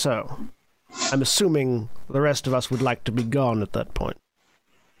 minutes, so I'm assuming the rest of us would like to be gone at that point.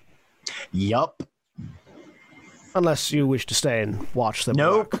 Yup. Unless you wish to stay and watch them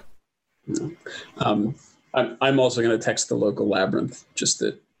Nope. work. I'm also going to text the local labyrinth, just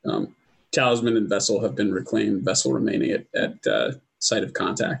that Talisman and Vessel have been reclaimed, Vessel remaining at site of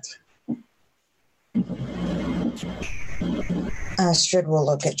contact. Astrid will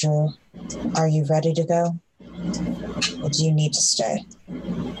look at Drew. Are you ready to go? Or do you need to stay?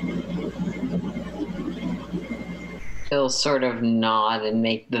 He'll sort of nod and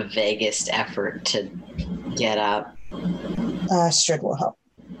make the vaguest effort to get up. Astrid will help.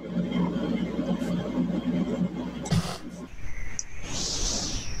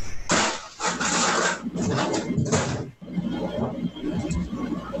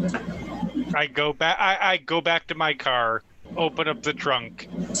 I go back to my car, open up the trunk.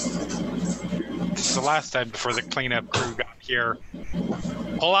 This is the last time before the cleanup crew got here.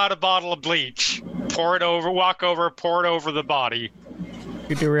 Pull out a bottle of bleach, walk over, pour it over the body.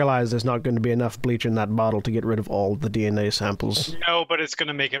 You do realize there's not going to be enough bleach in that bottle to get rid of all the DNA samples. No, but it's going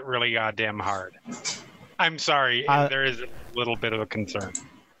to make it really goddamn hard. I'm sorry, there is a little bit of a concern.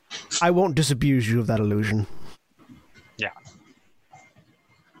 I won't disabuse you of that illusion. Yeah.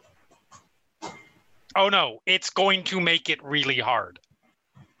 Oh no, it's going to make it really hard.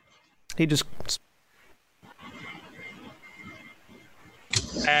 He just...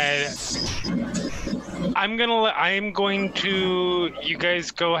 I'm going to. You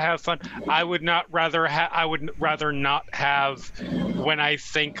guys go have fun. I would rather not have. When I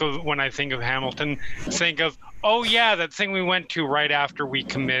think of Hamilton, think of, oh yeah, that thing we went to right after we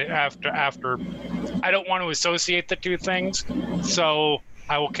commit. After. I don't want to associate the two things, so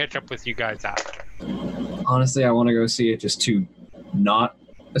I will catch up with you guys after. Honestly, I want to go see it just to not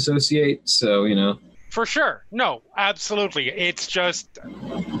associate. So For sure. No, absolutely. It's just...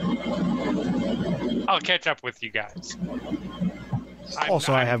 I'll catch up with you guys.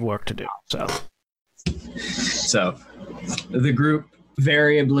 I have work to do, so... So, the group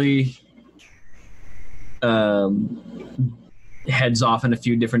variably heads off in a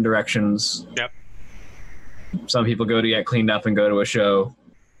few different directions. Yep. Some people go to get cleaned up and go to a show.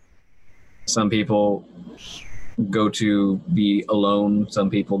 Some people go to be alone. Some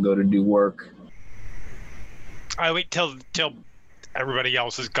people go to do work. I wait till everybody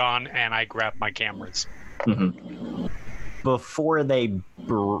else is gone and I grab my cameras. Mm-hmm. Before they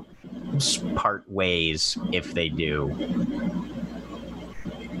part ways, if they do,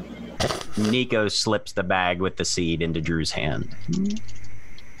 Nico slips the bag with the seed into Drew's hand.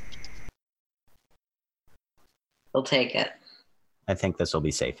 We'll take it. I think this will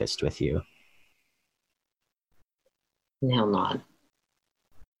be safest with you. He'll nod.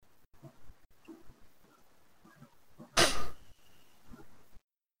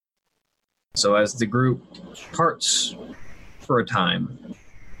 So as the group parts for a time,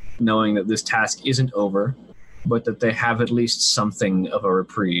 knowing that this task isn't over, but that they have at least something of a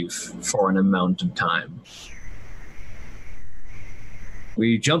reprieve for an amount of time,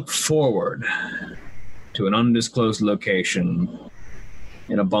 we jump forward to an undisclosed location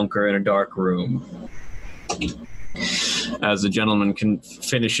in a bunker in a dark room. As the gentleman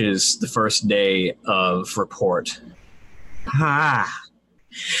finishes the first day of report.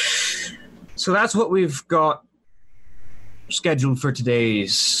 So that's what we've got scheduled for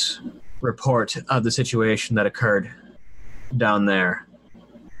today's report of the situation that occurred down there.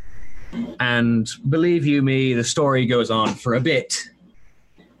 And believe you me, the story goes on for a bit.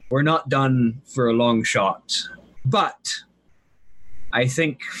 We're not done for a long shot. But I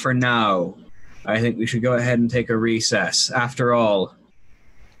think for now, we should go ahead and take a recess. After all,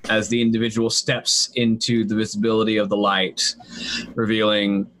 as the individual steps into the visibility of the light,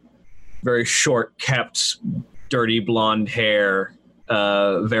 revealing very short-kept, dirty blonde hair,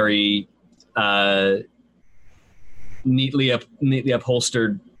 very neatly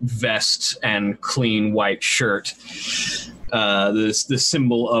upholstered vest and clean white shirt. The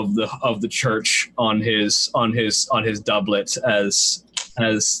symbol of the church on his doublet as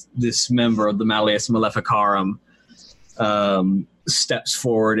this member of the Malleus Maleficarum steps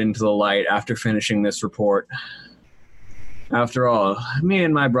forward into the light after finishing this report. After all, me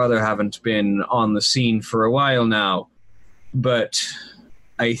and my brother haven't been on the scene for a while now, but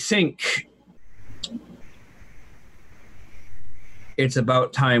I think it's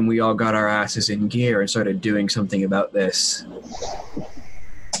about time we all got our asses in gear and started doing something about this.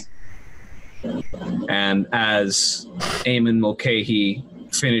 And as Eamon Mulcahy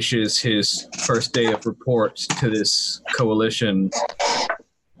finishes his first day of report to this coalition,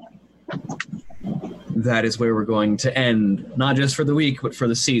 that is where we're going to end, not just for the week, but for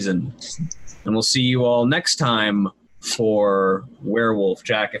the season. And we'll see you all next time for Werewolf.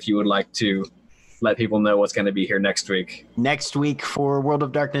 Jack, if you would like to let people know what's going to be here next week. Next week for World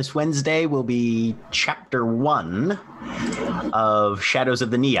of Darkness Wednesday will be Chapter 1 of Shadows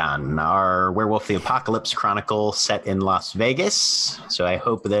of the Neon, our Werewolf the Apocalypse chronicle set in Las Vegas. So I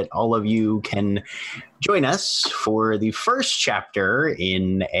hope that all of you can join us for the first chapter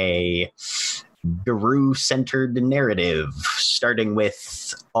in a Guru-centered narrative, starting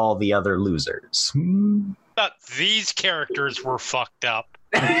with all the other losers. But these characters were fucked up.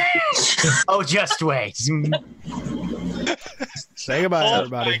 Oh, just wait. Say goodbye,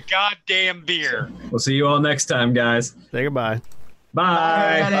 everybody. My goddamn beer. We'll see you all next time, guys. Say goodbye.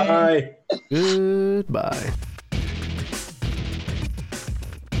 Bye. Bye. Goodbye.